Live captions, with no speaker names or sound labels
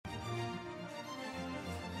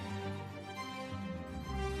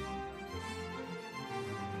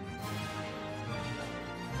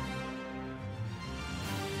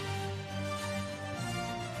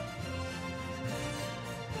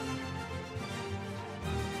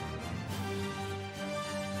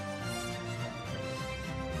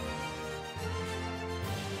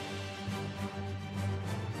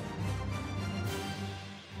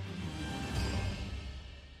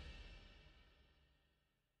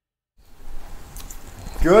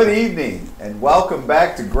Good evening, and welcome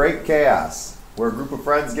back to Great Chaos, where a group of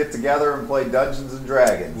friends get together and play Dungeons and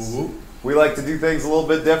Dragons. Ooh. We like to do things a little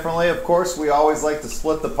bit differently. Of course, we always like to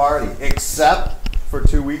split the party, except for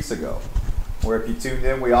 2 weeks ago, where if you tuned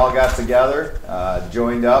in, we all got together,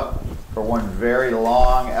 joined up for one very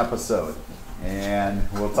long episode. And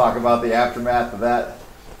we'll talk about the aftermath of that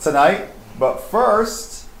tonight. But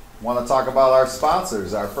first, I want to talk about our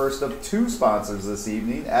sponsors. Our first of two sponsors this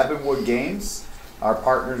evening, Ebonwood Games. Our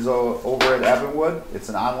partners over at Ebonwood. It's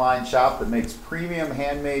an online shop that makes premium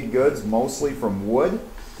handmade goods, mostly from wood.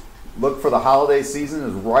 Look for the holiday season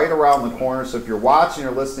is right around the corner, so if you're watching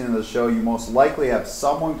or listening to the show, you most likely have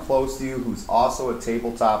someone close to you who's also a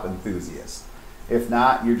tabletop enthusiast. If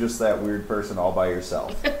not, you're just that weird person all by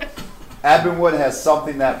yourself. Ebonwood has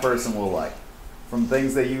something that person will like. From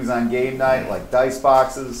things they use on game night, like dice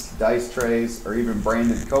boxes, dice trays, or even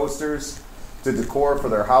branded coasters, to decor for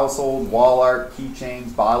their household, wall art,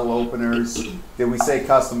 keychains, bottle openers. Did we say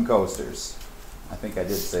custom coasters? I think I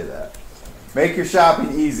did say that. Make your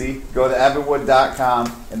shopping easy. Go to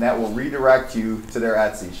ebonwood.com, and that will redirect you to their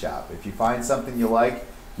Etsy shop. If you find something you like,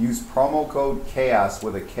 use promo code CHAOS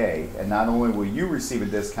with a K, and not only will you receive a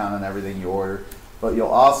discount on everything you order, but you'll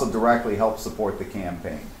also directly help support the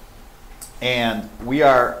campaign. And we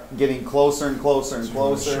are getting closer and closer and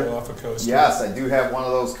closer. Show off a coaster. Yes, I do have one of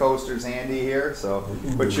those coasters handy here. So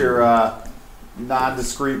put your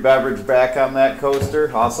non-discreet beverage back on that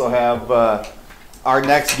coaster. Also have our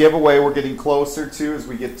next giveaway we're getting closer to as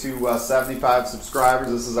we get to 75 subscribers.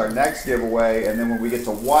 This is our next giveaway. And then when we get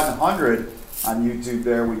to 100 on YouTube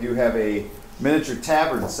there, we do have a miniature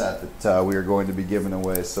tavern set that we are going to be giving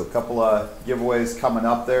away. So a couple of giveaways coming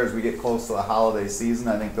up there as we get close to the holiday season.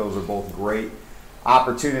 I think those are both great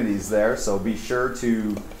opportunities there. So be sure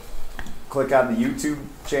to click on the YouTube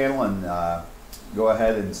channel and go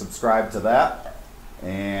ahead and subscribe to that.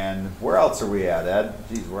 And where else are we at, Ed?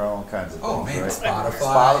 Geez, we're on all kinds of things, right?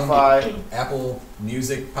 Spotify, Apple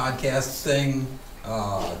Music podcast thing.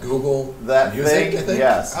 Google that Music, thing, I think?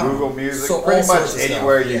 yes, Google Music, so pretty much stuff,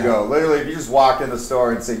 anywhere you yeah. go. Literally, if you just walk in the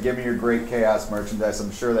store and say, give me your Great Chaos merchandise,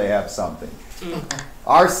 I'm sure they have something.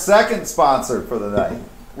 Our second sponsor for the night,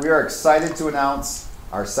 we are excited to announce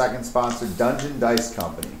our second sponsor, Dungeon Dice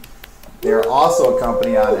Company. They are also a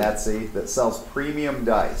company on Etsy that sells premium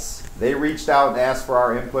dice. They reached out and asked for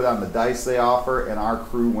our input on the dice they offer, and our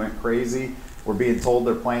crew went crazy. We're being told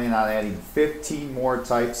they're planning on adding 15 more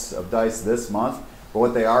types of dice this month. But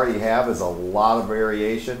what they already have is a lot of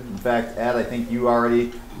variation. In fact, Ed, I think you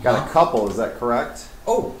already got a couple. Is that correct?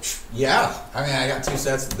 Oh, yeah. I mean, I got 2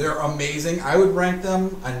 sets. They're amazing. I would rank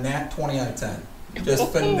them a nat 20 out of 10. Just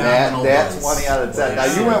phenomenal Nat dice. 20 out of 10. Now,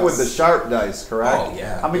 you went with the sharp dice, correct? Oh,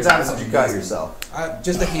 yeah. How many times did you cut yourself?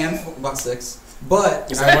 Just a handful, about 6. But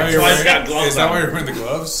Is that why you're got gloves on. wearing the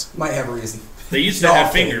gloves? might have a reason. They used to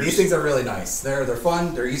have kidding. fingers. These things are really nice. They're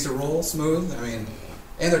fun. They're easy to roll, smooth. I mean,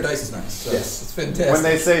 and their dice is nice. So Yes. it's fantastic. When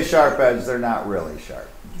they say sharp edge, they're not really sharp.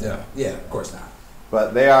 Yeah, of course not.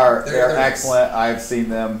 But they are They're excellent. I've seen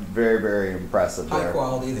them. Very, very impressive High there.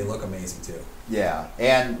 quality. They look amazing too. Yeah,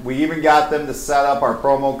 and we even got them to set up our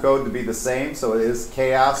promo code to be the same, so it is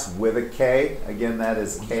Chaos with a K. Again, that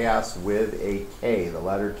is Chaos with a K, the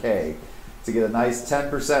letter K, to get a nice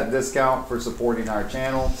 10% discount for supporting our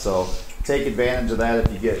channel. So take advantage of that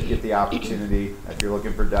if you get the opportunity. If you're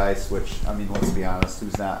looking for dice, which, I mean, let's be honest,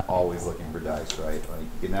 who's not always looking for dice, right? Like, you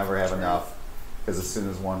can never have enough, because as soon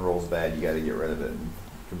as one rolls bad, you got to get rid of it and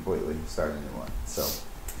completely start a new one. So,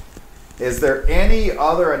 is there any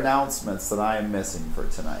other announcements that I am missing for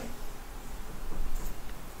tonight?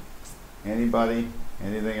 Anybody?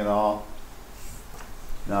 Anything at all?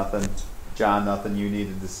 Nothing? John, nothing you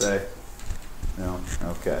needed to say? No?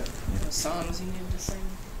 Okay. Songs you need to sing.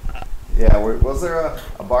 Yeah, was there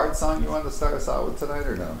a Bard song you wanted to start us out with tonight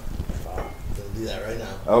or no? Gonna do that right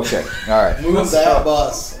now. Okay, all right. Move that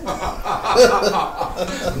bus.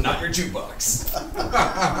 Not your jukebox.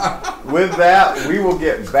 With that, we will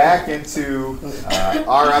get back into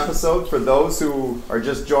our episode. For those who are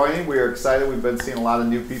just joining, we are excited. We've been seeing a lot of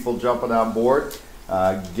new people jumping on board.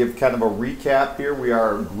 Give kind of a recap here. We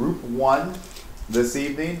are Group 1 this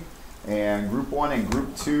evening, and Group 1 and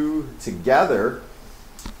Group 2 together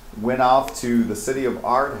went off to the city of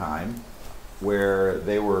Ardheim, where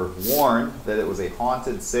they were warned that it was a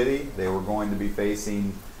haunted city. They were going to be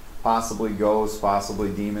facing possibly ghosts,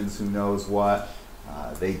 possibly demons, who knows what.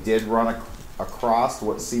 They did run across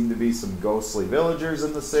what seemed to be some ghostly villagers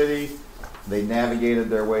in the city. They navigated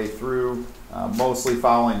their way through, mostly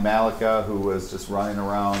following Malika, who was just running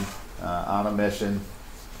around on a mission.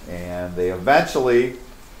 And they eventually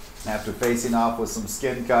after facing off with some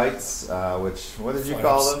skin kites, what did you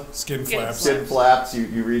call them? Skin flaps. Skin flaps,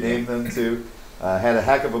 you renamed them to. Had a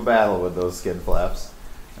heck of a battle with those skin flaps.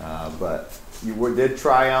 But you did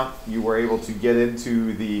triumph. You were able to get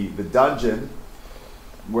into the dungeon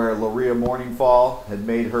where Laria Morningfall had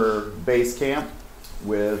made her base camp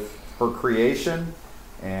with her creation,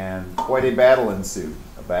 and quite a battle ensued.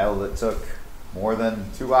 A battle that took more than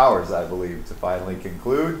 2 hours, I believe, to finally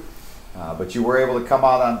conclude. But you were able to come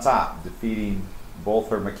out on top, defeating both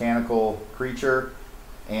her mechanical creature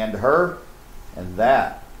and her, and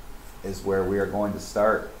that is where we are going to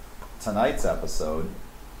start tonight's episode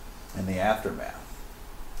in the aftermath.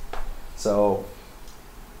 So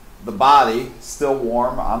the body still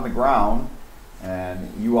warm on the ground,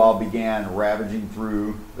 and you all began ravaging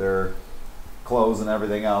through their clothes and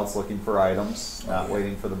everything else, looking for items, not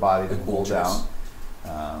waiting for the body to cool down.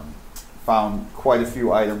 Found quite a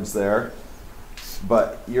few items there,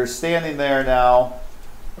 but you're standing there now,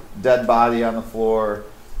 dead body on the floor,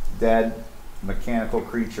 dead mechanical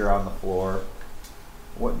creature on the floor.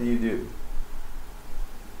 What do you do?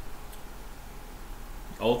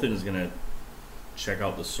 Othin is gonna check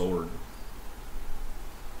out the sword.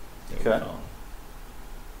 Okay.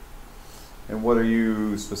 And what are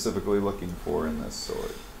you specifically looking for in this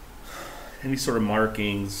sword? Any sort of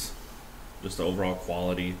markings, just the overall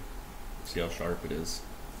quality. See how sharp it is.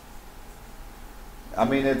 I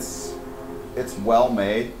mean, it's well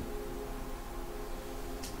made.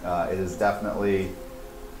 It is definitely,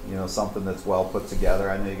 something that's well put together.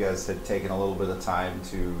 I know you guys had taken a little bit of time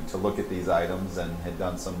to look at these items and had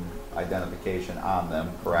done some identification on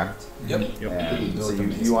them, correct? Yep. And so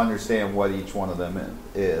you understand what each one of them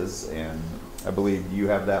is, and I believe you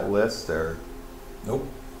have that list, or? Nope.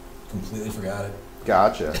 Completely forgot it.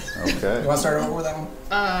 Gotcha. Okay. You want to start over with that one?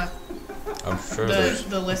 I'm sure there's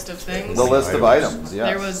The list of things. The list of items, yes.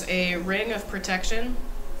 There was a ring of protection.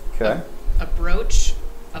 Okay. A brooch,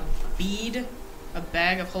 a bead, a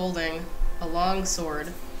bag of holding, a long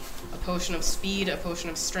sword, a potion of speed, a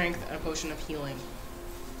potion of strength, and a potion of healing.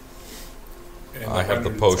 And I have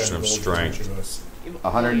the 110 potion of gold for strength. each of us.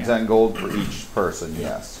 110 gold for each person,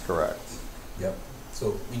 yes, correct. Yep.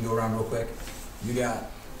 So you can go around real quick. You got.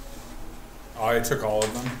 I took all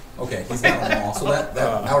of them. Okay, he's got them all. So that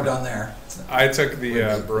now we're done there. I took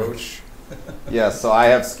the brooch. Yes, so I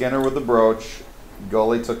have Skinner with the brooch,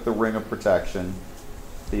 Gully took the ring of protection,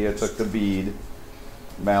 Thea took the bead,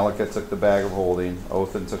 Malika took the bag of holding,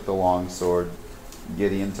 Othin took the long sword,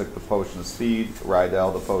 Gideon took the potion of speed,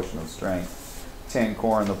 Rydell the potion of strength,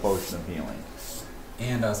 Tankorin the potion of healing.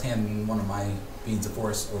 And I was handing one of my beads of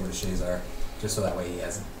force over to Shazar, just so that way he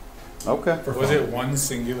has it. Okay. Was it one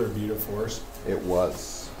singular bead of force? It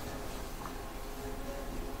was.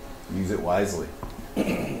 Use it wisely.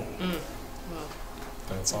 Well,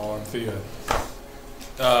 That's all on Thea.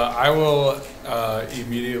 I will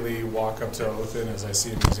immediately walk up to Othin as I see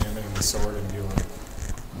him examining the sword and be like,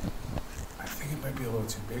 I think it might be a little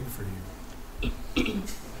too big for you.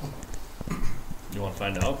 You want to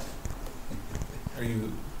find out? Are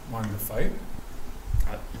you wanting to fight?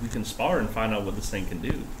 We can spar and find out what this thing can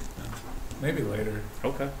do. Maybe later.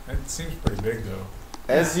 Okay. It seems pretty big though.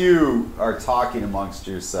 As you are talking amongst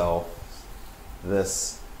yourself,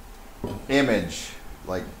 this image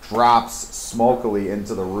drops smokily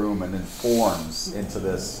into the room and then forms into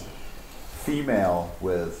this female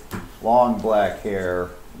with long black hair,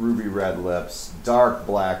 ruby red lips, dark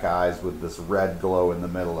black eyes with this red glow in the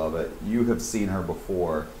middle of it. You have seen her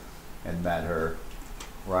before and met her.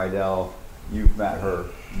 Rydell, you've met her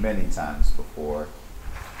many times before.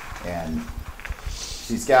 And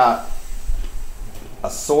she's got a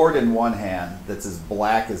sword in one hand that's as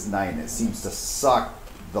black as night, and it seems to suck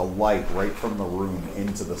the light right from the room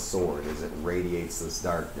into the sword as it radiates this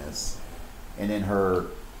darkness. And in her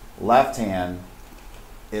left hand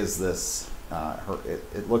is this,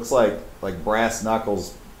 it looks like brass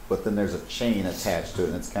knuckles, but then there's a chain attached to it,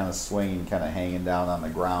 and it's kind of swinging, kind of hanging down on the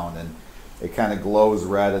ground, and it kind of glows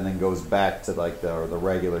red and then goes back to the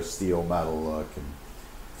regular steel metal look. And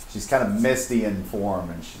she's kind of misty in form,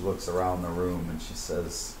 and she looks around the room and she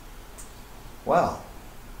says, well,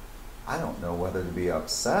 I don't know whether to be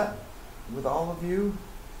upset with all of you,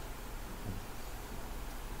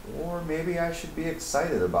 or maybe I should be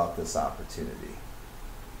excited about this opportunity.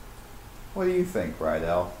 What do you think,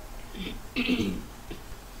 Rydell? She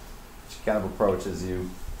kind of approaches you,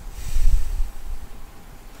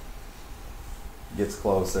 gets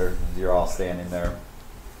closer as you're all standing there.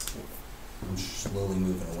 I'm slowly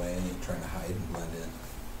moving away and trying to hide and blend in.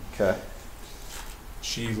 Okay.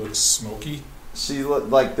 She looks smoky. She looked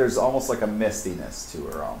like there's almost like a mistiness to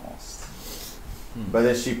her almost. But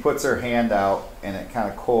as she puts her hand out and it kind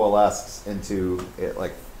of coalesces into it,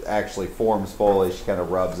 like actually forms fully, she kind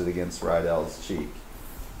of rubs it against Rydell's cheek.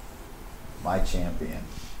 My champion.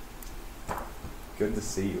 Good to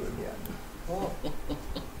see you again.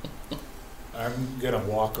 I'm gonna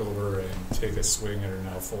walk over and take a swing at her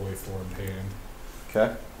now fully formed hand.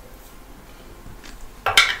 Okay.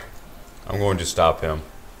 I'm going to stop him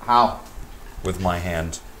How? with my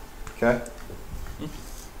hand. Okay.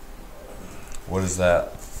 What is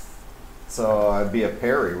that? So it'd be a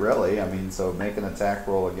parry, really. I mean, so make an attack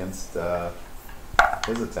roll against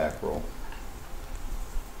his attack roll.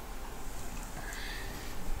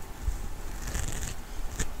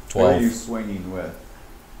 What are you 12. swinging with?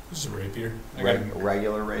 This is a rapier. I got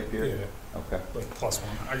Regular rapier? yeah, Okay. but +1.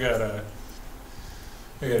 I got a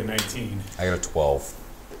 19. I got a 12.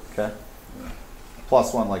 Okay.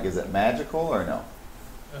 +1, like, is it magical or no?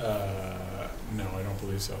 No, I don't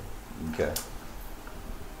believe so. Okay.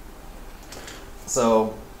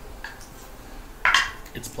 So,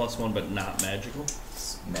 It's +1, but not magical.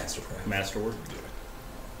 It's mastercraft. Masterwork.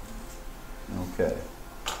 okay.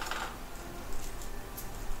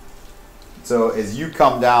 So as you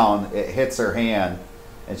come down, it hits her hand,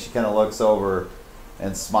 and she kind of looks over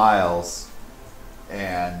and smiles,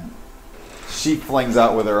 and she flings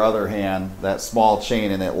out with her other hand that small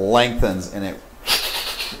chain, and it lengthens and it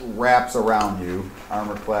wraps around you.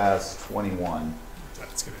 Armor class 21.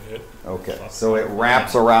 That's gonna hit. Okay, so it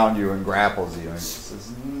wraps around you and grapples you, and she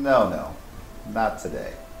says, no, not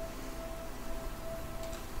today.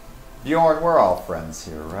 Bjorn, we're all friends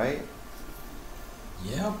here, right?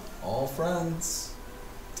 Yep, all friends.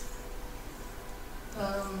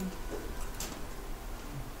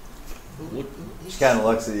 What? She kind of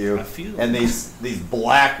looks at you, I feel- and these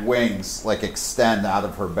black wings like extend out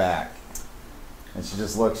of her back, and she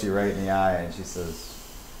just looks you right in the eye, and she says,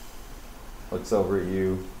 looks over at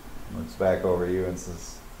you, looks back over at you, and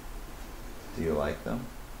says, "Do you like them?"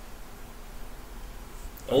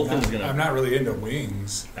 Olthan's I'm gonna not really into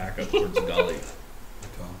wings. back up towards Gully.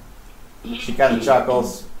 She kind of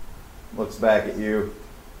chuckles, looks back at you.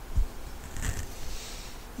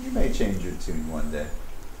 You may change your tune one day.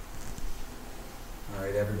 All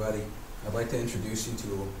right, everybody. I'd like to introduce you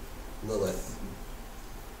to Lilith.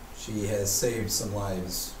 She has saved some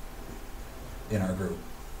lives in our group.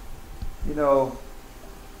 You know,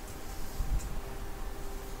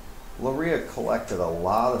 Loria collected a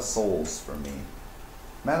lot of souls for me.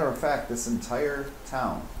 Matter of fact, this entire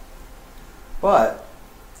town. But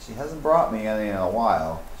she hasn't brought me any in a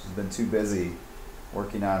while. She's been too busy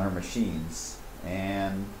working on her machines.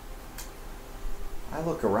 And I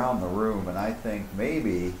look around the room and I think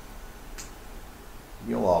maybe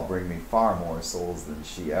you'll all bring me far more souls than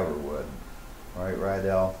she ever would. Right,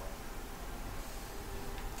 Rydell?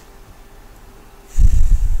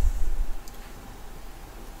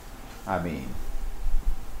 I mean,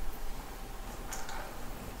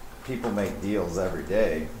 people make deals every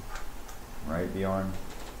day, right, Bjorn?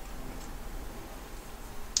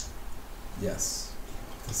 Yes,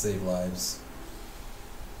 to save lives.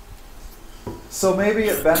 So maybe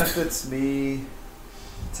it benefits me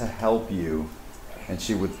to help you. And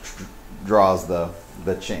she withdraws the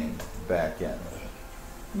chain back in.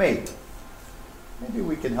 Maybe. Maybe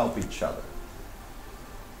we can help each other.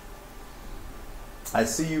 I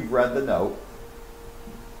see you've read the note.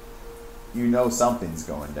 You know something's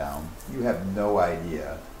going down. You have no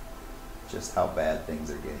idea just how bad things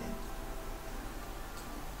are getting.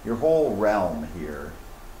 Your whole realm here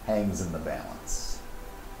hangs in the balance.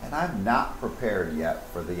 And I'm not prepared yet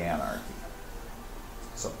for the anarchy.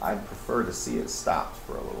 So I'd prefer to see it stopped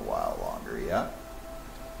for a little while longer, yeah?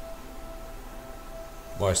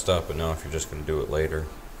 Why stop it now if you're just going to do it later?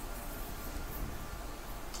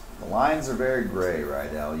 The lines are very gray,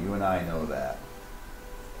 Rydell. You and I know that.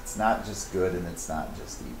 It's not just good and it's not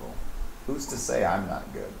just evil. Who's to say I'm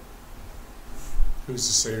not good? Who's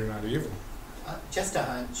to say you're not evil? Just a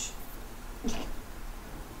hunch. The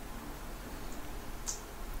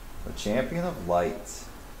champion of light.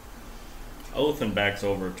 Olthan backs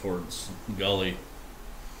over towards Gully.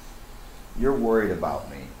 You're worried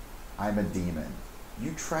about me. I'm a demon.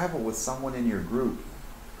 You travel with someone in your group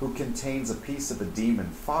who contains a piece of a demon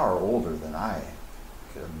far older than I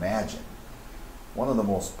could imagine. One of the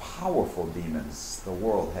most powerful demons the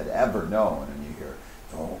world had ever known. And you hear,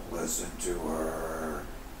 "Don't listen to her."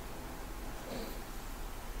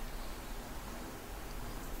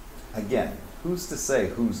 Again, who's to say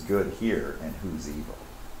who's good here and who's evil?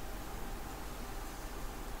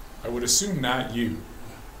 I would assume not you.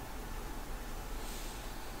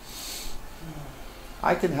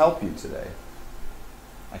 I can help you today.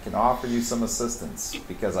 I can offer you some assistance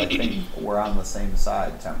because I think we're on the same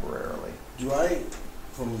side temporarily. Do I,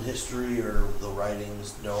 from history or the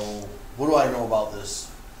writings, know what do I know about this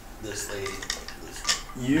lady?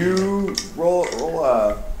 You roll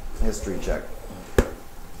a history check.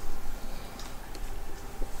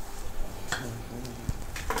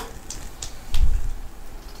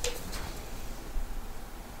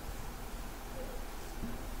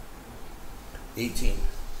 $18.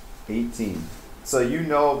 18. So you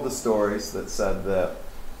know of the stories that said that,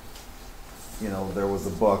 there was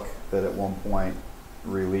a book that at one point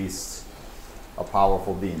released a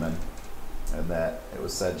powerful demon, and that it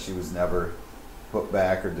was said she was never put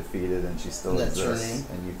back or defeated, and she still That's her exists.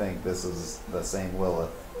 name? And you think this is the same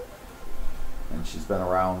Lilith, and she's been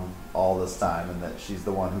around all this time, and that she's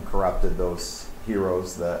the one who corrupted those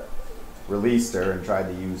heroes that released her and tried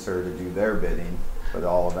to use her to do their bidding, but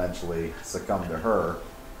all eventually succumbed to her.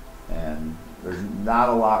 And there's not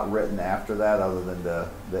a lot written after that other than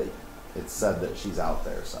that it's said that she's out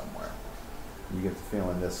there somewhere. You get the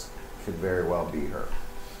feeling this could very well be her.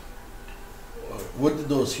 What did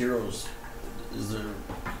those heroes?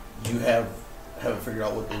 You haven't figured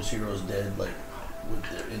out what those heroes did, like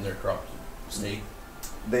in their corrupt state?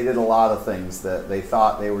 They did a lot of things that they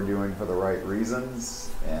thought they were doing for the right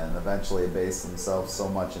reasons, and eventually based themselves so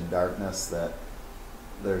much in darkness that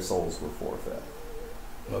their souls were forfeit.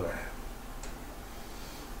 Okay.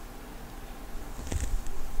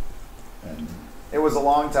 And it was a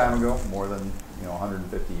long time ago, more than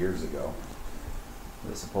 150 years ago,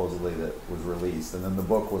 that supposedly that was released, and then the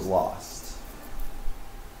book was lost.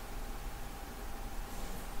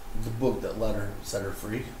 The book that set her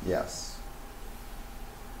free. Yes.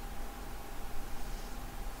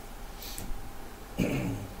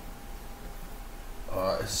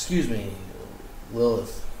 Excuse me,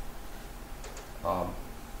 Lilith.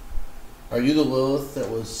 Are you the Lilith that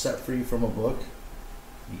was set free from a book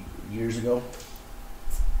years ago?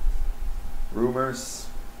 Rumors,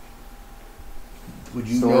 Would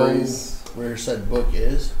you stories. know where said book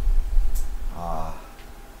is?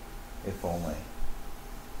 If only.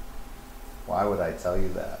 Why would I tell you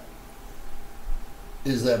that?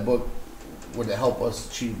 Is that book, would it help us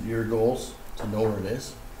achieve your goals to know where it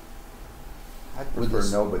is? I'd Would prefer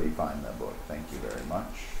this- nobody find that book. Thank you very much.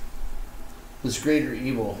 This greater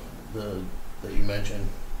evil, that you mentioned,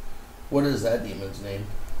 what is that demon's name?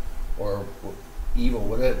 Or evil,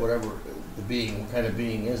 whatever the being, what kind of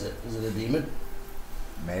being is it? Is it a demon?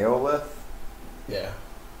 Maolith? Yeah.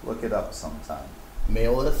 Look it up sometime.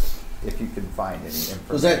 Malith? If you can find any information.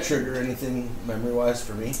 Does that trigger anything memory-wise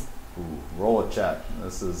for me? Ooh, roll a check.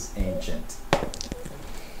 This is ancient.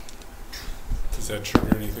 Does that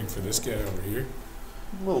trigger anything for this guy over here?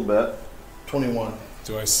 A little bit. 21.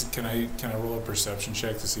 Can I roll a perception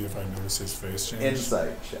check to see if I notice his face change?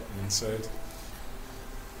 Insight check. Insight.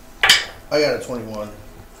 I got a 21.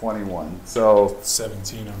 21. So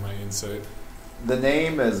 17 on my insight. the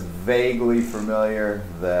name is vaguely familiar.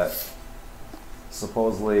 That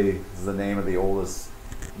supposedly is the name of the oldest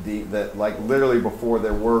that like literally before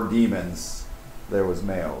there were demons, there was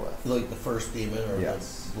Maolith. Like the first demon or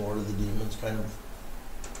Yes. the Lord of the Demons kind of.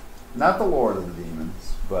 Not the Lord of the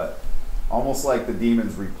Demons, but almost like the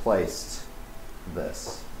demons replaced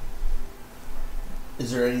this.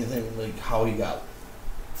 Is there anything like how he got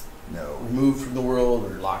No. removed from the world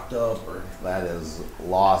or locked up or? That is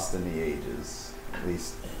lost in the ages, at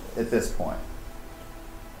least at this point.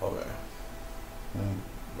 Okay.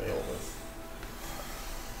 Beowulf.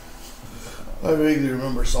 I vaguely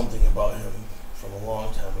remember something about him from a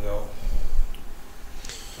long time ago.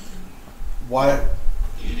 Why,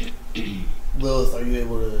 Lilith, are you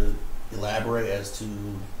able to elaborate as to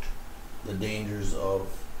the dangers of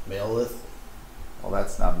Malith? Well,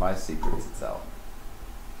 that's not my secret to tell.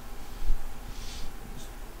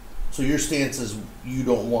 So your stance is you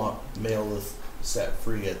don't want Malith set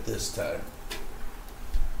free at this time.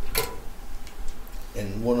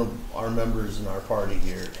 And one of our members in our party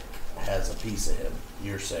here has a piece of him,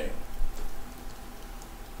 you're saying.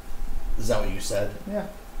 Is that what you said? Yeah,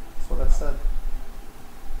 that's what I said.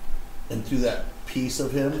 And through that piece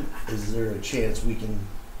of him, is there a chance we can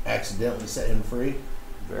accidentally set him free?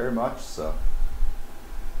 Very much so.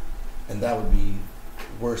 And that would be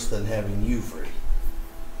worse than having you free.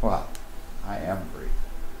 Well, I am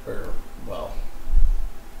free. Or, well,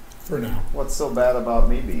 For now. What's so bad about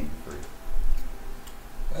me being free?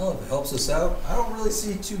 Well, if it helps us out, I don't really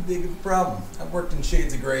see too big of a problem. I've worked in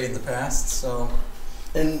Shades of Grey in the past, so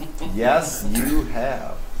and Yes, you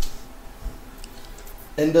have.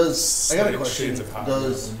 does I got a Slight question? shades of hot,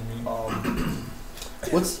 Does you know what I mean?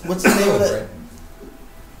 what's the name of that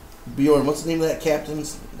Bjorn, what's the name of that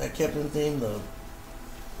captain's name? The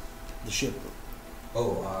ship.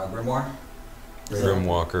 Oh, Grimoire?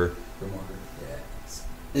 Grimwalker. Grimwalker, yeah.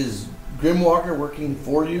 Is Grimwalker working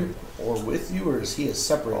for you or with you, or is he a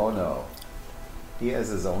separate? Oh no, he has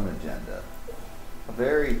his own agenda. A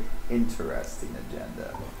very interesting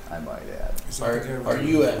agenda, I might add. Are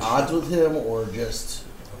you at odds with him, or just?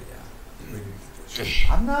 Oh, yeah.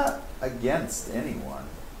 I'm not against anyone.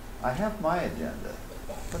 I have my agenda,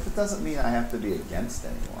 but it doesn't mean I have to be against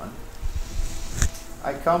anyone.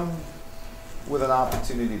 I come with an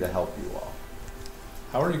opportunity to help you all.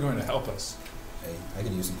 How are you going to help us? Hey, I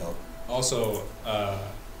could use some help. Also, I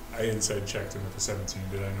inside checked him with a 17.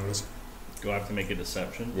 Did I notice? Do I have to make a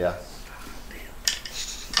deception? Yes.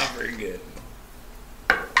 Not very good.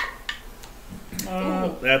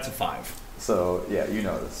 That's a 5. So yeah, you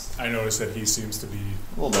noticed. I noticed that he seems to be.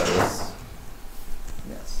 A little nervous.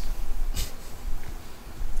 Yes.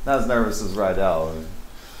 Not as nervous as Rydell, who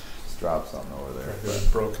just dropped something over there. Probably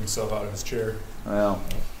broke himself out of his chair. Well,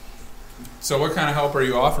 So, what kind of help are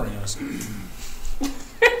you offering us?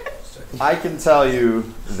 I can tell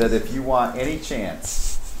you that if you want any chance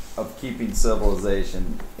of keeping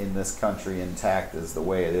civilization in this country intact as the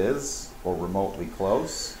way it is, or remotely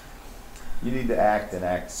close, you need to act and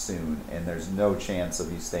act soon, and there's no chance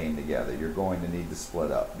of you staying together. You're going to need to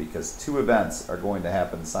split up, because 2 events are going to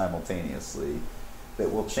happen simultaneously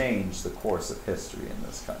that will change the course of history in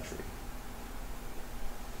this country.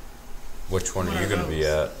 Which one What are you are going to be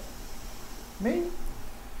those? at? Me?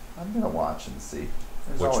 I'm going to watch and see.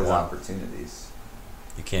 There's Which always one? opportunities.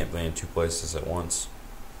 You can't be in 2 places at once.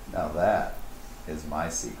 Now that is my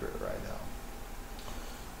secret right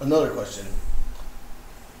now. Another question.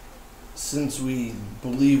 Since we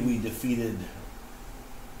believe we defeated,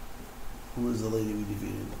 who was the lady we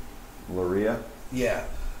defeated? Luria? Yeah.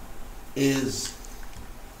 Is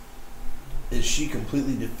she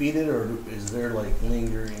completely defeated, or is there like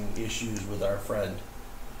lingering issues with our friend?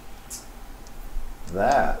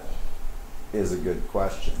 That is a good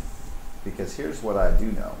question, because here's what I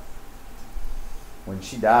do know. When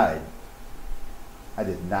she died, I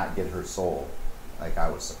did not get her soul like I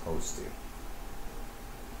was supposed to.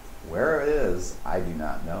 Where it is, I do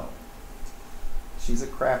not know. She's a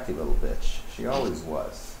crafty little bitch. She always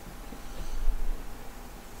was.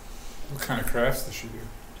 What kind of crafts does she do?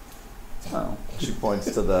 Oh, she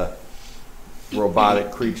points to the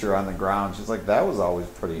robotic creature on the ground. She's like, that was always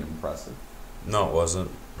pretty impressive. No, it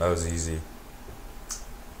wasn't. That was easy.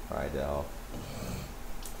 Rydell.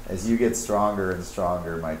 As you get stronger and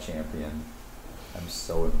stronger, my champion, I'm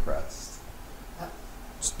so impressed.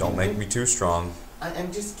 Just don't make me too strong.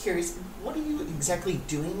 I'm just curious, what are you exactly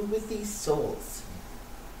doing with these souls?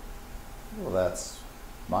 Well, that's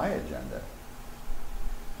my agenda.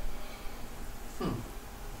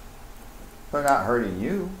 They're not hurting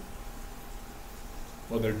you,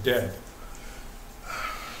 Well, they're dead.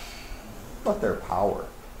 but their power.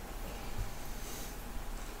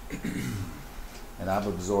 And I've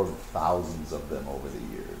absorbed thousands of them over the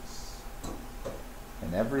years.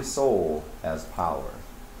 And every soul has power.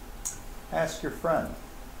 Ask your friend.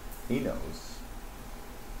 He knows.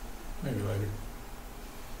 Maybe later.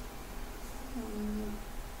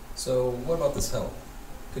 So, what about this help?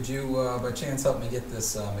 Could you, by chance, help me get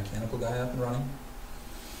this mechanical guy up and running?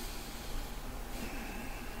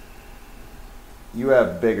 You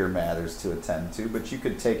have bigger matters to attend to, but you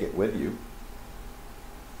could take it with you.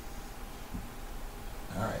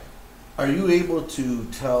 Alright. Are you able to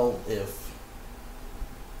tell if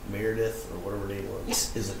Meredith, or whatever her name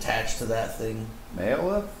was, is attached to that thing?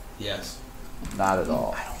 Maelith? Yes. Not at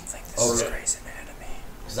all. I don't think this Oh, is really? Grey's Anatomy.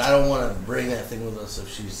 Because I don't want to bring that thing with us if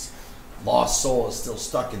she's lost soul is still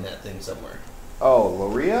stuck in that thing somewhere. Oh,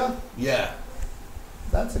 Luria? Yeah.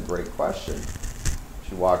 That's a great question.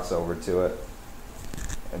 She walks over to it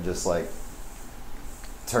and just like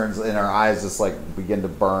turns, and her eyes just like begin to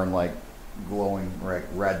burn like glowing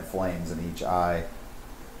red flames in each eye.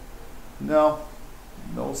 No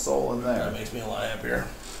soul in That there. makes me a lot happier.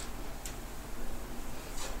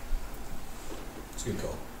 It's a good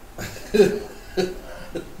call.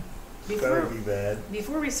 Before, be bad.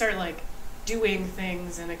 before we start like doing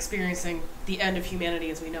things and experiencing the end of humanity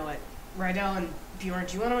as we know it, Rydell and Bjorn,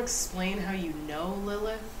 do you want to explain how you know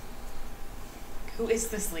Lilith? Who is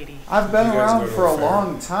this lady? I've been You guys around go to for a a fair.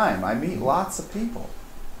 long time. I meet lots of people.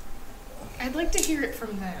 I'd like to hear it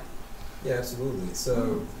from them. Yeah, absolutely.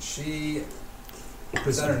 So, she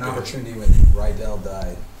presented an opportunity when Rydell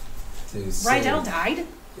died to save... Rydell died?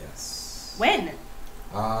 Yes. When?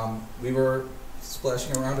 We were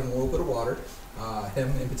splashing around in a little bit of water, him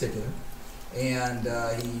in particular, and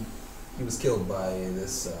he He was killed by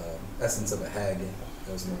this essence of a hag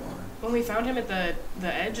that was in the water. When we found him at the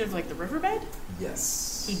edge of like the riverbed,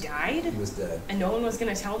 Yes. he died, He was dead. and no one was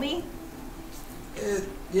gonna tell me.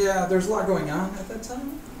 Yeah, there's a lot going on at that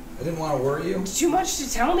time. I didn't want to worry you. Too much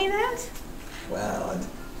to tell me that. Well, I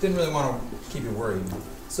didn't really want to keep you worried.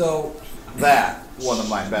 So, That one of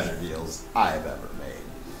my better deals I've ever made.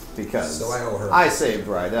 Because So I owe her. I saved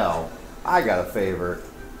Rydell, I got a favor,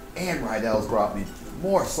 and Rydell's brought me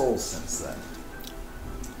more souls since then.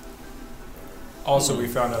 Also, we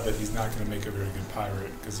found out that he's not going to make a very good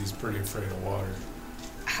pirate because he's pretty afraid of water.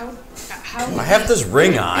 How? I have this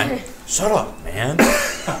ring on. Shut up, man.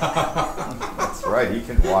 That's right, he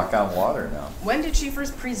can walk on water now. When did she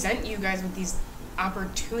first present you guys with these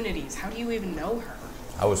opportunities? How do you even know her?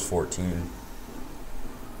 I was 14.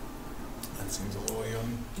 That seems a little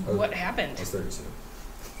young. What I happened? was 32.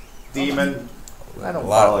 Demon, I don't A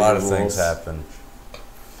lot follow of your things rules. happened.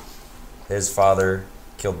 His father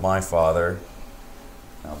killed my father.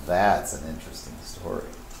 Now that's an interesting story.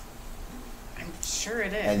 I'm sure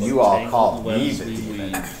it is. And you all Tangled called me webs the we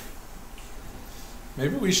demon. weave.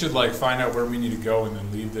 Maybe we should like find out where we need to go and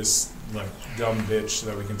then leave this like dumb bitch so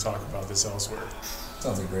that we can talk about this elsewhere.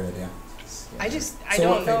 Sounds like a great idea. I So don't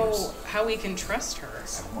what know favors? how we can trust her.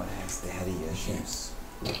 Everyone has daddy issues.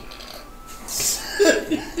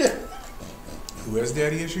 Who has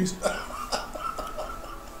daddy issues?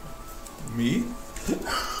 Me?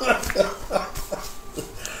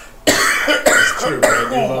 It's true, right?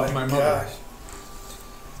 You love my mother.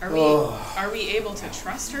 Are we able to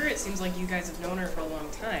trust her? It seems like you guys have known her for a long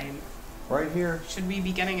time. Right here. Should we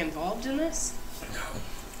be getting involved in this?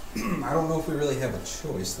 I don't know if we really have a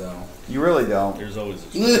choice, though. You really don't. There's always a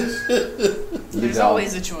choice. You There's don't.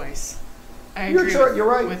 always a choice. I You're, agree you're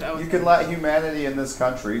right. with Oath. You can let humanity in this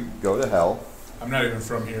country go to hell. I'm not even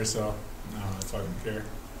from here, so no, I fucking care.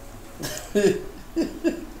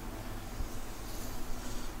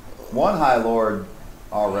 One High Lord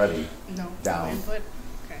already. No Down. input.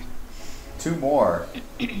 Okay. 2 more,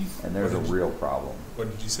 and there's a real problem.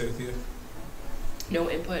 What did you say, Thea? No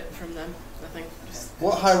input from them. Nothing. Just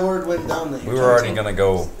What High Lord went down that We were already gonna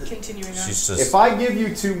go. continuing on. She's If just. I give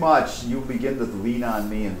you too much, you'll begin to lean on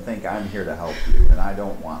me and think I'm here to help you, and I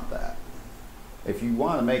don't want that. If you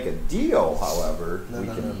want to make a deal, however, we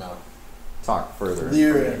can No. talk further.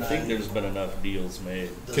 Lyra I and think I. there's been enough deals made.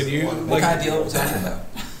 Can you What like kind of deal are we talking about?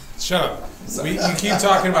 shut up? You keep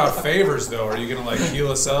talking about favors though. Are you gonna like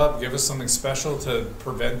heal us up, give us something special to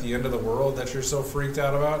prevent the end of the world that you're so freaked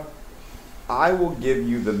out about? I will give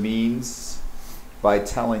you the means by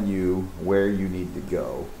telling you where you need to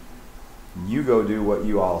go. You go do what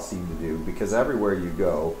you all seem to do, because everywhere you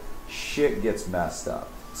go, shit gets messed up.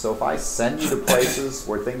 So if I send you to places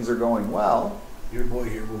where things are going well, Your boy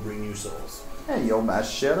here will bring you souls. hey, you'll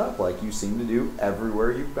mess shit up like you seem to do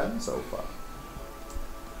everywhere you've been so far.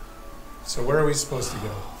 So where are we supposed to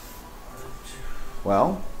go?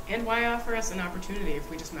 Well, And why offer us an opportunity if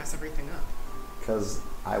we just mess everything up? because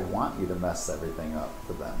I want you to mess everything up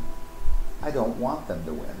for them. I don't want them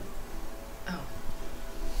to win. Oh.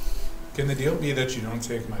 Can the deal be that you don't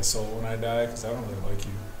take my soul when I die? Because I don't really like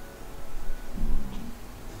you.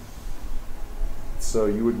 So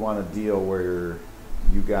you would want a deal where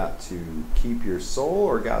you got to keep your soul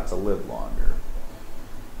or got to live longer?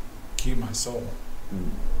 Keep my soul.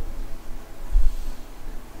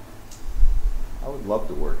 I would love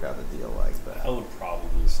to work out a deal like that. I would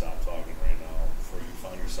probably stop talking right now before you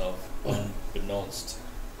find yourself unbeknownst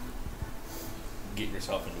getting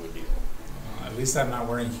yourself into a deal. At least I'm not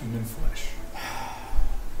wearing human flesh.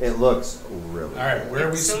 It looks really All right, good. where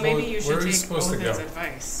are we So supposed? maybe you Where should are we take supposed to Oath's go?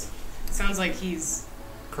 advice. Sounds like he's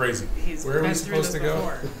Crazy. been Where are we through supposed this to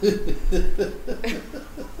go?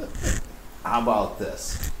 before. How about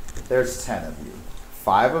this? There's 10 of you.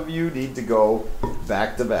 5 of you need to go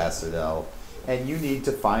back to Vassardel, and you need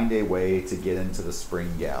to find a way to get into the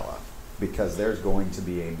Spring Gala, because there's going to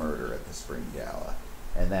be a murder at the Spring Gala,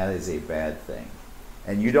 and that is a bad thing.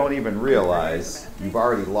 And you don't even realize you've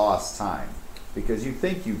already lost time, because you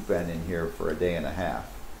think you've been in here for a day and a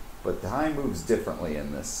half, but time moves differently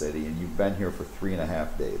in this city, and you've been here for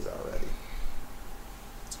 3.5 days already.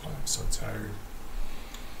 Oh, I'm so tired.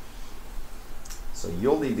 So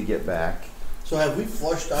you'll need to get back. So have we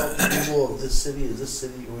flushed out the evil of this city? Is this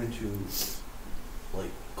city going to,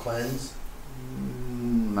 like, cleanse?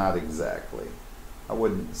 Not exactly. I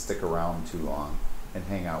wouldn't stick around too long and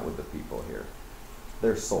hang out with the people here.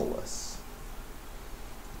 They're soulless.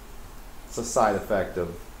 It's a side effect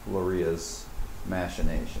of Loria's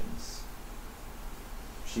machinations.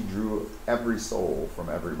 She drew every soul from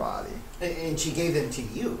everybody. And she gave them to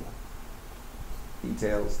you.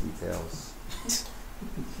 Details, details.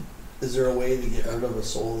 Is there a way to get rid of a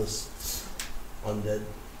soulless undead?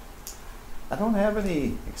 I don't have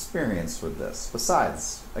any experience with this.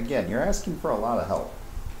 Besides, again, you're asking for a lot of help.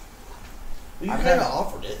 Well, you I'm kind of not-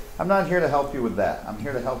 offered it. I'm not here to help you with that. I'm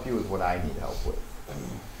here to help you with what I need help with.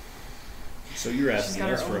 So you're She's asking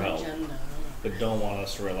got us her for own help, agenda. but don't want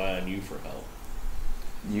us to rely on you for help.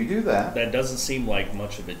 You do that. That doesn't seem like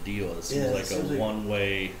much of a deal. It seems Yeah, it like seems a like-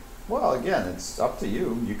 one-way. Well, again, it's up to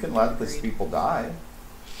you. You can let these people die.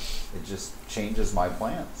 It just changes my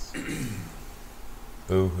plans.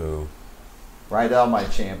 Boo-hoo. Rydell, my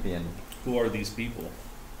champion, Who are these people?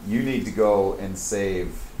 you need to go and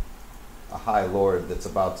save a High Lord that's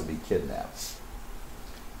about to be kidnapped. Is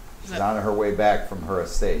She's that, on her way back from her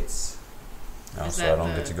estates. Oh, Is so that I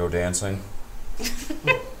don't the- get to go dancing? is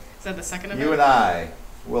that the second event? You and I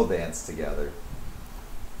will dance together.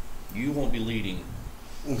 You won't be leading.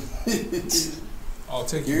 I'll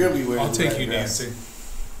take You're you. gonna be wearing I'll the take red you dress. dancing.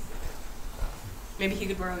 Maybe he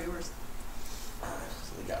could borrow yours.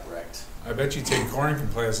 They got wrecked. I bet you take Corin can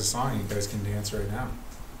play us a song. You guys can dance right now.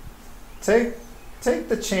 Take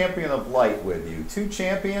the champion of light with you. 2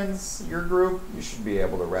 champions, your group, you should be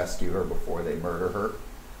able to rescue her before they murder her.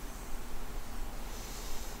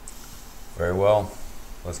 Very well.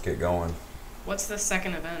 Let's get going. What's the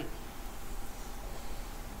second event?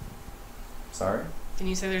 Sorry? Can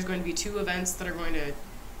you say there's going to be 2 events that are going to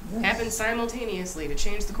Yes. happen simultaneously to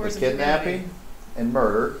change the course The of humanity? kidnapping and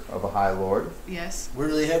murder of a High Lord, Yes. Where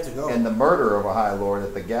do they have to go? and the murder of a High Lord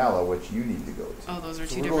at the gala, which you need to go to. Oh, those are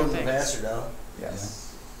so 2 we're going different to things. Vassar now.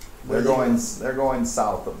 Yes. Where They're going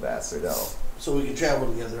south of Vassardell. So we can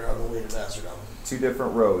travel together on the way to Vassar now. 2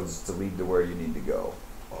 different roads to lead to where you need to go.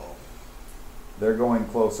 Oh. They're going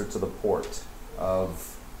closer to the port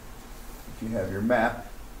of, if you have your map,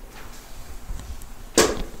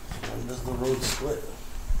 When does the road split?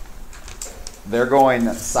 they're going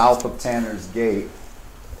south of Tanner's Gate,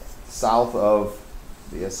 south of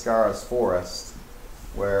the Ascaris Forest,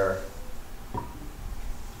 where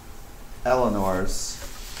Eleanor's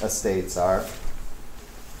estates are,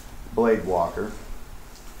 Blade Walker,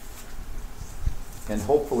 and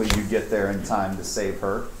hopefully you get there in time to save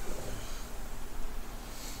her.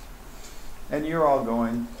 And you're all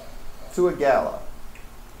going to a gala.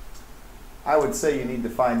 I would say you need to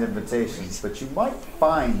find invitations, but you might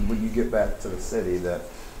find when you get back to the city that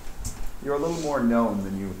you're a little more known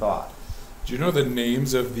than you thought. Do you know the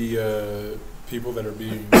names of the people that are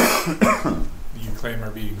being you claim are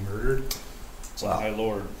being murdered? So Wow. High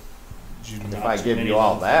Lord. Do you If know? I too give many you of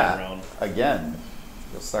all them flying that, around. again,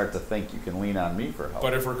 you'll start to think you can lean on me for help.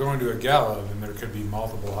 But if we're going to a gala, then there could be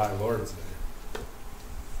multiple High Lords there.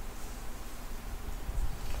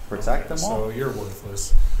 Protect them all. So you're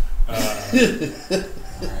worthless. All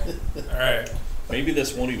Alright, right. Maybe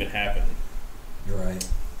this won't even happen. you're right.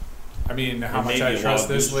 I mean, how It much may I be a trust wild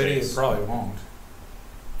this goose lady, chase. it probably won't.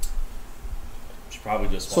 She probably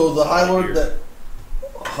just So wants the to High out of Lord here. that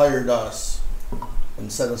hired us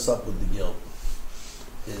and set us up with the guild,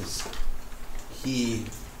 is he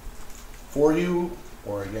for you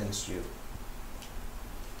or against you?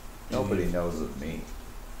 Nobody knows of me.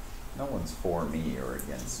 No one's for me or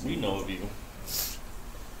against me. We know of you.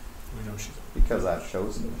 We know she's. Because I've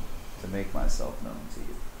chosen to make myself known to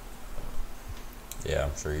you. Yeah,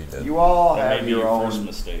 I'm sure you did. You all That may have be your your first own.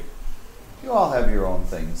 mistake. You all have your own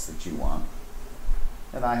things that you want,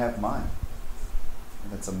 and I have mine.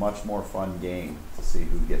 And it's a much more fun game to see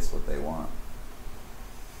who gets what they want.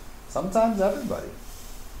 Sometimes everybody,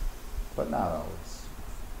 but not always.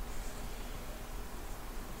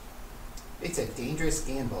 It's a dangerous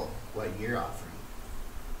gamble, what you're offering.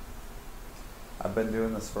 I've been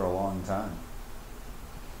doing this for a long time.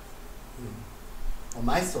 Well,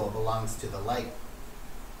 my soul belongs to the light.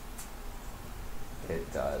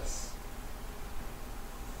 It does.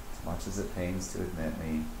 As much as it pains to admit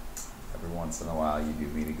me, every once in a while you do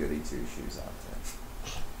meet a goody two-shoes out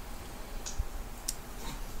there.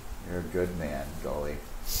 You're a good man, Gully.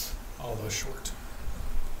 Although short.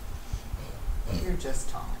 You're just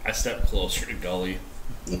tall. I stepped closer to Gully.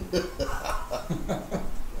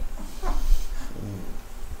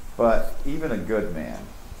 But even a good man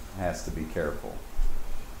has to be careful.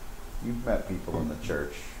 You've met people in the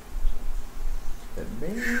church that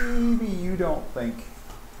maybe you don't think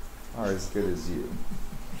are as good as you.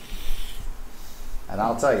 And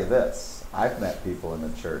I'll tell you this, I've met people in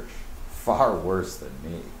the church far worse than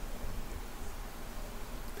me.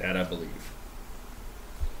 That I believe.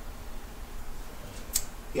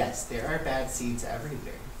 Yes, there are bad seeds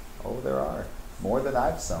everywhere. Oh, there are. More than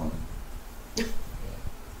I've sown.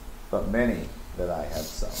 But many that I have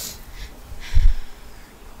sown.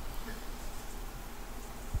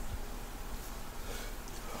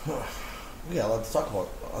 We got a lot to talk about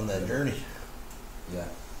on that journey. Yeah.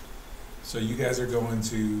 So you guys are going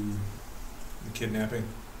to the kidnapping?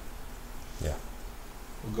 Yeah.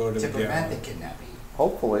 We'll go to To the prevent the kidnapping.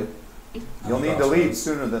 Hopefully. You'll need to leave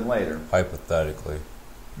sooner than later. Hypothetically.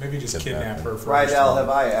 Maybe just kidnap her for Rydell, have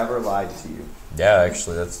I ever lied to you? Yeah,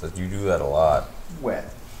 actually, you do that a lot, When?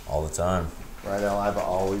 all the time. Rydell, I've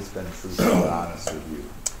always been truthful and honest with you.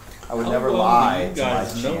 I would How never long lie do you to my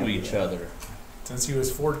guys know champion. each other? Since he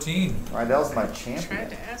was 14. Rydell's my Tried champion.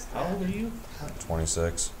 to ask How that. old are you?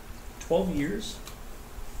 26. 12 years?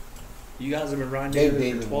 You guys have been riding They've together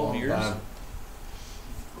dated for a 12 long years? time.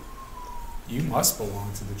 You must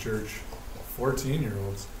belong to the church.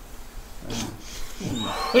 14-year-olds.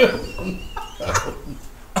 Did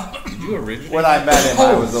you originate? When I met him,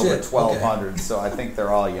 I was Oh, over shit. 1,200, so I think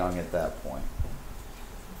they're all young at that point.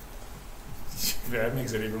 That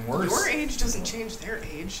makes it even worse. Your age doesn't change their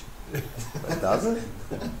age. But does it?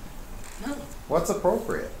 No. What's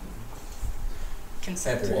appropriate?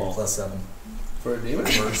 Consent. After 8 plus 7. For a demon?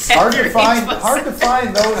 Hard to find. Hard to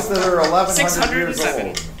find those that are 1,100 years 607.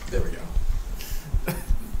 old. There we go.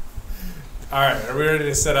 Alright, are we ready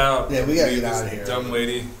to set out? Yeah, we gotta Leave get this out of here. Dumb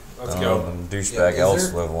lady. Let's Oh, go. them Yeah, douchebag is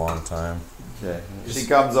elves there- live a long time. Okay. She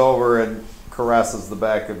comes over and caresses the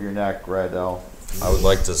back of your neck, Rydell. I would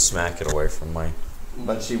like to smack it away from my.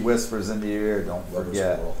 But she whispers into your ear, don't Lover's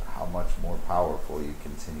forget quarrel. how much more powerful you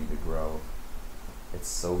continue to grow. It's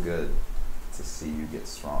so good to see you get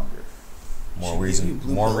stronger. More She gave reason, you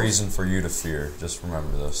blue more pills? reason for you to fear. Just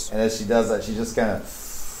remember this. And as she does that, she just kind of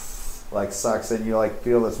like sucks in. You like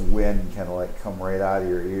feel this wind kind of like come right out of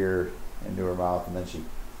your ear into her mouth, and then she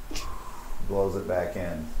blows it back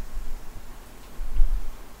in.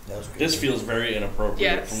 That was great. This feels very inappropriate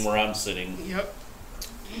Yes. from where I'm sitting. Yep.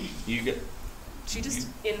 You get She just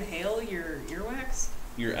inhale your earwax?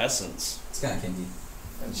 your essence. It's kind of kinky.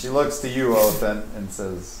 And she looks to you, Othin, and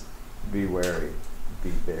says, "Be wary, be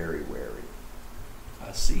very wary.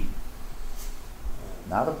 I see.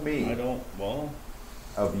 Not of I me, don't. Well,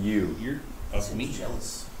 of you you're of Seems me.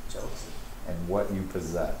 jealous. and what you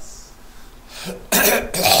possess."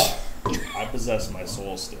 I possess my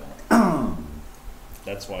soul still.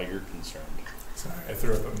 That's why you're concerned. Sorry, I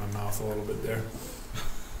threw up in my mouth a little bit there.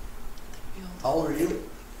 How old are you?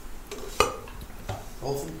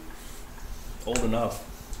 Olsen? Old enough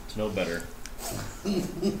to know better. Are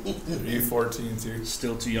you 14 too?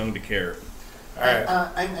 Still too young to care. Alright.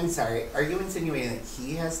 I'm sorry. Are you insinuating that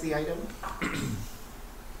he has the item?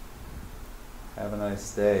 Have a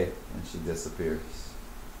nice day, and she disappears.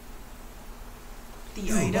 The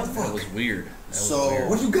Dude, item? That was weird. That was So- weird.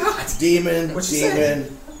 What do you got? Demon, What'd you say?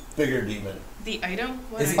 demon, bigger demon. The item?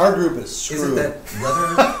 What Is item? Our group is Is screwed. it that leather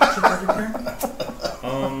shit that you're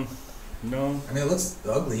carrying? No, I mean, it looks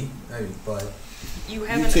ugly, but You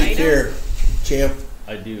have You an take item? care, champ.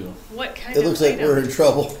 I do. What kind It of looks like item? we're in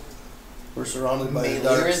trouble. We're surrounded by the May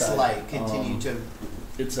dark Lyra's side. light continue to.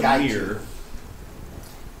 It's a Guide you. mirror.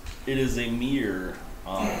 It is a mirror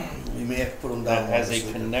We may have to put him down. that has while a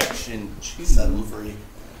we're connection sleeping. Set him to free.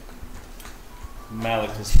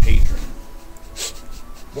 Malika's patron.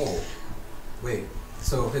 whoa. Wait,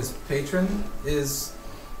 so his patron is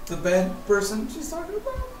the bad person she's talking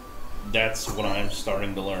about? That's what I'm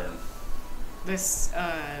starting to learn. This,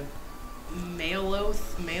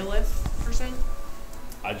 Maleth person?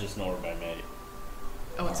 I just know her by May.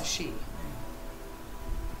 Oh, it's a she. It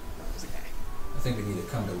was a guy. I think we need to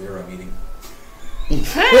come to Lyra meeting.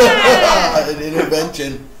 An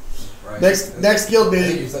intervention. Right. Next guild I think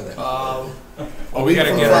meeting. you said that. Well, we week gotta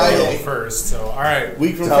from get our Friday. deal first, so alright.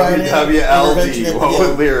 Week from Friday. WWLD, intervention at the what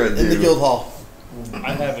guild- would Lyra in the do? guild hall.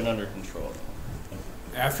 I have it under control.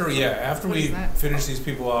 After What we is that? finish these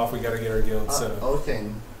people off, we gotta get our guild set up.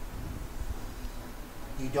 Othin,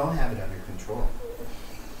 you don't have it under control.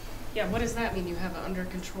 Yeah, what does that mean you have it under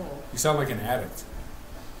control? You sound like an addict.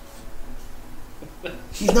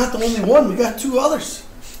 He's not the only one. We got two others.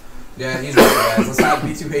 Yeah, he's right, guys. Let's not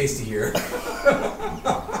be too hasty here.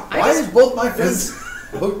 Why is both my friends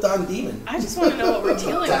hooked on demon? I just want to know what we're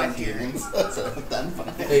dealing Done with here. demons. So done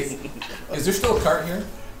fine. Hey, is there still a cart here?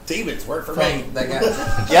 Demons work for me. From that guy?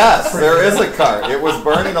 Yes, there is a cart. It was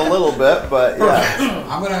burning a little bit, but yeah.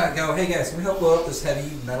 I'm gonna go, hey guys, can we help load up this heavy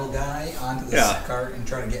metal guy onto this Yeah. cart and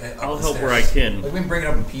try to get it up I'll the help stairs? where I can. Like, we can break it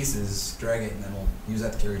up in pieces, drag it, and then we'll use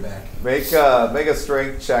that to carry back. Make a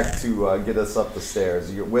strength check to get us up the stairs.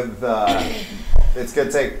 It's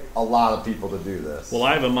gonna take a lot of people to do this. Well,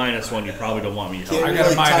 I have a -1. You probably don't want me to help. I got a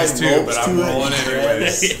Really tie -2, but ropes I'm to it. rolling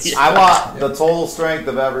anyways. I want the total strength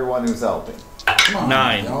of everyone who's helping. Come on,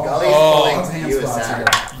 9. y'all. Gully's Oh, pulling Lots of to hand you spots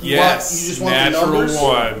aside. here. Yes, you just want the natural numbers?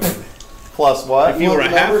 one. Plus what? If you were a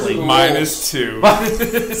numbers halfling,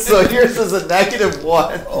 -2. So yours is a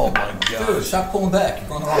 -1. Oh my Dude, god. stop pulling back. You're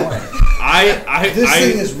going the wrong way. This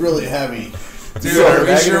thing is really heavy. Dude, So are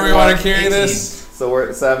we sure we want to carry 18. this? So we're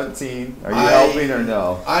at 17. Are you I- helping or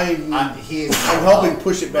no? I'm He is. helping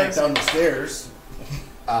push it back down the stairs.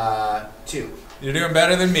 2. You're doing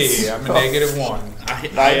better than me. I'm a -1. I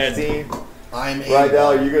had 19. I'm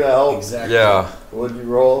Rydell, are you gonna help? Exactly. Yeah. What'd you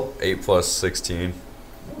roll? 8 plus 16.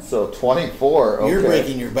 So 24. Okay. You're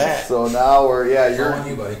breaking your back. So now we're It's all on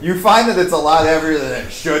you, buddy. you find that it's a lot heavier than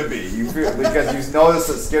it should be. You feel because you notice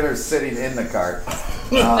that Skinner's sitting in the cart.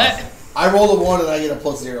 I rolled a 1 and I get a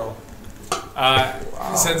 +0.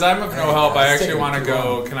 Since I'm of no help, I It's actually taking want to too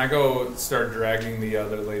go. long. Can I go start dragging the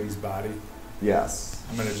other lady's body? Yes.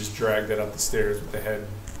 I'm gonna just drag that up the stairs with the head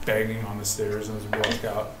banging on the stairs as we walk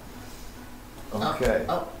out. Okay.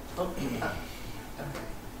 Okay.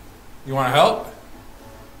 You want to help?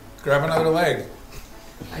 Grab another leg.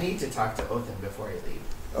 I need to talk to Othin before I leave.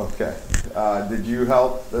 Okay. Did you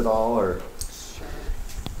help at all or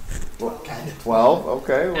Kind of. 12?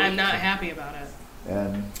 Okay. I'm not happy about it.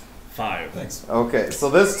 And 5. Thanks. okay, so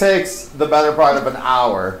this takes the better part of an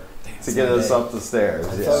hour to get us Someday. up the stairs. I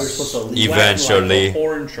thought we Yeah. were supposed to leave. Eventually. Like a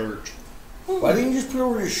whore in church. Why didn't you just put it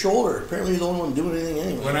over your shoulder? Apparently you're the only one doing anything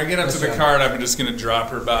anyway. When I get up to the cart, I'm just gonna drop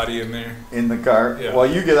her body in there. In the cart. Yeah. Well,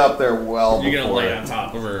 you get up there well You're before. gonna lay on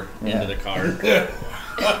top of her Yeah. into the car.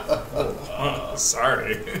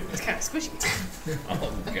 Sorry. It's kind of squishy.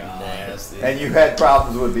 Oh god. Nasty. And you had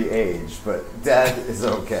problems with the age, but dead is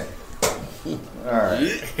okay. All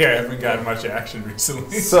right. Yeah, I haven't gotten much action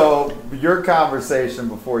recently. So your conversation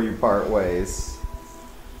before you part ways.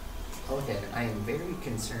 Othin, I am very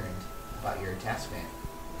concerned about your attachment.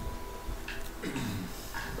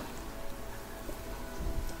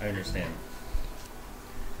 I understand.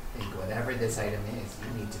 I think whatever this item is,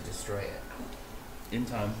 you need to destroy it. In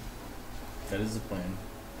time. That is the plan.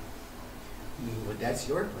 That's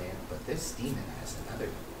your plan, but this demon has another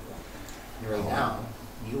plan. And right now,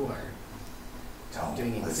 you are Don't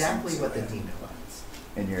doing listen exactly to what the him. demon wants.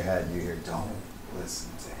 In your head, you hear, "Don't listen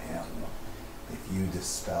to him. If you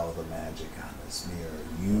dispel the magic on this mirror,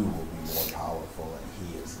 you will be more powerful, and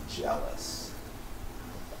he is jealous."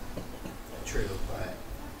 True, but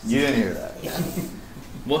You didn't hear that.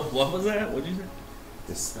 What was that? What did you say?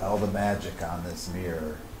 Dispel the magic on this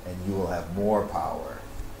mirror, and you will have more power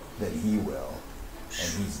than he will, and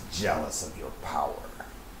he's jealous of your power.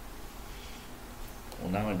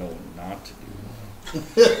 Well, now I know what not to do.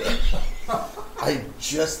 I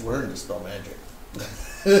just learned to spell magic.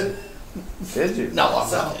 Did you? No,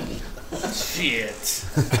 I'm not. Shit.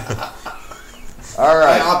 All I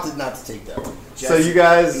right. opted not to take that one. So just you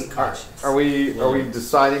guys, be cautious. are we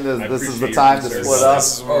deciding that I this is the appreciate time your to concern. split up?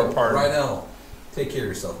 This is where we're parting. Right now, take care of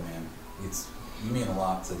yourself, man. You mean a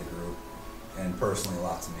lot to the group, and personally a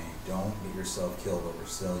lot to me. Don't get yourself killed over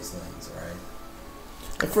silly things, all right?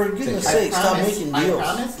 And for goodness I sake, stop promise- making I deals.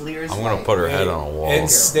 promise Lear's I'm gonna life put her head on a wall. And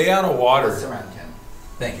stay out of water. will surround him.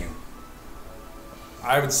 Thank you.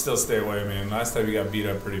 I would still stay away, man. Last time you got beat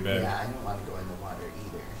up pretty bad. Yeah, I don't want to go in the water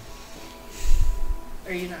either.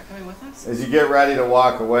 Are you not coming with us? As you get ready to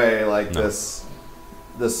walk away, like No. this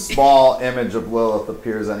small image of Lilith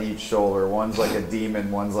appears on each shoulder. One's like a demon,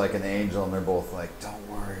 one's like an angel, and they're both like, "Don't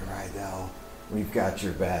worry, Rydell, we've got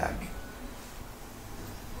your back."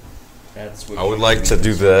 That's what I would like to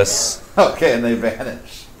do this. Okay, and they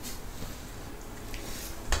vanish.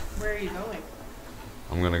 Where are you going?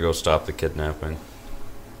 I'm gonna go stop the kidnapping.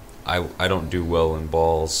 I don't do well in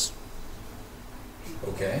balls.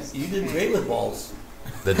 Okay. You did great with balls.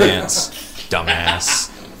 The dance, dumbass.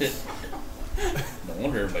 No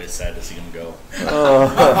wonder everybody's sad to see him go.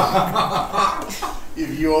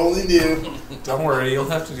 If you only knew, Don't worry, you'll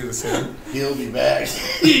have to do the same. he'll be back.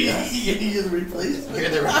 You're the replacement. You're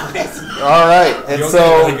the replacement. All right, and You'll so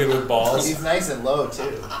get really good with balls. He's nice and low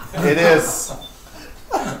too. it is.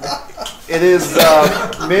 It is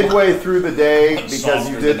midway through the day because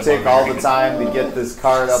you did take all the time to get this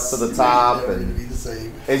cart up to the top, Never gonna and be the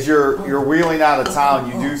same. as you're wheeling out of town,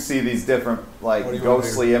 you do see these different like What do you wanna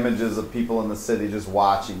ghostly images of people in the city just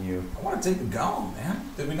watching you. I want to take the gone, man.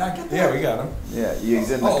 Did we not get that? Yeah, we got them. Yeah,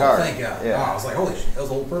 he's in the Oh, car. thank God. Yeah. Oh, I was like, holy shit, that was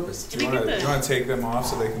the whole purpose. Did Do we you get want the? to take them off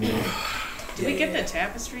so they can Did we get the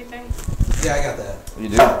tapestry thing? Yeah, I got that. You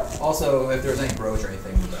do. Also, if there was any brooch or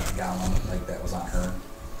anything with a gown like that was on her,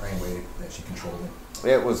 or any way that she controlled it,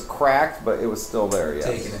 It was cracked, but it was still there. Yes.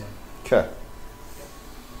 taking it. Okay.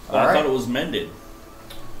 Well, All I right. thought it was mended.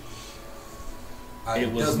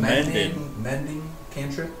 It was does mended. mending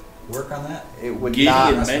cantrip? work on that? It would Gideon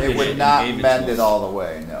not. mended It would it not and gave it mend to it us. all the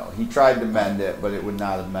way. No, he tried to mend it, but it would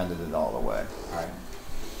not have mended it all the way. Alright.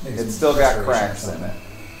 It's still got cracks in it.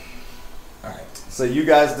 Alright. So you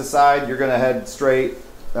guys decide you're gonna head straight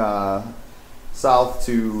south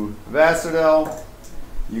to Vassardell.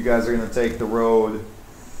 You guys are gonna take the road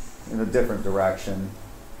in a different direction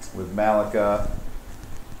with Malika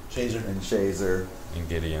Chaser. and Shazer And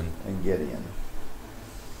Gideon. and Gideon.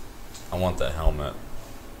 I want that helmet.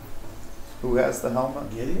 Who has the helmet?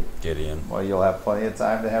 Gideon? Gideon. Well, you'll have plenty of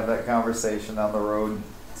time to have that conversation on the road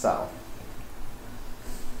south.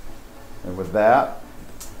 And with that,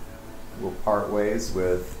 we'll part ways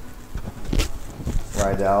with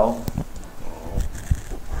Rydell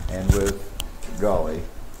and with Gully.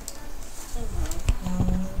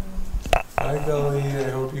 Hi, Gully. I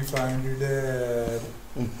hope you find your dad.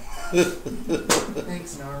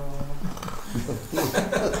 Thanks, Narwhal.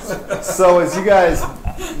 So as you guys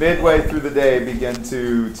midway through the day begin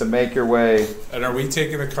to make your way, And are we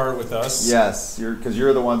taking the cart with us? yes, because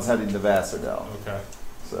you're the ones heading to Vassardell. Okay.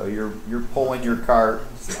 So you're pulling your cart.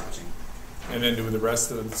 And then do the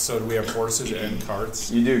rest of so do we have horses and carts?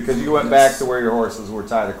 You do, because you went back to where your horses were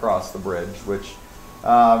tied across the bridge, which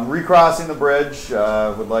recrossing the bridge,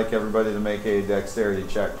 would like everybody to make a dexterity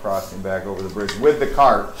check crossing back over the bridge with the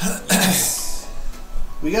cart.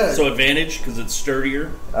 We got So advantage because it's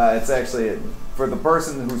sturdier. It's actually, for the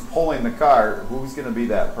person who's pulling the cart, who's going to be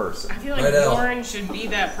that person? I feel like Right out. Bjorn should be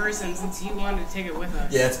that person since you wanted to take it with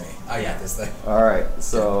us. Yeah, it's me. I got this thing. All right,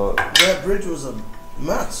 so that bridge was a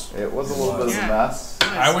mess. it was a little bit of a Yeah. mess.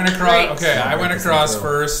 I went across. Great. Okay, I went Break this across through.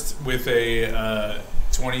 first with a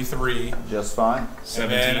 23, Just fine.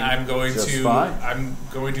 and then I'm going Just to fine.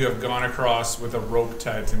 have gone across with a rope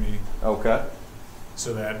tied to me, Okay.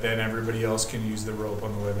 so that then everybody else can use the rope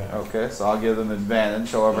on the way back. Okay, so I'll give them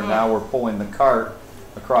advantage. However, now we're pulling the cart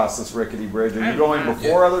across this rickety bridge. Are you going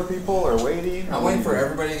before other people or waiting? I'm waiting for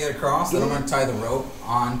everybody to get across, then I'm going to tie the rope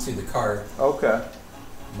onto the cart. Okay.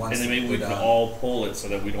 Once And then maybe we we're can done. all pull it so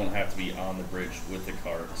that we don't have to be on the bridge with the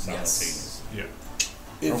cart simultaneously. Yeah.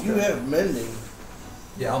 If you Okay. have mending,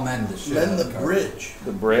 Yeah, I'll mend the shit mend out the of the cart. bridge.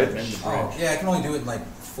 The Mend bridge. the bridge. Oh, yeah, I can only do it in like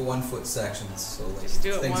 1 foot sections, so like Just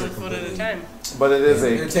do it things one are foot at a completely- time. But it is Yeah,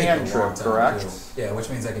 a it'll take me long cantrip, time, correct? too. Yeah, which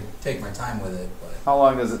means I can take my time with it, but How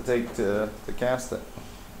long does it take to cast it?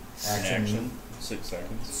 Action. 6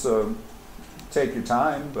 seconds. So take your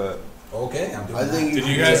time, but okay, I'm doing I that. think Did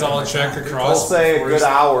you guys all check we'll across? say a before good you-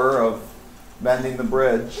 hour of mending the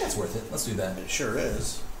bridge. Yeah, it's worth it. Let's do that. It sure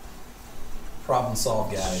is. Problem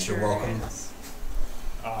solved, guys. You're welcome. is.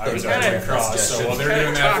 I was Kinda- already across, so while they're kinda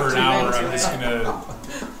doing that for an talked you hour, into I'm it. just gonna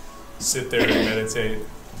sit there and meditate.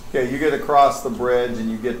 Okay, you get across the bridge and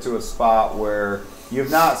you get to a spot where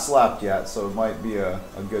you've not slept yet, so it might be a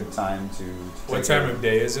good time to. What time of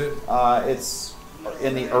day is it? It's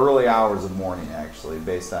in the early hours of morning, actually,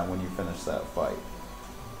 based on when you finish that fight.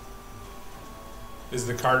 Is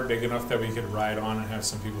the cart big enough that we could ride on and have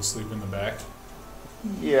some people sleep in the back?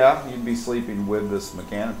 Yeah, you'd be sleeping with this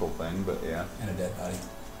mechanical thing, but yeah. And a dead body.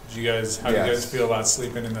 How do you Yes. guys feel about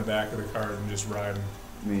sleeping in the back of the cart and just riding?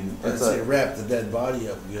 I mean, I'd it's say a. wrap the dead body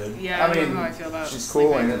up good. Yeah, I, I don't mean, know how I feel about she's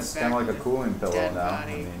sleeping cooling. in the It's back kind of like a of the cooling pillow dead now.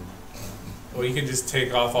 body. I mean, Well, you can just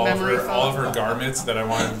take off all of Memory her foam. garments that I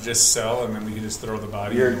want to just sell, and then we can just throw the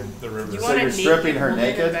body You're- in the river. You So want you're a stripping her woman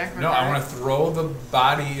in the naked? back of a No, I car? want to throw the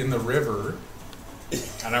body in the river,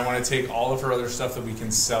 and I want to take all of her other stuff that we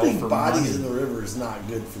can sell Putting for bodies in money. the river is not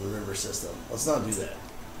good for the river system. Let's not do that.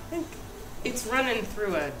 It's running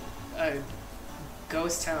through a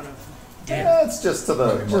ghost town of dead. yeah, it's just to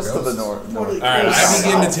the Maybe more just to the ghosts. north. What do you- All right, I South.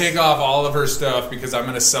 begin to take off all of her stuff because I'm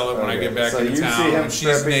going to sell it when I Okay, get back so into you see town. him When she's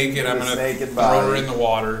stripping naked, I'm this going to naked throw her body. in the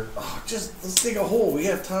water. Oh, just let's dig a hole. We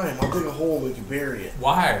have time. I'll dig a hole and we can bury it.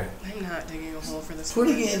 Why? I'm not digging a hole for this.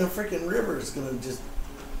 Putting one. it in a freaking river is gonna just.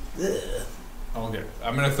 Ugh. Okay,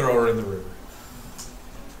 I'm going to throw her in the river.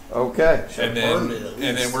 Okay. Should've And burned it at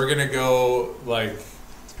then least. we're going to go like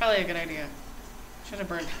It's probably a good idea. Should have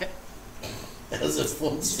burned it. As it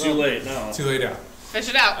floats. It's too late now. too late out. Fish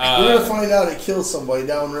it out. We're gonna find out it kills somebody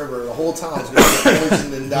downriver. The whole town's gonna get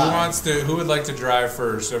poisoned and die. Who would like to drive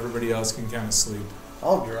first so everybody else can kind of sleep?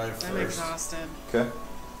 I'll drive I'm first. exhausted. Okay.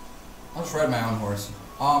 I'll just ride my own horse.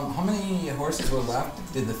 How many horses were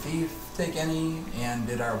left? Did the thief take any? And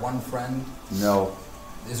did our one friend? No.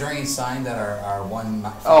 Is there any sign that our one?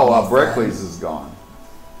 Oh, friend- Brikley's is gone.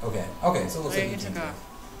 Okay. Okay. So it looks Wait, like you he took came off.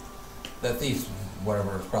 That thief,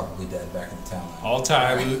 whatever, is probably dead back in the town. now.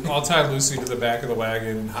 I'll tie Lucy to the back of the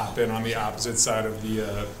wagon and hop in on the opposite side of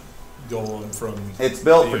the golem from. It's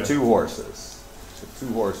built for the, 2 horses. It's a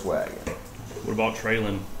 2-horse wagon. What about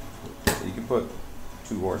trailing? So you can put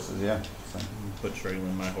 2 horses, yeah. So. Put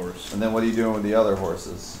trailing my horse. And then what are you doing with the other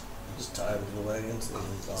horses? Just tie them to the wagon.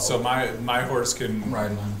 So my horse can I'm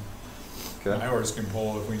riding one. Okay. my horse can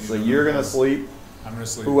pull if we need. So to. you're gonna sleep. I'm gonna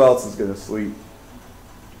sleep. Who else is gonna sleep?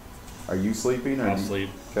 Are you sleeping? Or I'll do you- sleep.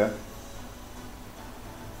 Okay.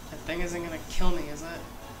 That thing isn't gonna kill me, is it?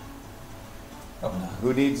 Oh, no.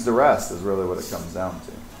 Who needs the rest is really what it comes down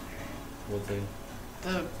to. What thing?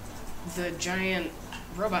 The giant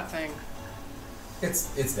robot thing.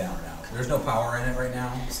 It's down now. There's no power in it right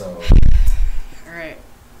now, so Alright.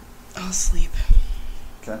 I'll sleep.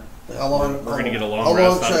 Okay. How long? We're gonna get a long How long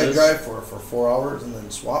rest out should of I this? drive for? For 4 hours and then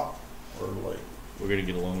swap, or like? We're gonna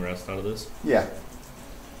get a long rest out of this. Yeah.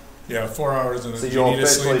 Yeah, 4 hours and So do you you'll need to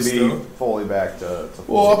sleep officially be still? fully back to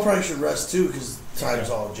full. Well, I probably should rest too because time's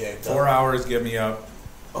Okay. all jacked 4 up. hours, get me up.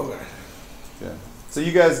 Okay. Okay. So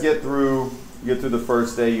you guys get through the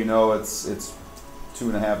first day. You know it's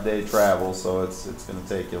 2.5 day travel, so it's gonna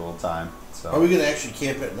take you a little time. So Are we gonna actually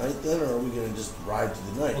camp at night then, or are we gonna just ride to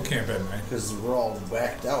the We'll night? camp at night. Because we're all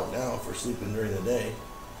whacked out now for sleeping during the day.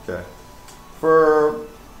 okay. For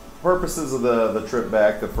purposes of the trip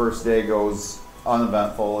back, the first day goes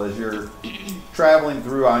uneventful as you're traveling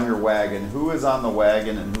through on your wagon. Who is on the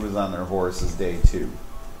wagon and who is on their horse is day 2.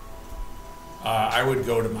 I would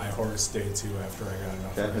go to my horse day 2 after I got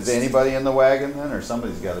enough Okay. rest. Is anybody in the wagon then, or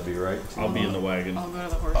somebody's got to be right? I'll be in the wagon. I'll go to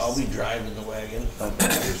the horse. I'll be driving the wagon. Okay.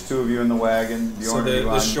 There's 2 of you in the wagon. So Bjorn, the you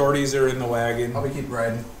on? shorties are in the wagon, I'll be keep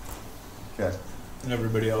riding. Okay. and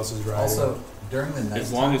everybody else is riding. Also, during the night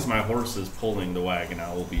As long as my horse is pulling the wagon,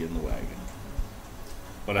 I will be in the wagon.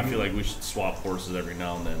 But I feel like we should swap horses every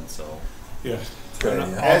now and then. So yeah. Okay.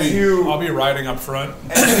 And As I'll be riding up front.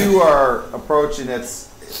 As you are approaching, it's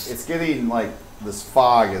getting like this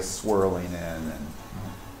fog is swirling in and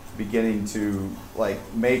beginning to like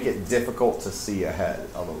make it difficult to see ahead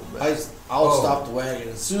a little bit. I'll Oh. stop the wagon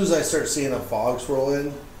as soon as I start seeing a fog swirl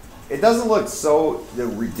in. It doesn't look so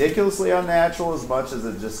ridiculously unnatural as much as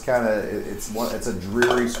it just kind of it's a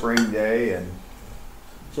dreary spring day and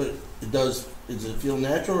So it does. Does it feel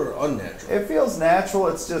natural or unnatural? it feels natural.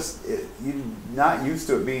 It's just you're not used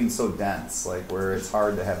to it being so dense, like where it's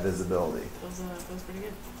hard to have visibility. Feels pretty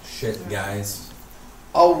good. shit, guys.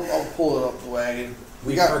 I'll pull it up the wagon.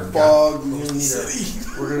 We We got forgot fog. City.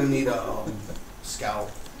 We're gonna need a scout.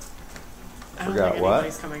 I don't Forgot think what?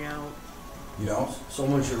 anybody's coming out. You know,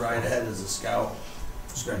 Someone should ride ahead as a scout.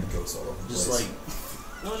 just going to go solo. Just Place.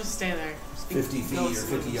 like We'll just stay there. Just be 50 feet or ghosts.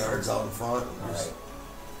 50 yards out in front. All right.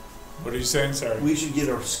 What are you saying? Sorry. We should get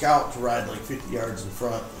a scout to ride like 50 yards in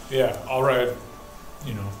front. Yeah, I'll ride,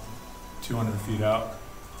 200 feet out.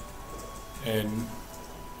 And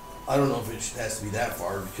I don't know if it has to be that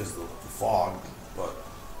far because of the fog, but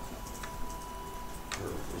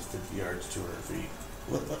it was 50 yards, 200 feet.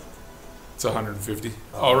 What? it's 150.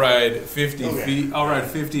 Oh. I'll ride 50 Okay. feet. I'll ride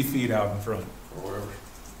 50 feet out in front. Or whatever.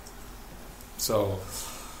 So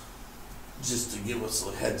Just to give us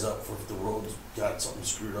a heads up for if the road's got something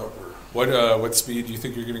screwed up or. what speed do you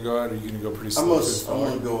think you're gonna go at? Are you gonna go pretty I'm slow? gonna, this I'm gonna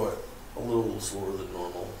far? go at a little slower than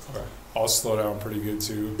normal. Okay. I'll slow down pretty good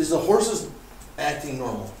too. Is the horses acting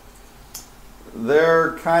normal?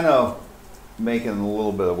 They're kind of making a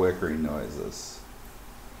little bit of whickering noises.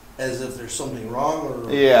 As if there's something wrong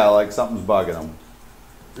or Yeah, like something's bugging them.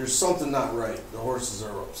 there's something not right. The horses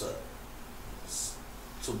are upset.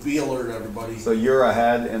 So be alert, everybody. So you're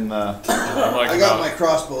ahead in the. I'm like I got about, my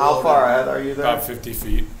crossbow. How loaded. far ahead are you there? about 50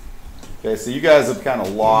 feet. Okay, so you guys have kind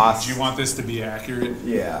of lost. Do you want this to be accurate?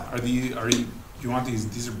 Yeah, Are you? Do you want these?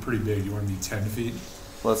 These are pretty big. You want to be 10 feet?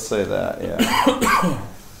 let's say that. Yeah.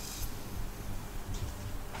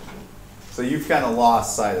 So you've kind of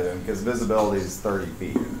lost sight of him because visibility is 30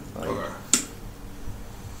 feet. Like, Okay.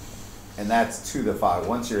 and that's to the fog.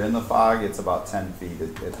 Once you're in the fog, it's about 10 feet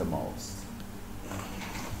at the most.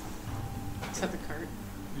 Is that the cart?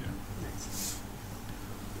 Yeah. Nice.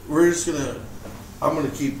 We're just gonna. I'm gonna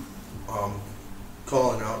keep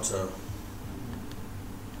calling out to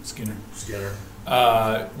Skinner. Skinner.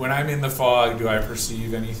 When I'm in the fog, do I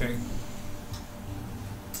perceive anything?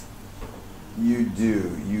 You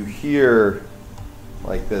do. You hear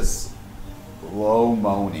like this low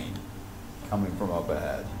moaning coming from up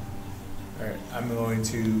ahead. All right. I'm going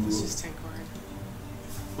It's to. just Tankard.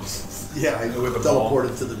 Yeah, I With the ball.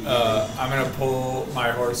 teleported to the beginning. I'm gonna pull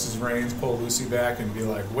my horse's reins, pull Lucy back, and be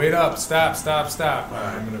like, "Wait up! Stop! Stop! Stop!"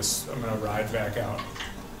 Alright. I'm gonna ride back out,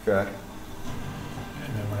 Okay.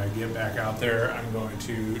 and then when I get back out there, I'm going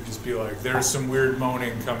to just be like, "There's some weird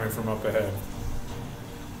moaning coming from up ahead."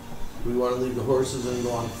 We want to leave the horses and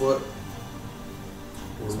go on foot,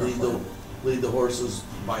 or That's my lead the horses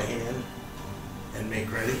by hand and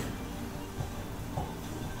make ready.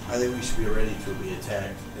 I think we should be ready to be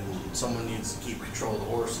attacked, and someone needs to keep control of the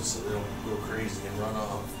horses so they don't go crazy and run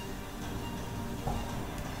off.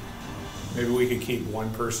 Maybe we could keep one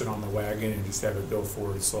person on the wagon and just have it go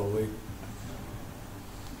forward slowly.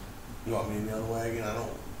 You want me to be on the wagon?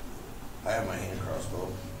 I have my hand crossbow.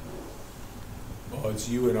 Well, it's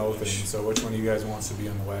you and Othin, so which one of you guys wants to be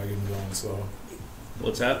on the wagon going slow?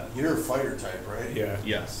 What's that? You're a fighter type, right? Yeah.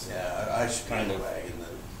 Yes. Yeah, I should be on the wagon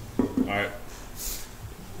then. All right.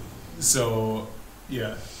 So,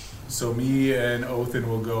 yeah. So me and Othin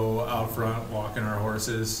will go out front walking our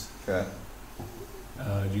horses. Okay.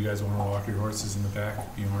 Do you guys want to walk your horses in the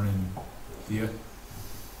back, Bjorn and Thea?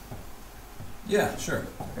 Yeah, sure.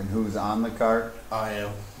 And who's on the cart? I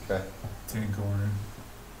am. Okay. Tinkhorn.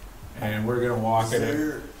 And we're gonna walk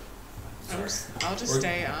it. I'll just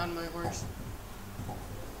stay on my horse.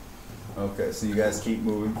 Okay, so you guys keep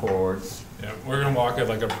moving forward. Yeah, we're gonna walk it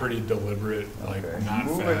like a pretty deliberate, like Okay. not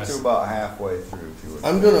Move fast. it to about halfway through if you would.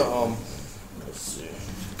 I'm gonna, let's see.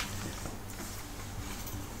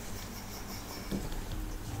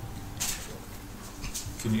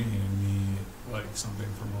 Can you hand me like something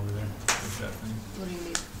from over there, like that thing? What do you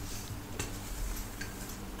need?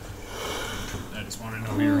 I just want to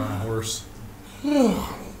know you're on a horse. I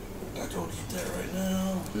don't get that right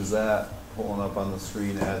now. Is that pulling up on the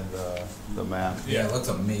screen, Ed, the map? Yeah, it looks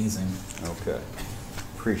amazing. Okay.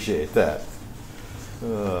 Appreciate that.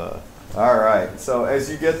 All right. So as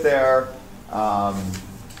you get there,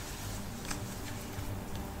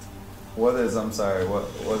 what is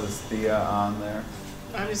Thea on there?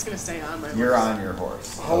 I'm just gonna stay on my horse. You're on your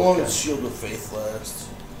horse. How long Okay. does Shield of Faith last?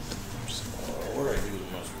 What do I do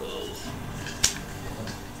with my spells?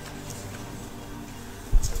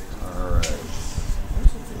 All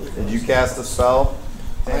right. Did you cast a spell,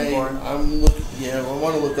 Tinkhorn? I'm looking. Yeah, I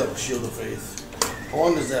want to look up Shield of Faith. How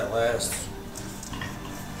long does that last?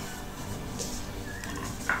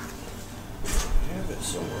 I have it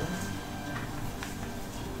somewhere.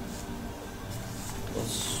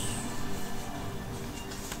 Let's.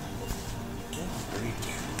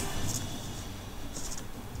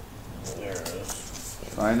 There it is.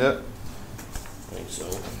 Find it? I think so.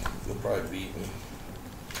 You'll probably beat me.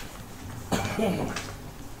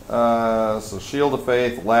 So Shield of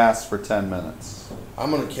Faith lasts for 10 minutes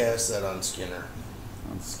I'm gonna cast that on Skinner.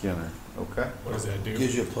 on Skinner. Okay. What does that do?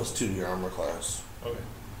 Gives you a +2 to your armor class. Okay.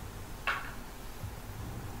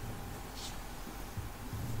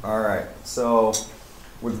 All right. So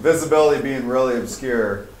with visibility being really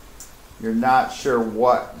obscure, you're not sure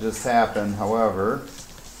what just happened. However,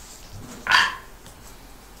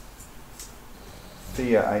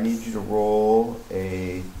 Thea, I need you to roll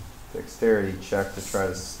a dexterity check to try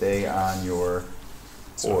to stay on your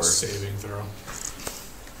So horse. saving throw.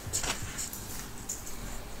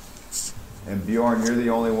 And Bjorn, you're the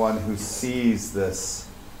only one who sees this.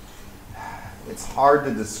 It's hard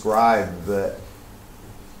to describe that.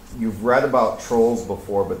 You've read about trolls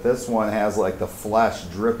before, but this one has like the flesh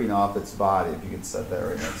dripping off its body. If you could set that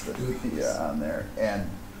right next to Thea on there. And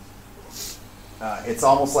it's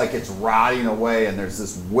almost like it's rotting away, and there's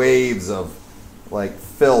this waves of like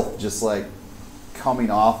filth just like coming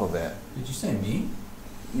off of it. Did you say me?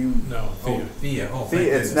 You, No, Thea. Thea. Oh, thank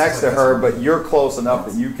Thea, it's goodness. next to her, but you're close enough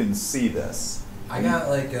that you can see this. I got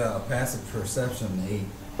like a passive perception 8.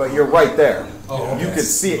 But you're right there. Oh, okay. You could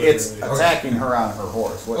see it's Literally. attacking her on her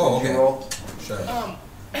horse. What Oh, did you okay. roll? Sure. Oh,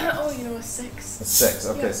 you know, a 6. A 6.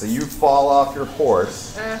 Okay, Yeah. so you fall off your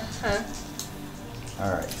horse. Uh-huh.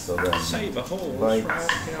 All right, so then Save a hole. Bites.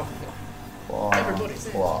 claw, Everybody's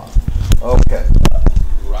in. claw. Okay,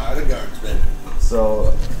 Ride a guardsman.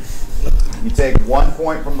 so you take 1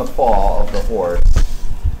 point from the fall of the horse,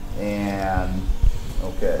 and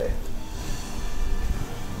okay.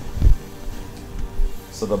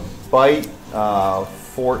 So the bite,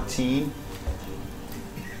 14.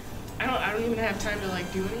 I don't even have time to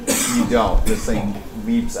like do anything. You don't. This thing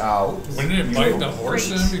leaps out. Wouldn't it bite the horse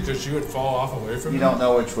then because you would fall off away from You it? don't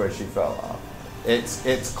know which way she fell off.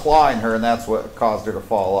 It's clawing her, and that's what caused her to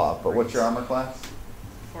fall off. But what's your armor class?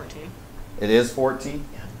 14. It is 14?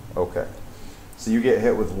 Yeah. Okay. So you get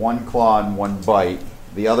hit with 1 claw and 1 bite.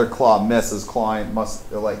 The other claw misses. Clawing must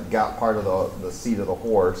have like got part of the seat of the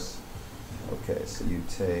horse. Okay, so you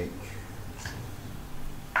take.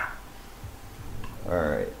 All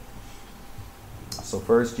right. So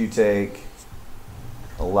first you take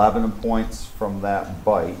 11 points from that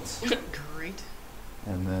bite. Great.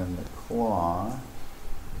 And then the claw.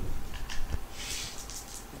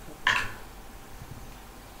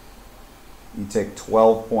 You take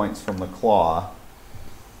 12 points from the claw.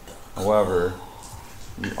 However,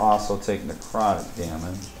 you also take necrotic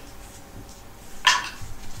damage.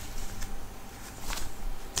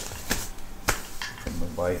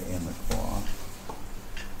 bite and the claw.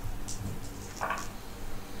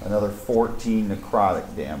 Another 14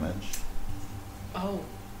 necrotic damage. Oh,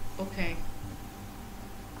 okay.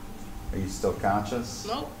 Are you still conscious?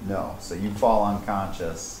 Nope. No. So you fall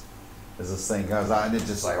unconscious as this thing goes on, and it's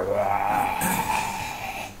just like,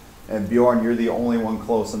 "Wah." And Bjorn, you're the only one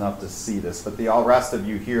close enough to see this, but the all rest of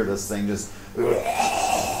you hear this thing just from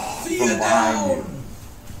behind you.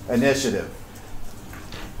 Initiative.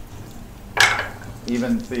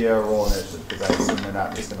 Even Thea, roll initiative, because I assume they're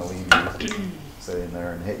not just going to leave you sitting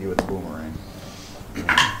there and hit you with a boomerang.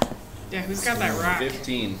 Yeah, who's got that rock?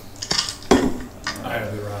 15. I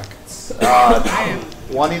have the rock. I am.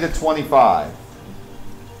 20 to 25.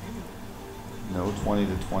 No, 20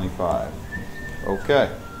 to 25. Okay.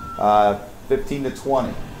 15 to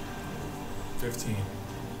 20. 15.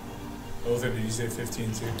 Othin, did you say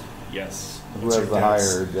 15 too? Yes. Who What's has your the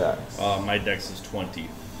dex? higher dex? My dex is 20.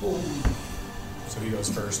 So he goes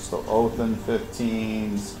first. So Othin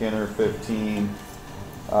 15, Skinner 15,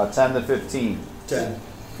 10 to 15. 10.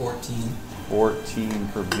 14. 14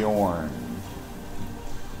 for Bjorn.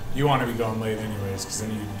 You want to be going late anyways, because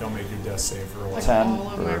then you don't make your death save for a while. Like 10 all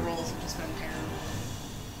of my for- rolls have just been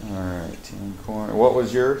terrible. Alright, 10 corner. What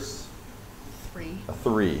was yours? 3. A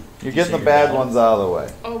 3. You're you getting say the you're bad down? ones out of the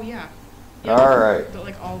way. Oh yeah. Alright. But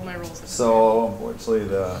like all of my rolls have been So, unfortunately,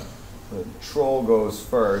 the troll goes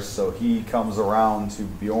first, so he comes around to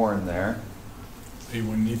Bjorn there. He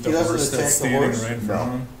wouldn't eat He the doesn't horse attack that's the standing horse? right in No. front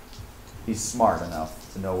of him. He's smart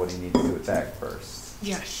enough to know what he needs to attack first.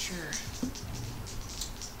 terrible. Yeah, sure.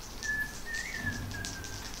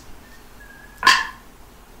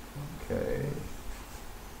 Okay.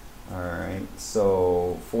 Alright,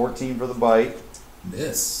 so 14 for the bite.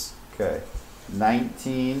 Miss. Okay.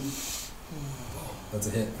 19 That's a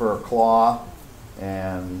hit. for a claw,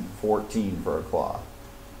 and 14 for a claw.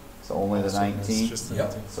 So only the So it's 19? just the Yep.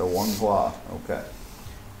 19. So one claw. Okay.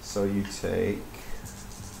 So you take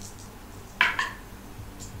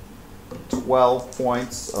 12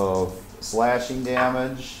 points of slashing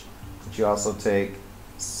damage, but you also take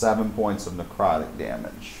 7 points of necrotic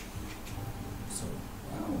damage. So,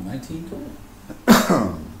 wow, 19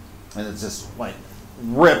 total? And it just like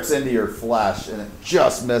rips into your flesh, and it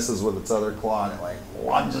just misses with its other claw, and it like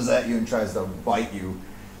lunges at you and tries to bite you.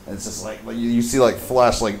 And it's just like you see like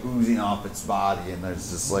flesh like oozing off its body, and there's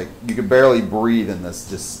just like you can barely breathe in this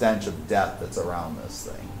just stench of death that's around this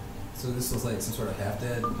thing. So this was like some sort of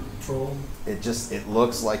half-dead troll? It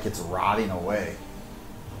looks like it's rotting away.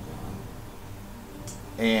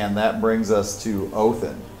 And that brings us to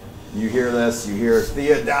Othin. You hear this, you hear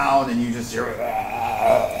Thea down, and you just hear.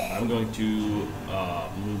 I'm going to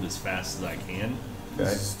move as fast as I can Okay.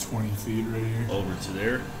 This is 20 feet right here. over to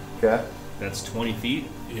there. Okay. That's 20 feet.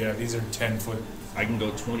 Yeah, these are 10 foot. I can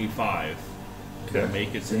go 25. Can I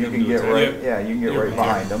make it So to you him can to get attack? right. Yep. Yeah, you can get You're right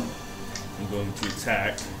right behind him. I'm going to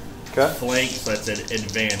attack. Okay. Flank, so that's an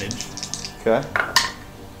advantage. Okay.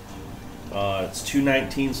 It's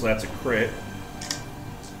 219, so that's a crit.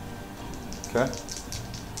 Okay.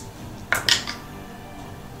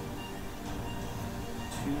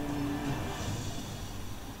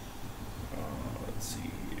 Let's see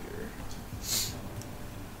here.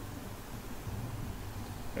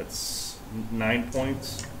 That's 9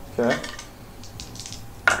 points. Okay.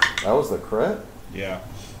 That was the crit. Yeah.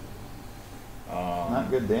 Not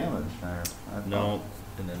good damage. No,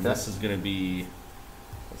 and then Okay. this is going to be,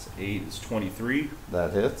 that's 8, it's 23.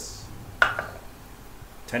 That hits.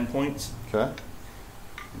 10 points. Okay.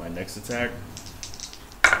 My next attack.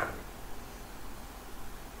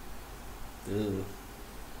 Ugh.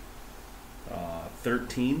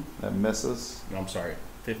 13. That misses. No, I'm sorry,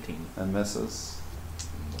 15. That misses.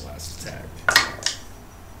 The last attack.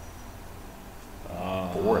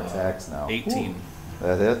 4 attacks now. 18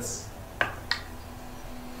 That hits.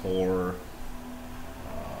 for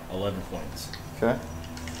 11 points. Okay.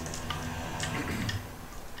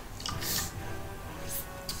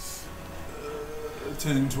 Uh,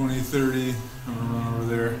 10, 20, 30. I'm gonna run over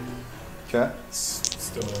there. Okay.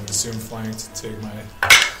 Still assume flanked. Take my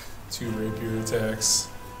 2 rapier attacks.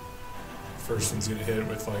 First one's gonna hit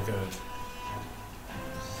with like a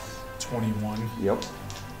 21. Yep.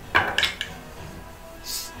 And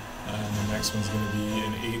the next one's gonna be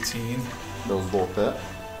an 18. Those both hit.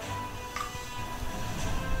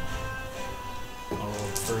 I'll roll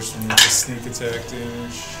the first one with the sneak attack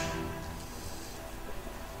damage.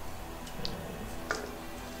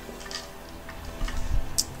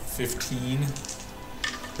 15.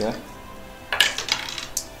 Okay.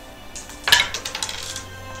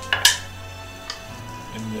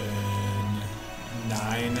 And then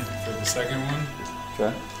 9 for the second one.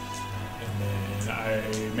 Okay. And then And I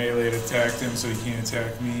melee'd attacked him, so he can't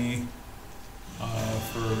attack me.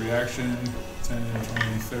 For a reaction, 10, 20,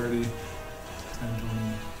 30. 10, 20,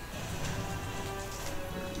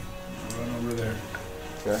 30. Run over there.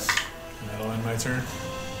 Okay. And that'll end my turn.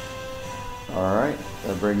 All right.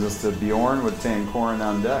 That brings us to Bjorn with Tankorin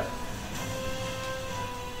on deck.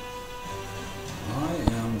 I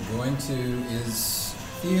am going to. Is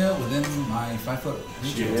Thea within my 5-foot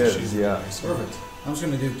reach? She is, She's yeah. nice. Perfect. I'm just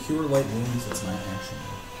going to do Cure Light Wounds. That's my action.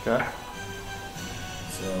 Okay.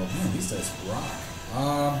 So, man, these dice rock.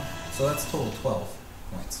 So that's a total of 12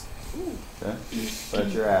 points. Okay.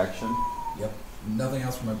 That's your action. Yep. Nothing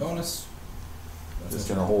else for my bonus. That's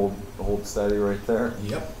Just it. gonna hold steady right there.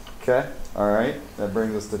 Yep. Okay. All right. That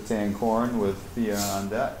brings us to Tankorin with Thea on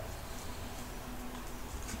deck.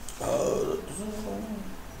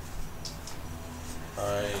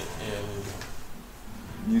 I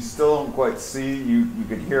am. You still don't quite see. You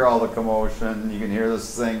can hear all the commotion. You can hear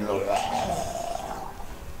this thing.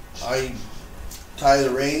 I tie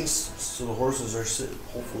the reins so the horses are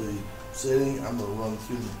hopefully sitting. I'm gonna run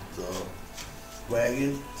through the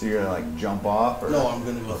wagon. So you're gonna like jump off, or No, I'm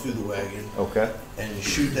gonna go through the wagon Okay. and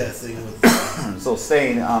shoot that thing with. So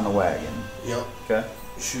staying on the wagon. Yep. Okay.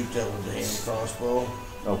 Shoot that with the hand crossbow.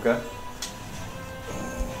 Okay.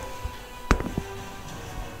 Uh,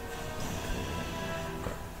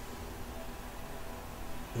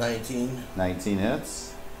 19. 19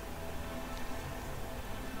 hits.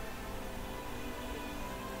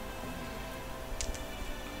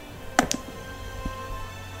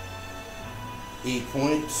 Eight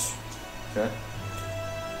points. Okay.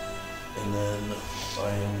 And then I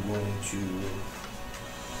am going to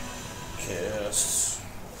cast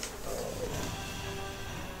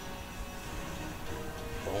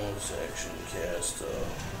bonus action cast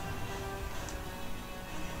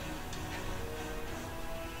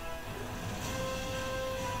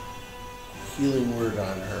healing word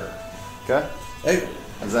on her. Okay. Hey,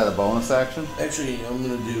 Is that a bonus action? actually, I'm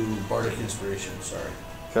gonna do bardic inspiration. Sorry.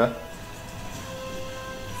 Okay.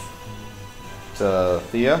 To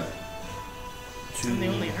Thea. I'm the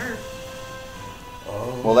only her.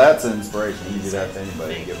 Well, that's an inspiration. You can do that to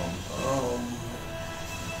anybody. Give them.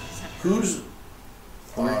 Who's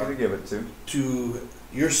Who are you gonna give it to? to?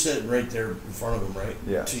 You're sitting right there in front of him, right?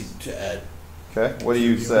 Yes. To Ed. Okay. What do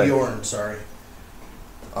you say? Bjorn, sorry.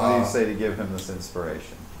 What do you say to give him this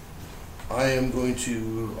inspiration? I am going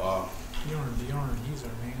to. Bjorn, he's our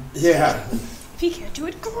man. Yeah. If he can't do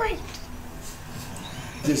it, great.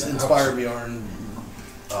 Just inspire Bjorn.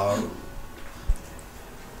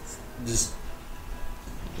 Just.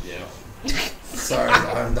 Yeah. Sorry,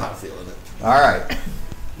 I'm not feeling it. All right.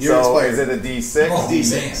 You're So inspired. is it a D6? Oh,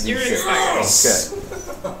 D6. You're inspired.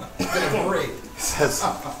 Okay. It's been great. Says,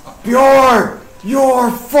 Bjorn, you're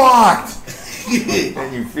fucked.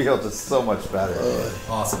 And you feel just so much better.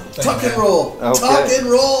 Awesome. Thank Tuck you, and man. roll. Okay. Tuck and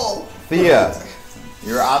roll. Thea,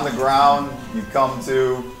 you're on the ground. You come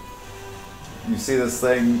to. You see this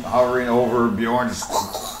thing hovering over Bjorn. Just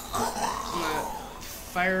I'm gonna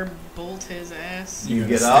firebolt his ass. You gotta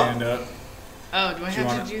get up? stand up. Oh, do I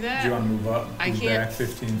have to do that? Do you want to move up? I Move can't- back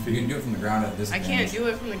 15 You can feet. do it from the ground at this. I can't do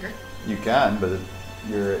it from the ground. you can, but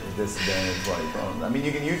you're at disadvantage while you're prone. I mean,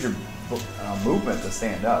 you can use your movement to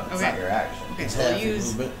stand up. It's not Okay. your action. Okay, It's so I'll half your use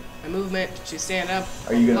movement. my movement to stand up.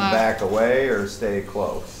 Are you gonna block. back away or stay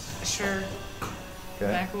close? Sure.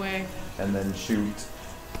 Okay. Back away. And then shoot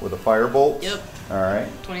with a firebolt. Yep. All right.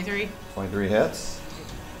 23. 23 hits.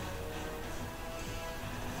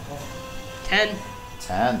 10.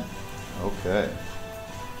 10. Okay.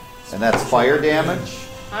 And that's fire damage?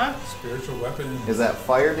 Huh? Spiritual weapon. Is that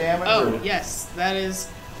fire damage? Oh, or- yes. That is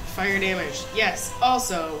fire damage. Yes.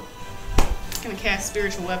 Also, gonna cast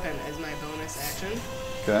spiritual weapon as my bonus action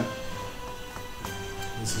Okay.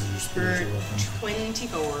 This is your for spiritual weapon.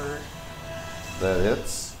 24. That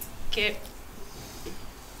hits. Okay.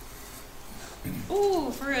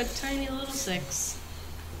 Ooh, for a tiny little 6.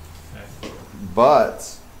 Okay.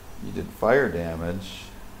 But you did fire damage,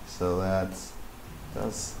 so that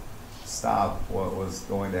does stop what was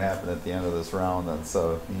going to happen at the end of this round. And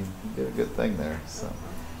so you did a good thing there. So,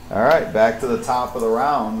 all right, back to the top of the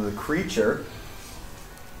round. The creature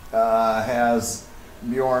has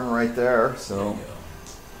Bjorn right there. So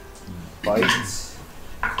bite,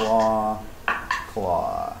 claw,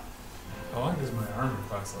 claw. How long does my armor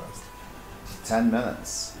class last? 10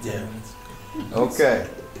 minutes. Yeah. Okay.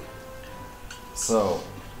 So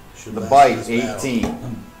Should the last bite, this battle.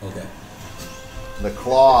 18. Okay. The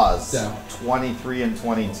claws, Down. 23 and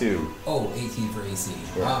 22. Oh, 18 for AC.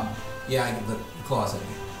 Yeah. Yeah, the claws hit me.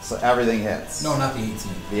 So everything hits. No, not the 18.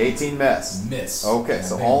 The 18 miss. Miss. Okay, Yeah,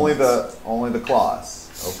 so big only miss. the claws.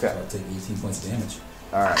 So Okay. I'll take 18 points of damage.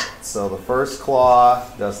 All right. So the first claw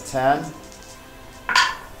does 10.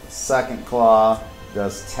 The second claw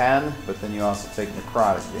does 10, but then you also take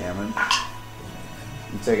necrotic damage.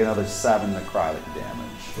 You take another 7 necrotic damage.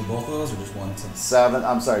 For both of those, or just one? 7.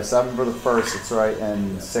 I'm sorry. 7 for the first. That's right,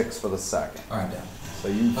 and 6 for the second. All right, I'm down. So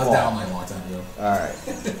you I was fall. down like a long time ago. All right.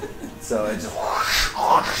 So it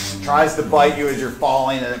just tries to bite you as you're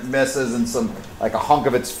falling, and it misses, and like a hunk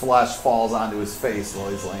of its flesh falls onto his face while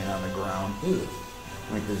he's laying on the ground. Ooh.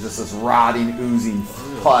 Like there's just this rotting, oozing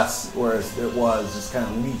pus, whereas it was just kind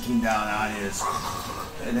of leaking down on you,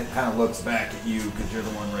 and it kind of looks back at you because you're the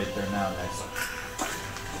one right there now next to it.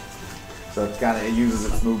 So it uses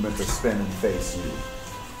its movement to spin and face you.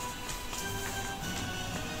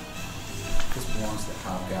 Just belongs to the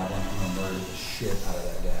hobgoblin. I'm gonna murder the shit out of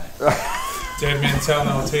that guy. Dead man tell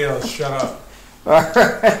no tales. Shut up. All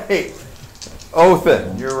right,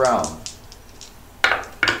 Othin, you're round.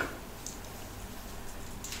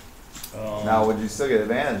 Now, would you still get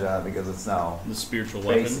advantage on it because it's now The spiritual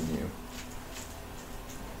weapon. facing you?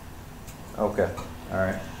 Okay, all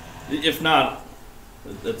right. If not,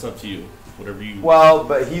 that's up to you. Whatever you. Well,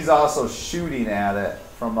 but he's also shooting at it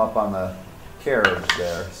from up on the carriage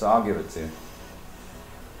there, so I'll give it to you.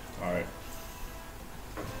 All right.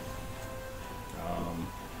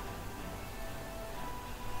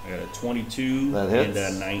 I got a 22 That hits.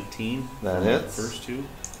 and a 19. That for the hits. First two.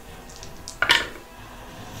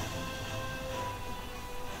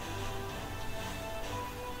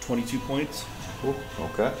 $22 points. Ooh,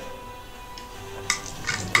 okay.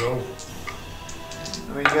 Go.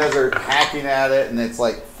 I mean, you guys are hacking at it, and it's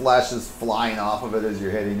like flesh is flying off of it as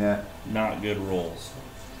you're hitting it. Not good rolls.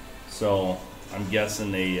 So I'm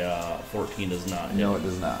guessing a 14 does not hit. No, it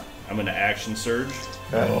does not. I'm going to action surge.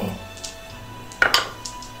 Okay.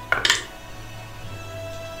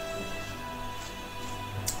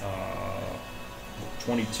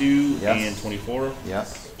 22 Yes. and 24.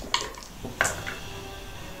 Yes.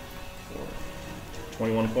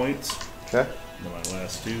 21 points. Okay. And then my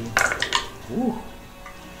last two. Ooh.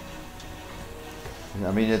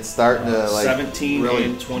 I mean, it's starting to like 17 really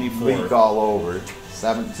and 24. leak all over.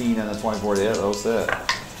 17 and the 24 to hit. Those hit.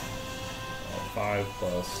 5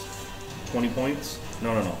 plus 20 points.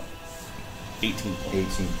 No. 18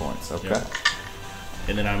 points. 18 points. Okay. Yep.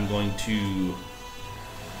 And then I'm going to.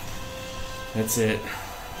 That's it.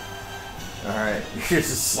 All right. You're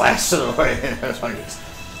just slashing away. It's like,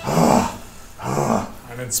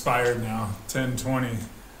 I'm inspired now. 10, 20.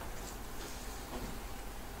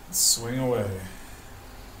 Swing away.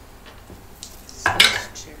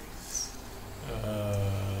 Chariots.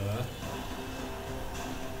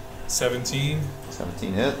 17.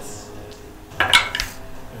 17 hits.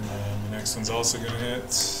 And then the next one's also going to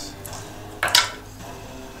hit.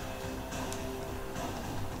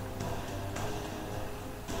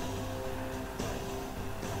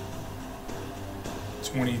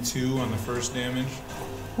 $22 on the first damage.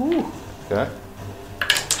 Okay.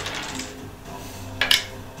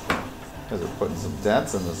 Guys are putting some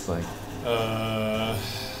dents in this thing.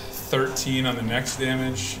 13 on the next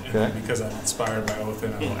damage. And Okay. then because I'm inspired by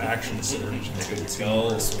Othin, I will action surge and take 2 go.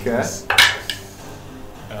 more swings.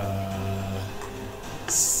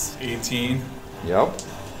 18 Yep.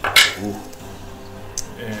 Ooh.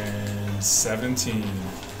 and 17.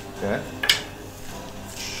 Okay.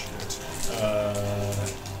 Shit.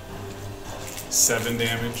 7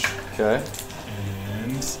 damage Okay.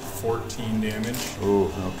 and 14 damage.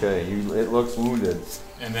 Ooh. Okay. It looks wounded.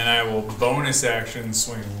 And then I will bonus action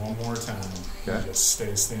swing one more time. Okay. And just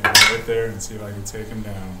stay standing right there and see if I can take him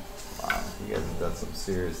down. Wow. You guys have done some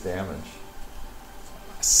serious damage.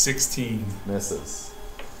 16. Misses.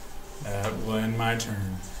 That will end my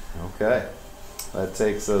turn. Okay. That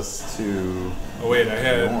takes us to. Oh wait,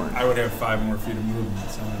 Bjorn. I would have 5 more feet of movement,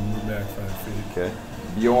 so I'm gonna move back 5 feet. Okay.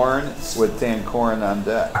 Bjorn with Tankorin on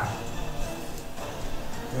deck.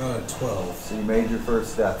 12. So you made your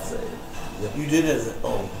first death save. You did it.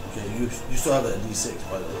 Oh, okay. You still have that D6,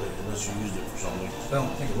 by the way, unless you used it for something. I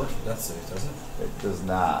don't think it works for death save, does it? It does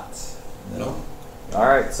not. No. All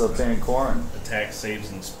right. So Tankorin. Attack saves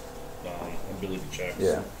and ability checks.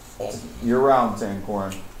 Yeah. You're round,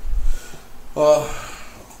 Tankorin.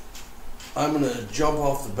 I'm gonna jump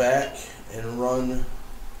off the back and run.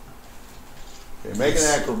 Okay, make an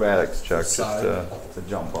acrobatics check just Side. to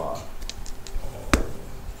jump off. I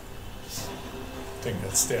think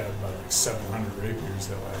got stabbed by like 700 rapiers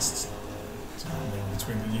that last time there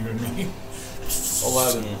between you and me.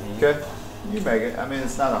 11. Okay. You make it. I mean,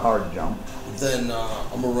 it's not a hard jump. Then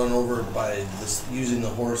I'm gonna run over by this using the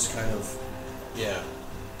horse kind of, yeah,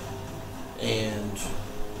 and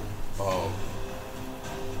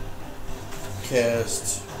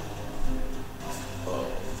cast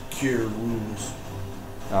cure wounds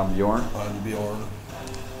Bjorn. on Bjorn.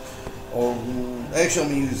 Oh, actually, I'm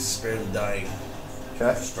gonna use spare the dying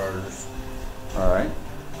Okay. for starters, All right.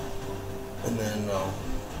 and then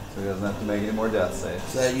So he doesn't have to make any more death saves.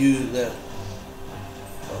 so that you that.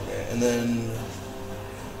 Okay, and then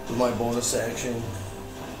with my bonus action,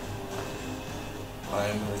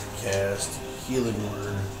 I'm going to cast Healing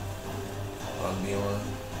Word on Bjorn.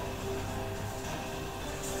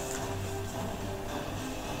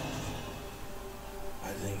 I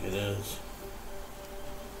think it is.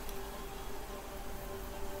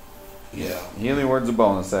 Yeah. Healing word's a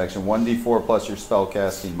bonus action. 1d4 plus your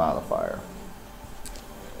spellcasting modifier.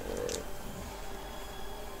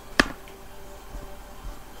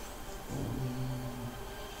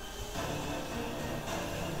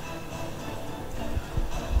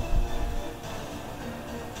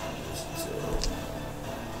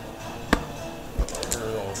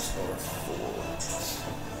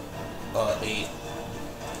 So, 8.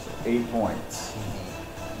 8 points.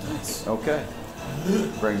 Nice. Okay.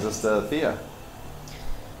 Brings us to Thea.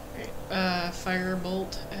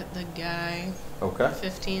 Firebolt at the guy. Okay.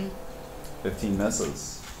 15. 15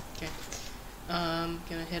 misses. Okay.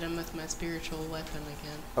 Gonna hit him with my spiritual weapon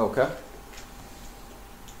again. Okay.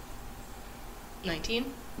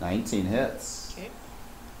 19. 19 hits. Okay.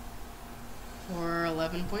 For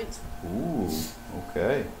 11 points. Ooh.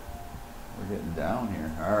 Okay. We're getting down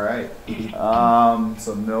here. All right.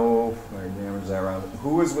 So no fire damage that round.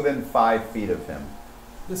 Who is within 5 feet of him?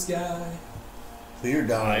 This guy. So you're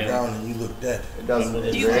down on I the am. ground and you look dead. It doesn't.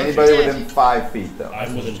 Is You there look anybody dead. within 5 feet though?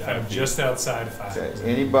 I'm within I'm 5 feet. just outside of 5. Okay.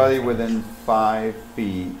 Anybody within 5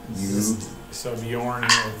 feet, So Bjorn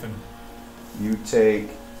and Othin. you take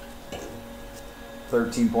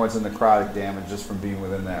 13 points of necrotic damage just from being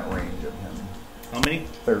within that range of him. How many?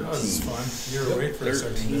 13. Oh, this is fun. You were awake for a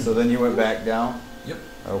 13. second. So then you went back down? Yep.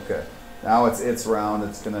 Okay. Now it's its round.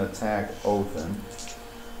 It's going to attack Othin.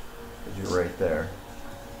 Because you're right there.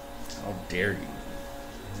 How dare you?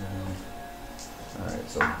 Alright,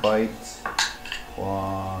 so bite,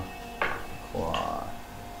 claw, claw.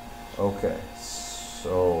 Okay,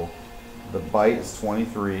 so the bite is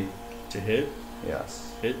 23. To hit?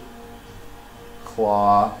 Yes. Hit?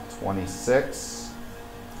 Claw, 26.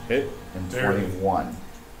 Hit? And Barely. 21.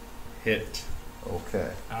 Hit.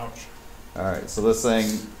 Okay. Ouch. Alright, so this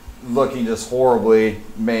thing looking just horribly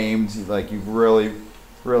maimed, like you've really,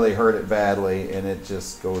 really hurt it badly, and it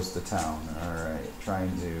just goes to town. Alright,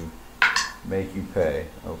 trying to make you pay.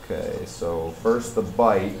 Okay, so first the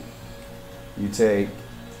bite. You take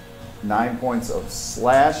 9 points of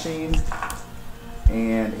slashing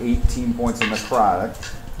and 18 points of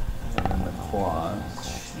necrotic. And then the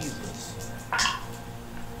claws. Jesus.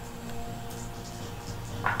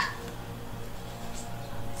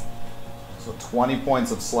 So 20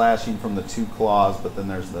 points of slashing from the 2 claws, but then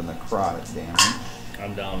there's the necrotic damage.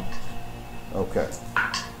 I'm down. Okay.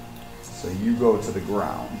 So you go to the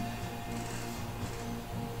ground.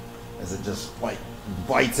 As it just like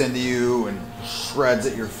bites into you and shreds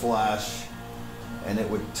at your flesh. And it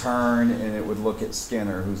would turn and it would look at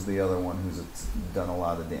Skinner, who's the other one who's done a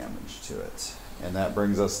lot of damage to it. And that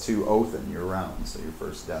brings us to Othin, your round. So your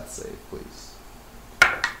first death save, please.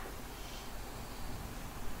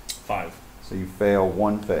 5. So you fail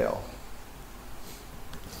 1 fail.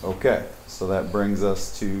 Okay, so that brings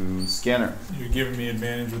us to Skinner. You're giving me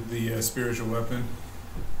advantage with the spiritual weapon.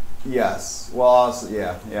 Yes. Well, also,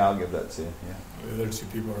 yeah, I'll give that to you. Yeah. The other 2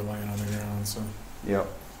 people are laying on the ground, so Yep.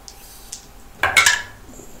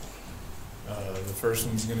 the first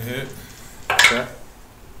one's gonna hit. Okay.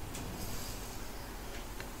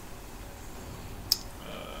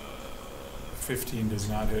 15 does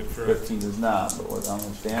not hit for 15 does not, but what, how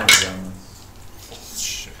much damage on this?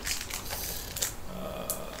 Shit.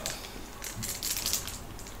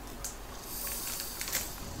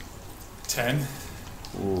 10.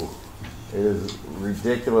 Ooh. It is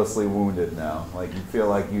ridiculously wounded now. Like you feel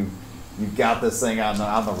like you've got this thing on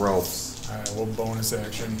the ropes. All right, well, bonus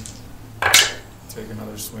action. Take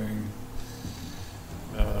another swing.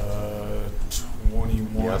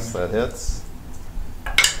 21. Yes, that hits.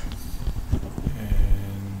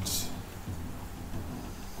 And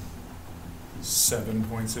 7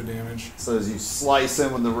 points of damage. So as you slice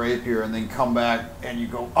in with the rapier and then come back and you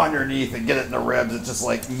go underneath and get it in the ribs, it just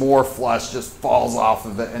like more flesh just falls off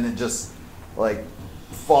of it and it just like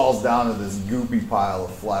falls down to this goopy pile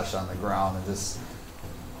of flesh on the ground and just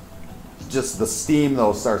just the steam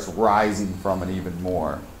though starts rising from it even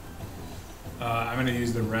more. I'm going to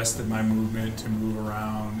use the rest of my movement to move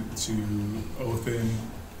around to Othin.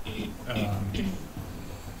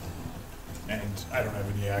 And I don't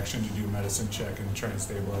have any action to do a medicine check and try and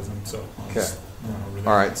stabilize him, so I'll Okay. just run over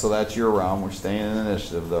there. All right, so that's your round. We're staying in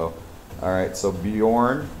initiative though. All right, so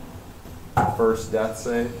Bjorn, first death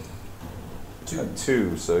save.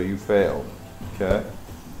 2, so you failed. Okay.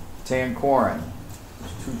 Tankorin,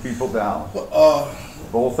 2 people down.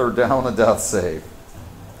 Both are down a death save.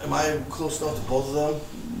 Am I close enough to both of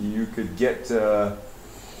them? You could get to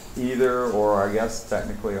either, or I guess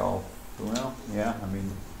technically all. Well, yeah, I mean,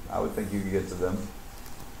 I would think you could get to them.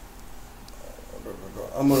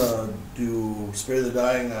 I'm gonna do Spare the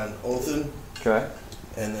Dying on Othin, Okay.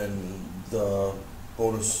 and then the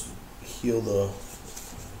bonus heal the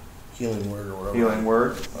healing word or whatever. Healing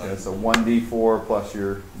word. Okay, so 1d4 plus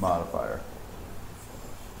your modifier.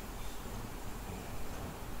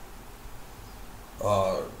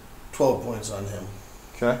 12 points on him.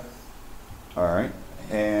 Okay. All right.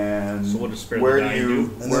 And So what does Spare the where Dying do you?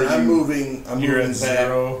 do? And where then I'm you- moving. I'm You're moving at back.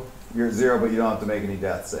 0. You're at 0, but you don't have to make any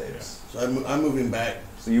death saves. So I'm moving back.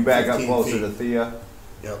 So you back up 15 closer feet. to Thea.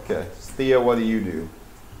 Yep. Okay. Thea, what do you do?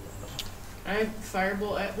 I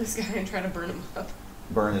firebolt at this guy and try to burn him up.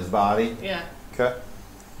 Burn his body. Yeah. Okay.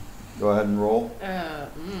 Go ahead and roll.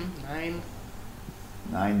 9.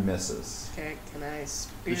 9 misses. Okay, can I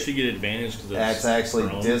spirit? Does she get advantage because That's actually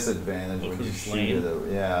prone? disadvantage Oh, when 'cause you it's shoot lame?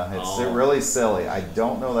 it. Yeah, it's Oh. really silly. I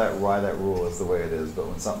don't know why that rule is the way it is, but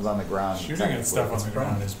when something's on the ground, Shooting technically at stuff on it's the prone.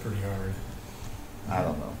 ground is pretty hard. I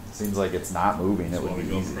don't know. It seems like it's not moving. It That's would why be we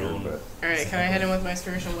go easier, prone. but Alright, can I hit him with my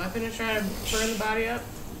spiritual weapon and try to burn the body up?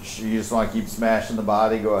 you just want to keep smashing the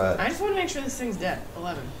body. Go ahead. I just want to make sure this thing's dead.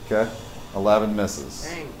 11. Okay. 11 misses.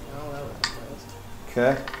 Dang. Oh, that was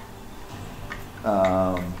close. Okay.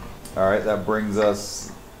 All right, that brings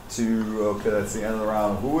us to, okay, that's the end of the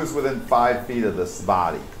round. Who is within 5 feet of this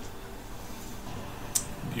body?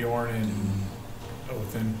 Bjorn and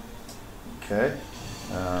Othin. Okay.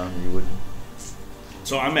 You would,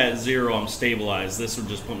 So I'm at 0. I'm stabilized. This would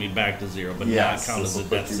just put me back to 0, but yes, not count this as a will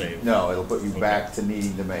put death you- save. No, it'll put you Okay. back to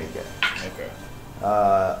needing to make it. Okay.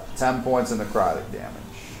 10 points of necrotic damage.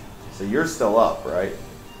 So you're still up, right?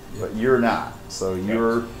 But you're not. So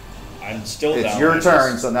you're, I'm still down. it's your I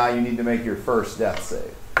turn, just so now you need to make your first death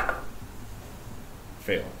save.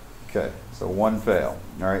 fail. Okay, so 1 fail.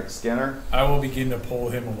 All right, Skinner, I will begin to pull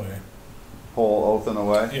him away. pull Othin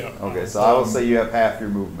away. Yeah. Okay, so I will say you have half your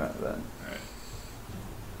movement then.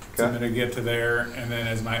 So I'm Okay. gonna get to there, and then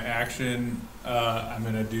as my action, I'm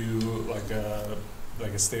gonna do like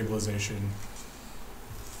a stabilization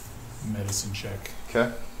medicine check.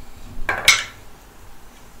 Okay.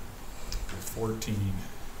 14.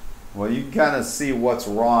 Well, you can kind of see what's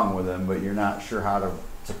wrong with him, but you're not sure how to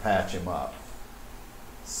patch him up.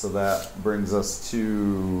 So that brings us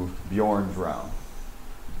to Bjorn's round.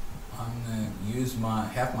 I'm gonna use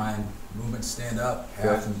half my movement to stand up, half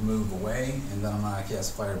Okay. to move away, and then I'm gonna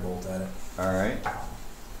cast firebolt at it. All right,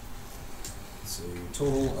 So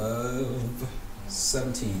total of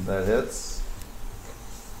 17. that hits.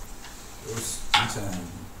 Goes to 10.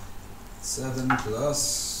 7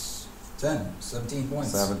 plus 10. 17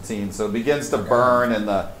 points. 17. So it begins to burn, and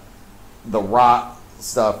the rot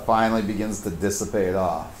stuff finally begins to dissipate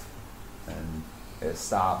off, and it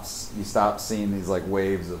stops. You stop seeing these like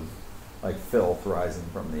waves of like filth rising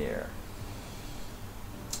from the air.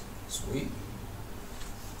 Sweet.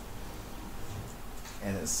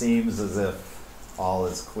 And it seems as if all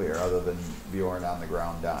is clear, other than Bjorn on the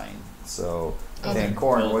ground dying. So, Okay.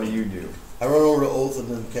 Tankorin, what do you do? I run over to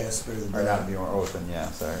Othin and cast Spare the Or Dying. not Bjorn, Othin, yeah,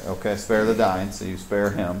 sorry. Okay, spare the dying, so you spare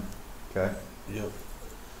him. Okay. Yep.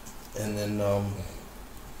 And then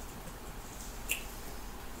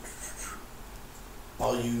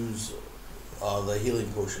I'll use the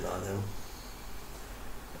healing potion on him.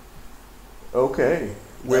 Okay.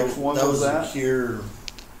 Which one that was a that? cure.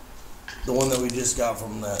 The one that we just got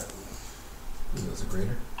from that. Ooh, that's a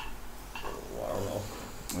greater. I don't know.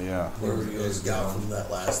 Yeah. Whatever you guys got from that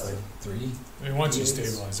last thing. 3. I mean, once you Yes.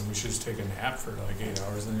 stabilize him, we should just take a nap for like 8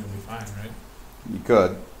 hours, then you'll be fine, right? You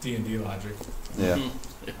could, D&D logic. yeah.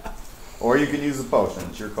 Or you can use the potion,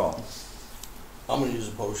 it's your call. I'm gonna use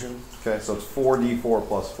a potion. Okay, so it's 4d4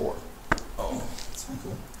 plus 4. Oh. That's kind of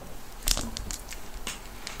cool.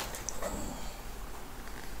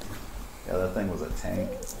 Yeah, that thing was a tank.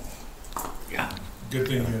 Yeah, Good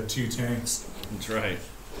thing you have 2 tanks. that's right.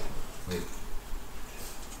 Wait.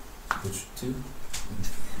 Which 2?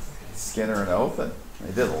 Skinner and Othin.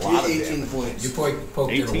 They did a You lot get of 18 damage. points. You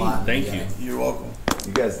poked it a 18, lot. in the thank you. beginning. You're welcome.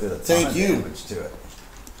 You guys did a ton Thank of you. damage to it.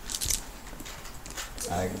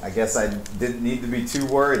 I guess I didn't need to be too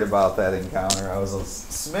worried about that encounter. I was a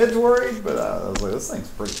smidge worried, but I was like, this thing's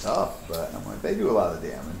pretty tough. But I'm like, they do a lot of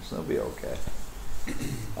damage. They'll be okay.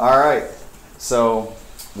 All right. So,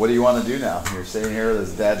 what do you want to do now? You're sitting here with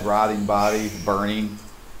this dead, rotting body burning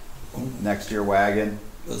next to your wagon.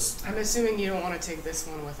 I'm assuming you don't want to take this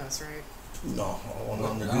one with us, right? No, I don't want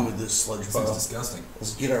nothing to do with this sludge This pile. is disgusting.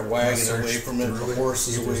 Let's get our wagon away from it, the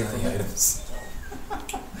horses away from it.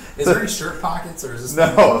 Is there any shirt pockets, or is this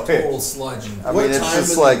No. total sludge? I What mean, it's time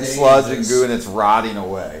just of the like day sludge is and this? goo, and it's rotting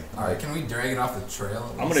away. All right, can we drag it off the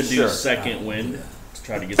trail? I'm gonna do Sure. second wind to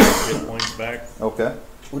try to get some hit points back. Okay.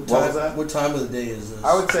 What What time, was that? What time of the day is this?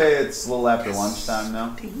 I would say it's a little after lunchtime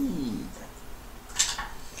now.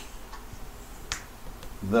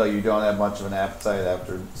 Though you don't have much of an appetite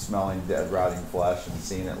after smelling dead, rotting flesh and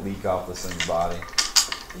seeing it leak off this thing's body. Yep,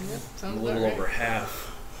 I'm sounds a little about right. over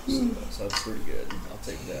half, so that's pretty good. I'll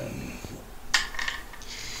take that.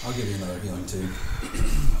 I'll give you another healing too.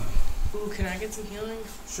 Ooh, can I get some healing?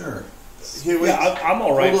 Sure. Here, wait. Yeah, I'm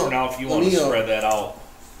all right Hold for on. now. If you Let want to me, spread that out.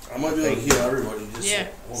 I might be able to heal everybody. Just Yeah,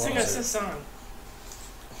 hold sing on a us a second.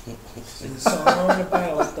 song. Sing a song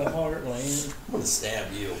about the heartland. I'm gonna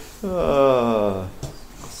stab you.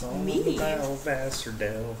 Song Me? about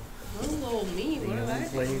Vassardale. Oh, little me, what did I The do?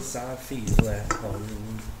 place I feel at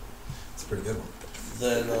home. It's a pretty good one.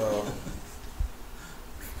 Then,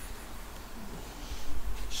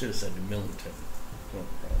 Should have said New Millington. No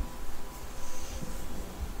problem.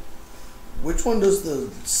 which one does the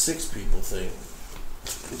 6 people thing?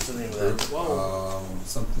 What's the name of that?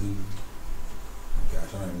 Something. Oh gosh,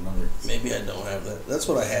 I don't even remember. Maybe I don't have that. That's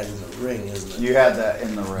what I had in the ring, isn't it? You had that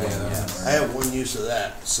in the ring. Yeah. I have one use of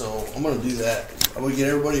that, so I'm gonna do that. I'm gonna get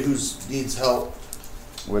everybody who needs help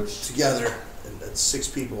Which together, and that's 6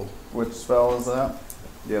 people. spell is that?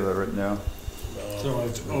 You have that written down. So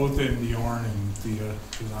it's Othin, Bjorn, and Thea,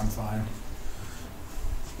 because I'm fine.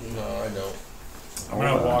 No, I don't. I'm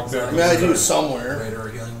gonna walk I back. mean, I do over- somewhere. Radar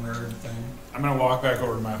healing word thing. I'm gonna walk back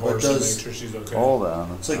over to my What horse and does- make sure she's okay. Hold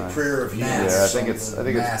on. It's like Alright. prayer of healing. Mass. Yeah, I think it's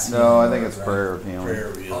Mass no, I healing think word, it's right? prayer of healing. Prayer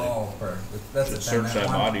of healing. Oh, perfect. That's a 10 Search that minute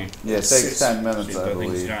one. body. Yeah, it takes 6. 10 minutes, See if I that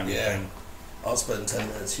thing's believe. got Yeah. anything. I'll spend 10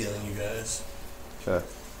 minutes healing you guys. Okay.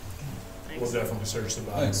 We'll Thanks. definitely search the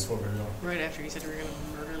body Thanks. before we go. Right after you said you were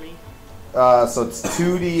gonna murder me. So it's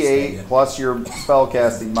 2d8 plus your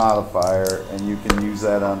spellcasting modifier, and you can use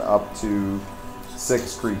that on up to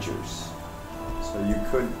 6 creatures. So you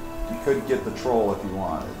could get the troll if you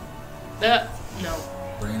wanted. No.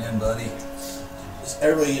 Bring it in, buddy.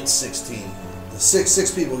 Everybody gets 16. The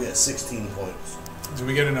six people get 16 points. Do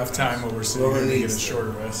we get enough time while we're sitting Whoever here to get a needs short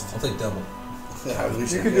rest? I'll take double. I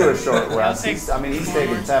wish You I could do a short I'll rest. take He's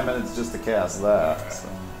taking 10 minutes just to cast that. So.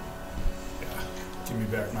 Yeah. Give me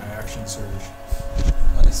back my action surge.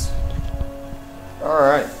 Nice. All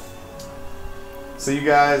right. So you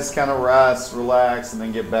guys kind of rest, relax, and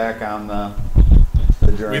then get back on the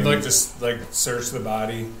journey. We'd like to search the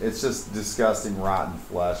body. It's just disgusting, rotten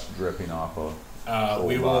flesh dripping off of.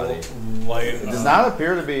 We Full will body. light. It does not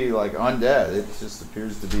appear to be like undead. It just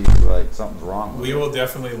appears to be like something's wrong with We it. will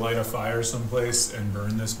definitely light a fire someplace and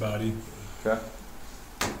burn this body Okay.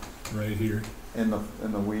 right here. In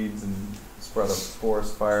the weeds and spread a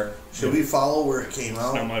forest fire. Should we follow where it came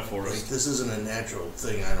out? Not my Like, forest. this isn't a natural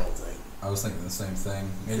thing, I don't think. I was thinking the same thing.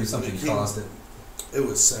 Maybe Because something when it came- caused it. It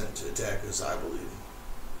was sent to attack us, I believe.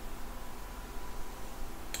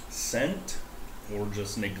 Sent or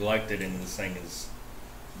just neglected and this thing is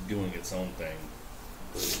doing its own thing.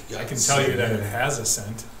 But it I got can tell you sent. that it has a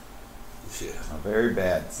scent. Yeah. A very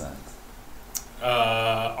bad scent.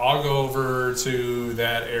 I'll go over to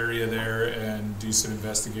that area there and do some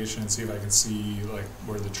investigation and see if I can see like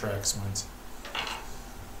where the tracks went.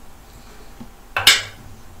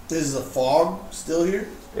 Is the fog still here?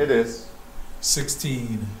 It is.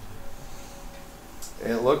 16.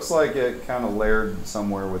 It looks like it kind of layered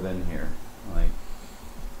somewhere within here, like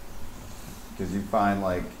because you find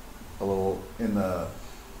like a little in the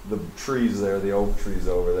trees there, the oak trees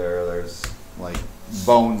over there. There's like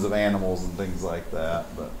bones of animals and things like that,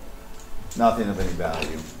 but nothing of any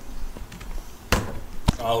value.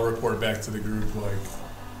 I'll report back to the group like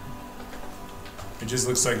it just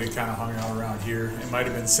looks like it kind of hung out around here. It might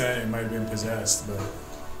have been sent, it might have been possessed, but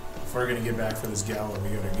if we're gonna get back for this gala, we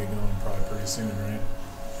gotta get going probably pretty soon, right?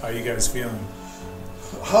 How you guys feeling?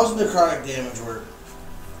 How's necrotic damage work?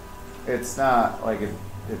 It's not like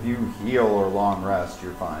if you heal or long rest,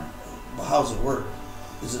 you're fine. How's it work?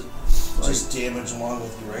 Is it just damage along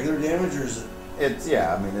with your regular damage, or is it? It's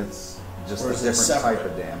yeah. I mean, it's just Or a is it different type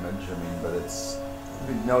separate? of damage. I mean, but it's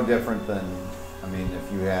no different than I mean,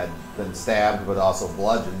 if you had been stabbed but also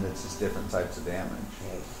bludgeoned, it's just different types of damage.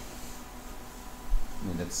 I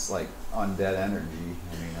mean, it's like undead energy,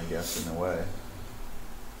 I mean, I guess, in a way.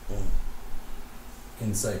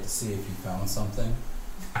 Insight to see if you found something.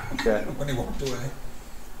 Okay. When he walked away.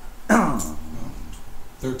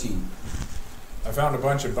 13. I found a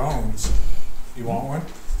bunch of bones. You want one?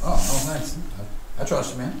 Oh, thanks. I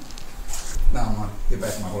trust you, man. Now I want to get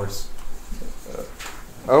back to my horse.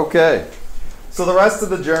 Okay. So the rest of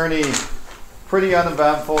the journey, pretty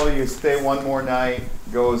uneventful. You stay one more night,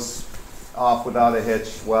 goes off without a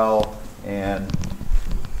hitch well, and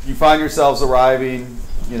you find yourselves arriving,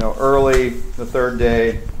 early the third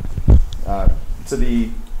day to the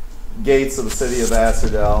gates of the city of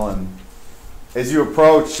Asterdell. And as you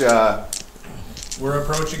approach, we're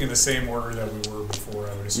approaching in the same order that we were before.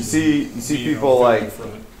 I would assume. you see people like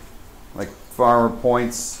farmer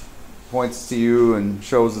points to you and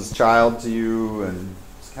shows his child to you, and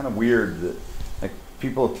it's kind of weird that like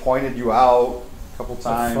people have pointed you out a couple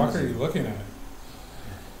times. What the fuck are you looking at?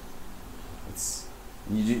 It's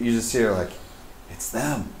you just hear like, it's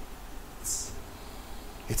them.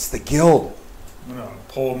 It's the guild. I'm gonna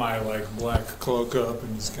pull my black cloak up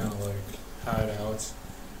and just kind of hide out.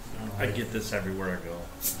 I get this everywhere I go.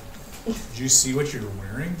 Did you see what you're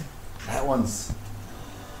wearing? That one's.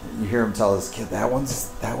 You hear him tell his kid, that one's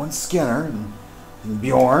Skinner and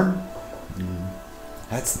Bjorn.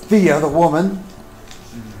 That's Thea, the woman.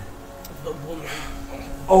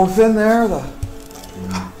 Othin there, The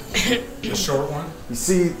short one? you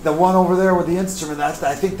see the one over there with the instrument.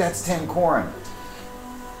 I think that's Tancorin.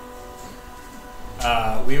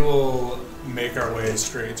 We will make our way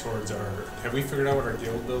straight towards our... Have we figured out what our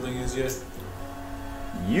guild building is yet?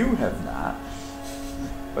 You have not.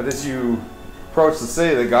 But as you approach the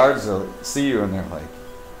city, the guards see you and they're like,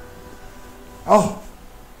 "Oh,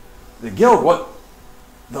 the guild, what?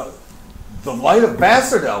 The light of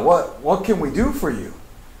Bastardel, what can we do for you?"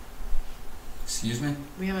 Excuse me?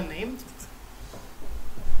 We have a name?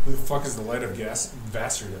 Who the fuck is the light of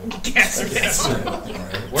Bastardel?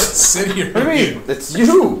 Bastardel. What city are What do you you mean? It's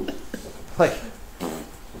you. Like,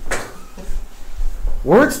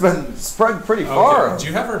 word's been spread pretty far. Do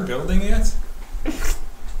you have our building yet?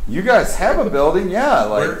 You guys have a building, yeah.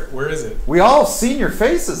 Where is it? We all seen your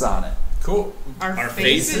faces on it. Cool. Our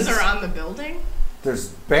faces? faces are on the building? There's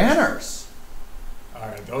banners.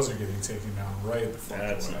 Alright, those are getting taken down right at the fucking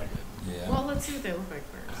That's way. not good. Yeah. Well, let's see what they look like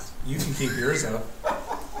first. You can keep yours up.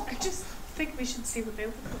 I just think we should see what they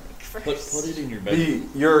look like first. Put it in your bedroom.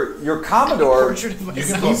 Your Commodore, Portrait of You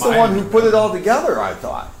myself. can he's the one who put it all together, I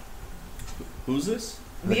thought. Who's this?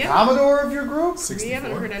 The We haven't- Commodore of your group? 64? We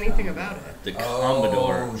haven't heard anything about it. The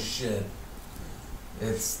Commodore. Oh, shit.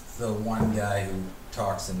 It's the one guy who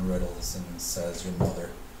talks in riddles and says your mother.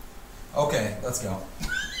 Okay, let's go.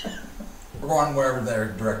 We're going wherever they're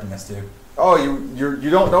directing us to. Oh, you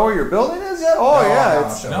don't know where your building is yet? Oh, No, yeah. no,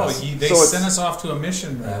 It's, show No, us. they So it's- sent us off to a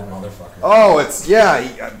mission. That motherfucker. oh,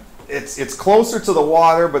 it's closer to the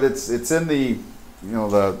water, but it's in the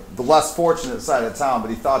the less fortunate side of town.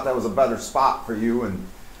 But he thought that was a better spot for you and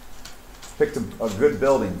picked a good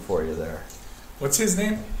building for you there. What's his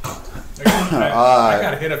name? I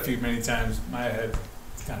got hit a few many times. My head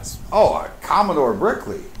kind of... Oh, Commodore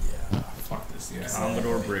Brikley. Yeah. Fuck this guy.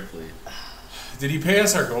 Commodore Brikley. Did he pay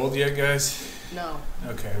us our gold yet, guys? No.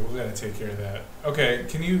 Okay, we gotta take care of that. Okay,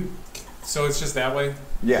 can you... So it's just that way?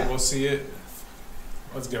 Yeah. We'll see it.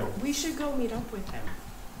 Let's go. We should go meet up with him.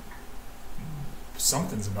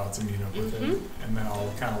 Something's about to meet up with him. And then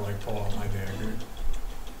I'll kind of pull out my dagger.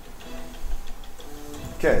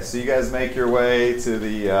 Okay, so you guys make your way to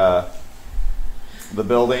the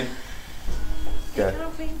building. Okay.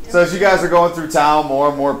 So as you guys are going through town, more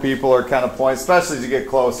and more people are kind of pointing, especially as you get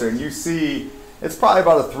closer, and you see it's probably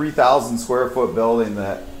about a 3,000 square foot building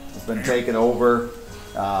that has been taken over.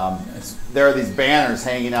 There are these banners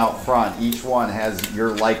hanging out front. Each one has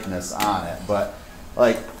your likeness on it, but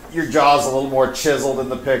your jaw's a little more chiseled in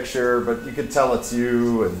the picture, but you can tell it's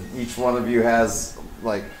you, and each one of you has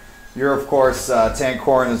you're of course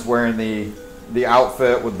Tancorin is wearing the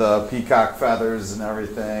outfit with the peacock feathers and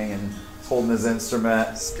everything, and holding his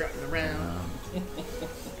instrument. Strutting around.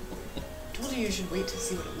 Told you should wait to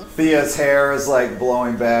see what it looks like. Thea's hair is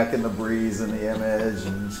blowing back in the breeze in the image,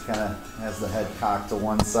 and she kind of has the head cocked to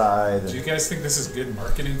one side. Do you guys think this is good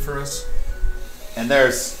marketing for us? And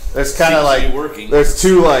there's kind of Seems to be working. there's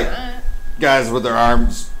two guys with their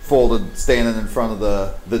arms folded standing in front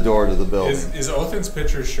of the door to the building. Is Othin's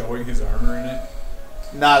picture showing his armor in it?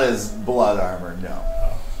 Not his blood armor, no.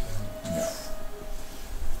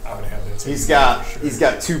 I would have that take He's it got off, sure. he's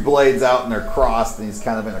got two blades out and they're crossed, and he's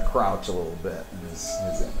kind of in a crouch a little bit in his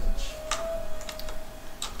image.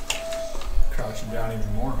 Crouching down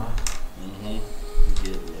even more, huh?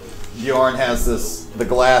 Bjorn has the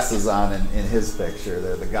glasses on in his picture.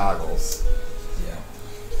 They're the goggles.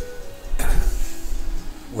 Yeah.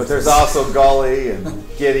 But there's also Gully and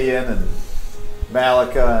Gideon and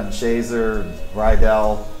Malika and Shazer and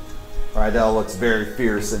Rydell. Rydell looks very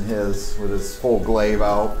fierce in his, with his full glaive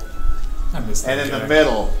out. I missed that And in guy. the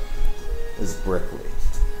middle is Brikley.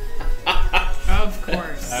 Of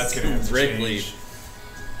course. That's gonna have to Brikley. change.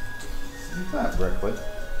 He's not Brikley.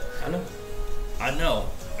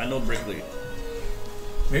 I know Brikley.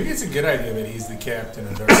 Maybe it's a good idea that he's the captain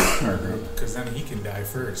of our group, because then he can die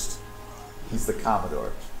first. He's the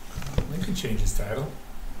Commodore. We can change his title.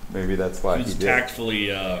 Maybe that's why He's he did. tactfully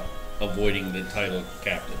avoiding the title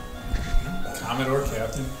captain. Commodore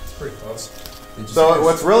captain. It's pretty close. Did you say So there's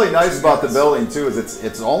what's really nice two about the guys? building too is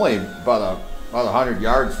it's only about 100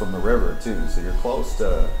 yards from the river too, so you're close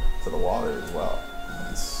to the water as well.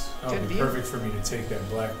 It's, That would Good be view. perfect for me to take that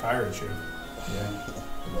black pirate ship. Yeah.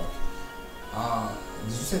 Good luck. Did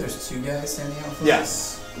you say there's two guys standing out front?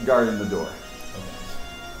 yes, guarding the door.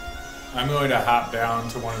 Okay. I'm going to hop down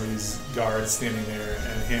to one of these guards standing there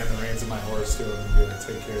and hand the reins of my horse to him and be like,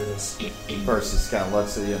 take care of this. First, he kind of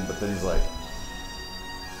lets it in, but then he's like,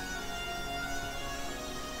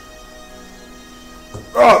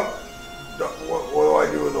 "Oh, what do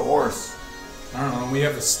I do with the horse?" I don't know. We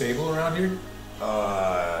have a stable around here.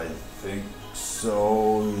 I think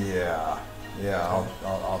so. Yeah,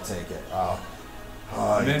 I'll take it.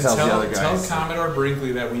 And He then tells the tell other guys. Commodore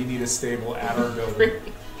Brikley that we need a stable at our building.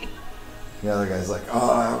 The other guy's like,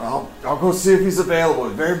 I'll go see if he's available.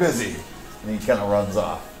 He's very busy. And he kind of runs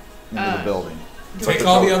off into the building. Take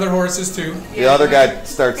all the other horses too. The other guy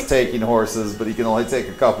starts taking horses, but he can only take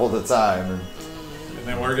a couple at a time. And And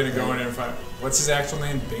then we're gonna go in and find. What's his actual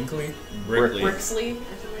name? Binkley? Brikley. Brixley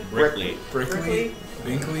or something. Brikley. Brickley?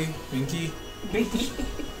 Binkley? Binky? Binky.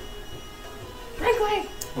 Brinkley.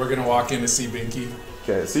 We're gonna walk in to see Binky.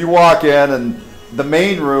 okay, so you walk in, and the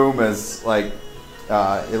main room is like,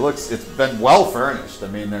 it's been well furnished. I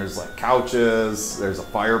mean, there's like couches, there's a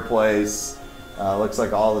fireplace. Looks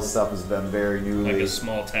like all this stuff has been very newly. Like a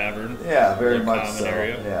small tavern. Yeah, very little much common so.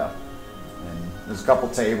 area. Yeah, and there's a couple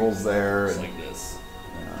tables there. It's And, like this.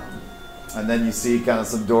 and then you see kind of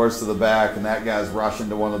some doors to the back, and that guy's rushing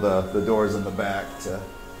to one of the doors in the back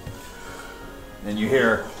and you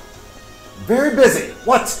hear, "Very busy.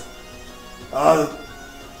 What?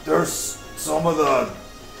 There's some of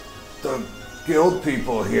the guild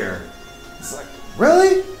people here." It's like,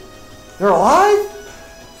 really? They're alive?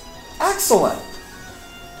 Excellent.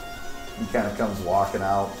 He kind of comes walking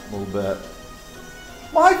out a little bit.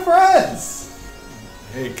 "My friends."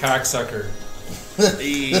 Hey, cocksucker.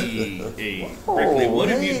 Hey, Brikley, what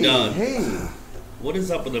have you done? Hey. What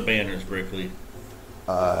is up with the banners, Brikley?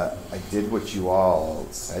 I did what you all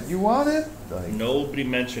said you wanted. Like, Nobody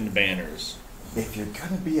mentioned banners. if you're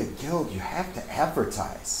gonna be a guild, you have to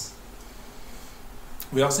advertise.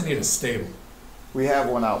 We also need a stable. We have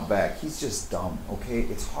one out back. He's just dumb, okay?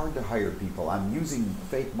 It's hard to hire people. I'm using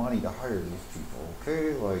fake money to hire these people,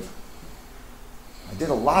 okay? Like, I did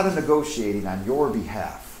a lot of negotiating on your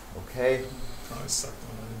behalf, okay? Probably sucked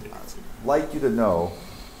on a dick too. Like you to know,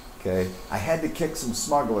 okay? I had to kick some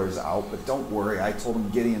smugglers out, but don't worry. I told him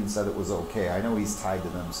Gideon said it was okay. I know he's tied to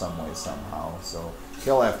them some way, somehow, so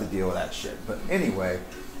he'll have to deal with that shit. But anyway,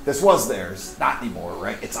 this was theirs. Not anymore,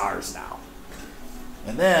 right? It's ours now.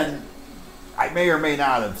 And then I may or may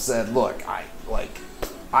not have said, look,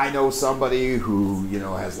 I know somebody who,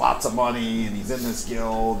 has lots of money and he's in this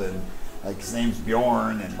guild and like his name's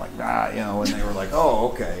Bjorn and like and they were like, "Oh,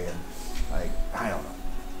 okay." And like, I don't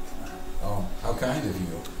know. Oh, how kind of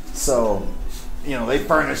you. So, they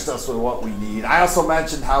furnished us with what we need. I also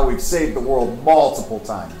mentioned how we've saved the world multiple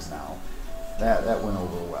times now. That went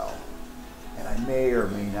over well. And I may or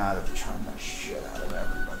may not have charmed the shit out of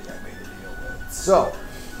everybody I made a deal with. So,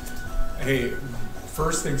 Hey,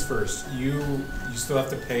 first things first. You still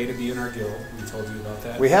have to pay to be in our guild. We told you about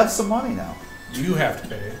that. we have some money now. You have to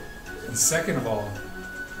pay. And second of all,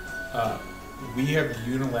 we have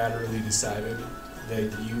unilaterally decided that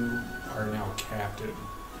you are now captain.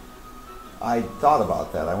 I thought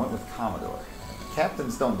about that. I went with Commodore.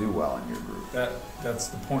 Captains don't do well in your group. That's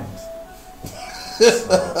the point.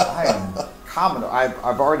 So I am Commodore.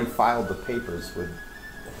 I've already filed the papers with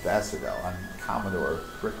Vassardel. I'm Commodore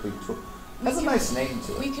Brikley. That's a nice name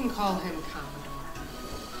to it. We can call him Commodore.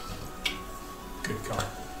 Good call.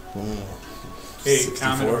 Hey, 64.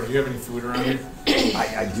 Commodore, do you have any food around here?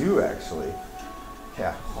 I do actually.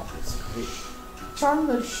 Yeah, oh, it's great. Charmed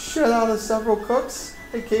the shit out of several cooks.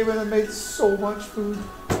 They came in and made so much food.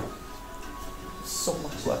 So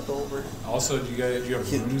much left over. Also, do you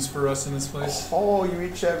have rooms for us in this place? Oh, you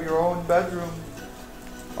each have your own bedroom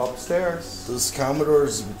upstairs. Does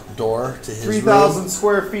Commodore's door to his 3,000 room?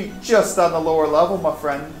 square feet just on the lower level, my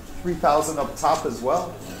friend. 3,000 up top as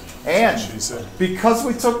well. And She said. because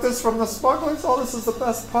we took this from the smugglers, oh, this is the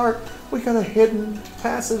best part. We got a hidden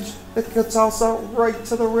passage that gets us out right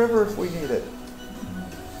to the river if we need it.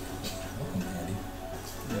 Welcome, Andy.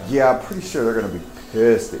 Yeah, I'm pretty sure they're going to be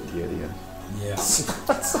pissed at Gideon. Yeah.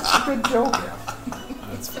 That's such a good joke.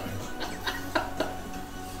 That's fine.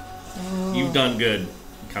 You've done good,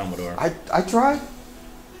 Commodore. I tried.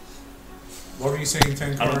 What were you saying,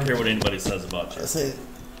 Ten? I don't care what anybody says about you. I say,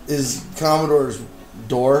 is Commodore's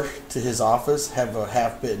door to his office have a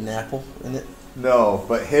half-bitten apple in it? No,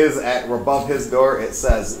 but above his door it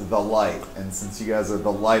says the light, and since you guys are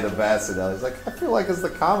the light of Vassadel, he's like, I feel like as the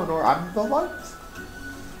Commodore, I'm the light.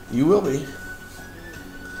 You will be.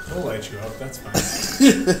 We'll light you up. That's fine.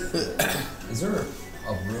 Is there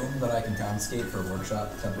a room that I can confiscate for a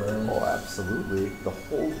workshop temporarily? Oh, absolutely. The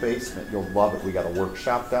whole basement, you'll love it. We got a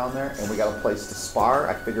workshop down there, and we got a place to spar.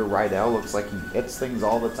 I figure Rydell looks like he hits things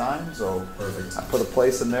all the time, so Perfect. I put a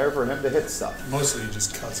place in there for him to hit stuff. Mostly he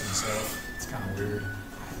just cuts himself. It's kind of weird.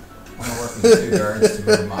 I'm gonna work with 2 guards to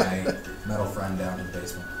move my metal friend down to the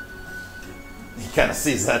basement. He kind of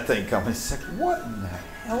sees that thing coming. He's like, what in the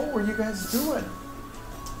hell were you guys doing?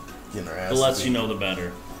 Getting our ass The less beat. you know, the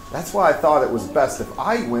better. That's why I thought it was best if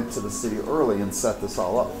I went to the city early and set this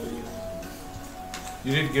all up for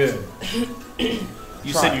you. You did good.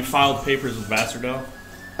 You Try. said you filed papers with Vassardell,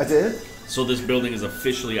 I did, so this building is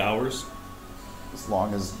officially ours. as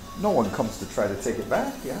long as no one comes to try to take it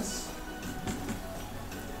back, yes.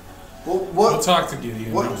 Well, We'll talk to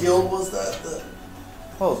Gideon. what guild was that?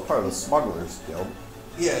 Well, it's part of the Smugglers Guild.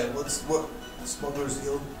 What Smuggler's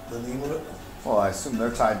Guild? The name of it? Well, I assume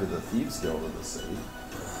they're tied to the Thieves Guild of the city.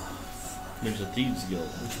 There's a thieves guild.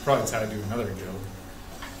 We should probably tie to another guild.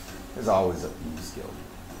 There's always a Thieves Guild.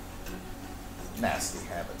 Nasty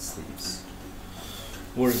habits, thieves.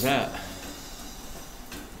 Where's that?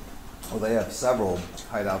 Well, they have several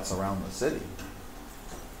hideouts around the city.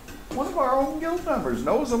 One of our own guild members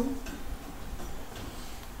knows them.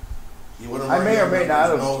 I may or may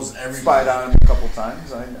not have spied on him a couple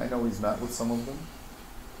times. I know he's met with some of them.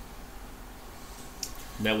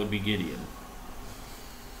 That would be Gideon.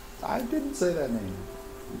 I didn't say that name.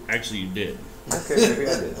 Actually, you did. Okay, maybe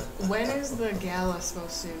I did. When is the gala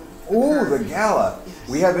supposed to Ooh, occur? the gala. Yes.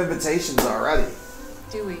 We have invitations already.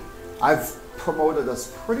 Do we? I've promoted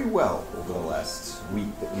us pretty well over the last week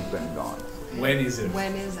that we've been gone. When is it?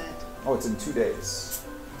 When is it? Oh, it's in 2 days.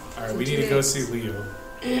 All right, In we 2 need to go days. see Leo.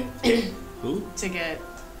 Who? To get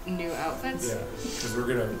new outfits? Yeah, because we're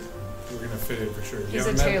gonna fit in for sure. You He's a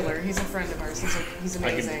haven't met him? tailor. He's a friend of ours. He's I can-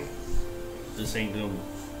 amazing. This ain't gonna.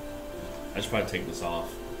 I should probably take this off.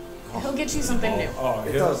 He'll get you something new. Oh,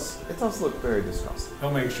 It does look very disgusting.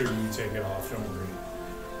 He'll make sure you take it off. Don't worry.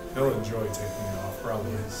 He'll enjoy taking it off,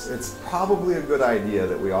 probably. It's probably a good idea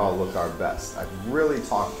that we all look our best. I've really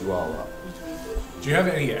talked you all up. Do you have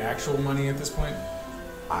any actual money at this point?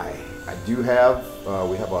 I do have,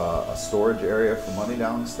 we have a storage area for money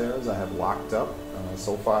downstairs I have locked up.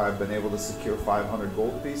 So far I've been able to secure 500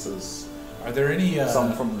 gold pieces. Are there any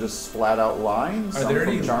Some from just flat out lying, Are some there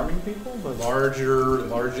from any charming people. But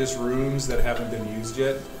largest rooms that haven't been used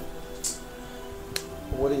yet?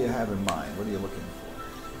 what do you have in mind? What are you looking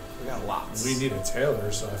for? We got lots. We need a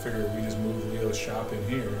tailor, so I figured we just move Leo's shop in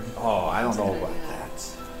here. Oh, I don't That's a know good about idea.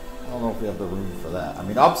 that. I don't know if we have the room for that. I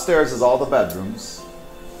mean, upstairs is all the bedrooms.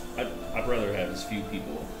 I'd rather have as few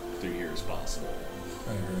people through here as possible.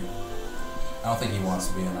 I agree. I don't think he wants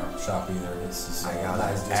to be in our shop either. This is I got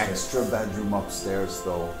nice an district. extra bedroom upstairs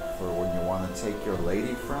though for when you want to take your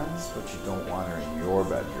lady friends, but you don't want her in your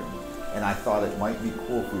bedroom. And I thought it might be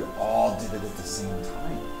cool if we all did it at the same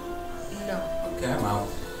time. No. Okay, I'm out.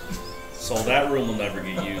 So that room will never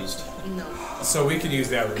get used. No. So we can use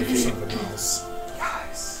that room for something else.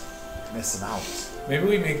 Guys, missing out. Maybe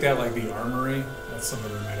we make that like the armory. That's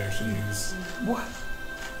something we might actually use. What?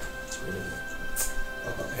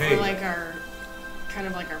 Hey, Or like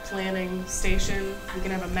our planning station. We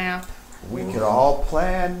can have a map. We could all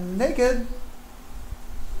plan naked.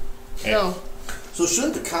 No. So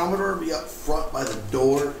shouldn't the Commodore be up front by the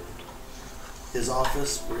door, his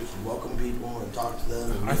office, where he can welcome people and talk to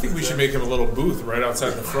them? And I think we should make him a little booth right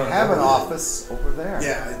outside the front Have an door. office over there.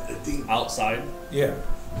 Yeah, I think. Outside, Yeah.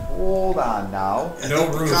 Hold on now. I No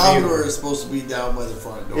think room the Commodore either. is supposed to be down by the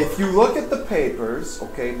front door. If you look at the papers,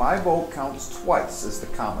 okay, my vote counts twice as the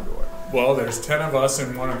Commodore. Well, there's 10 of us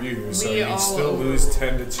and 1 of you, so We you all still over. lose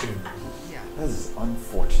 10 to 2. Yeah. That is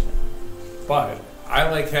unfortunate. But I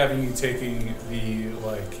like having you taking the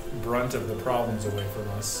brunt of the problems away from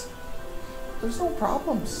us. There's no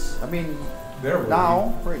problems. I mean, There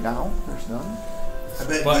will right now, there's none. I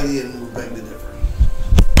bet But- Gideon will beg to differ.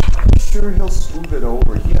 I'm sure he'll smooth it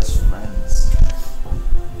over. He has friends.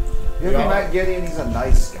 You ever Yeah. met Gideon? He's a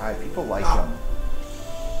nice guy. People like him.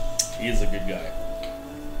 He is a good guy.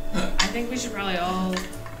 I think we should probably all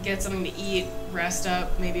get something to eat, rest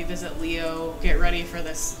up, maybe visit Leo, get ready for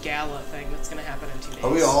this gala thing that's going to happen in 2 days. Are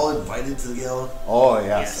we all invited to the gala? Oh, yes.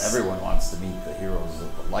 Yes. Everyone wants to meet the heroes of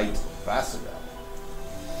the light of Vassarel.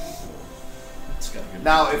 It's got a good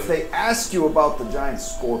Now, if they ask you about the giant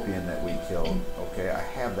scorpion that we killed, okay, I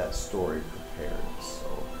have that story prepared, so...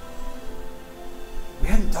 We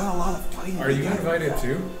haven't done a lot of fighting. Are you together invited yet.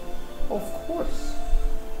 too? Of course.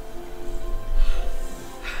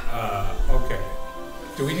 Okay.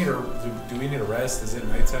 Do we need a rest? Is it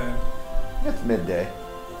nighttime? It's midday.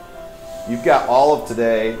 You've got all of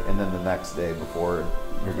today and then the next day before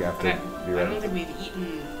you have But to I be don't ready. think we've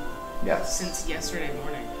eaten Yes. since yesterday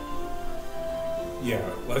morning Yeah,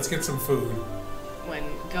 let's get some food. when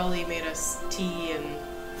Gully made us tea and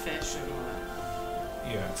fish and all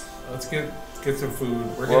that. Yeah, let's get some food.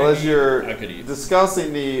 We're Well, gonna as you're I could eat.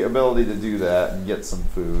 discussing the ability to do that and get some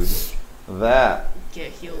food, that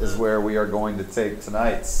Get healed is up. where we are going to take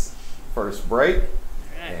tonight's first break.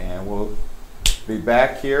 Alright. And we'll be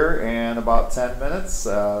back here in about 10 minutes.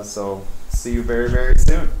 So see you very, very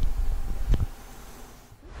soon.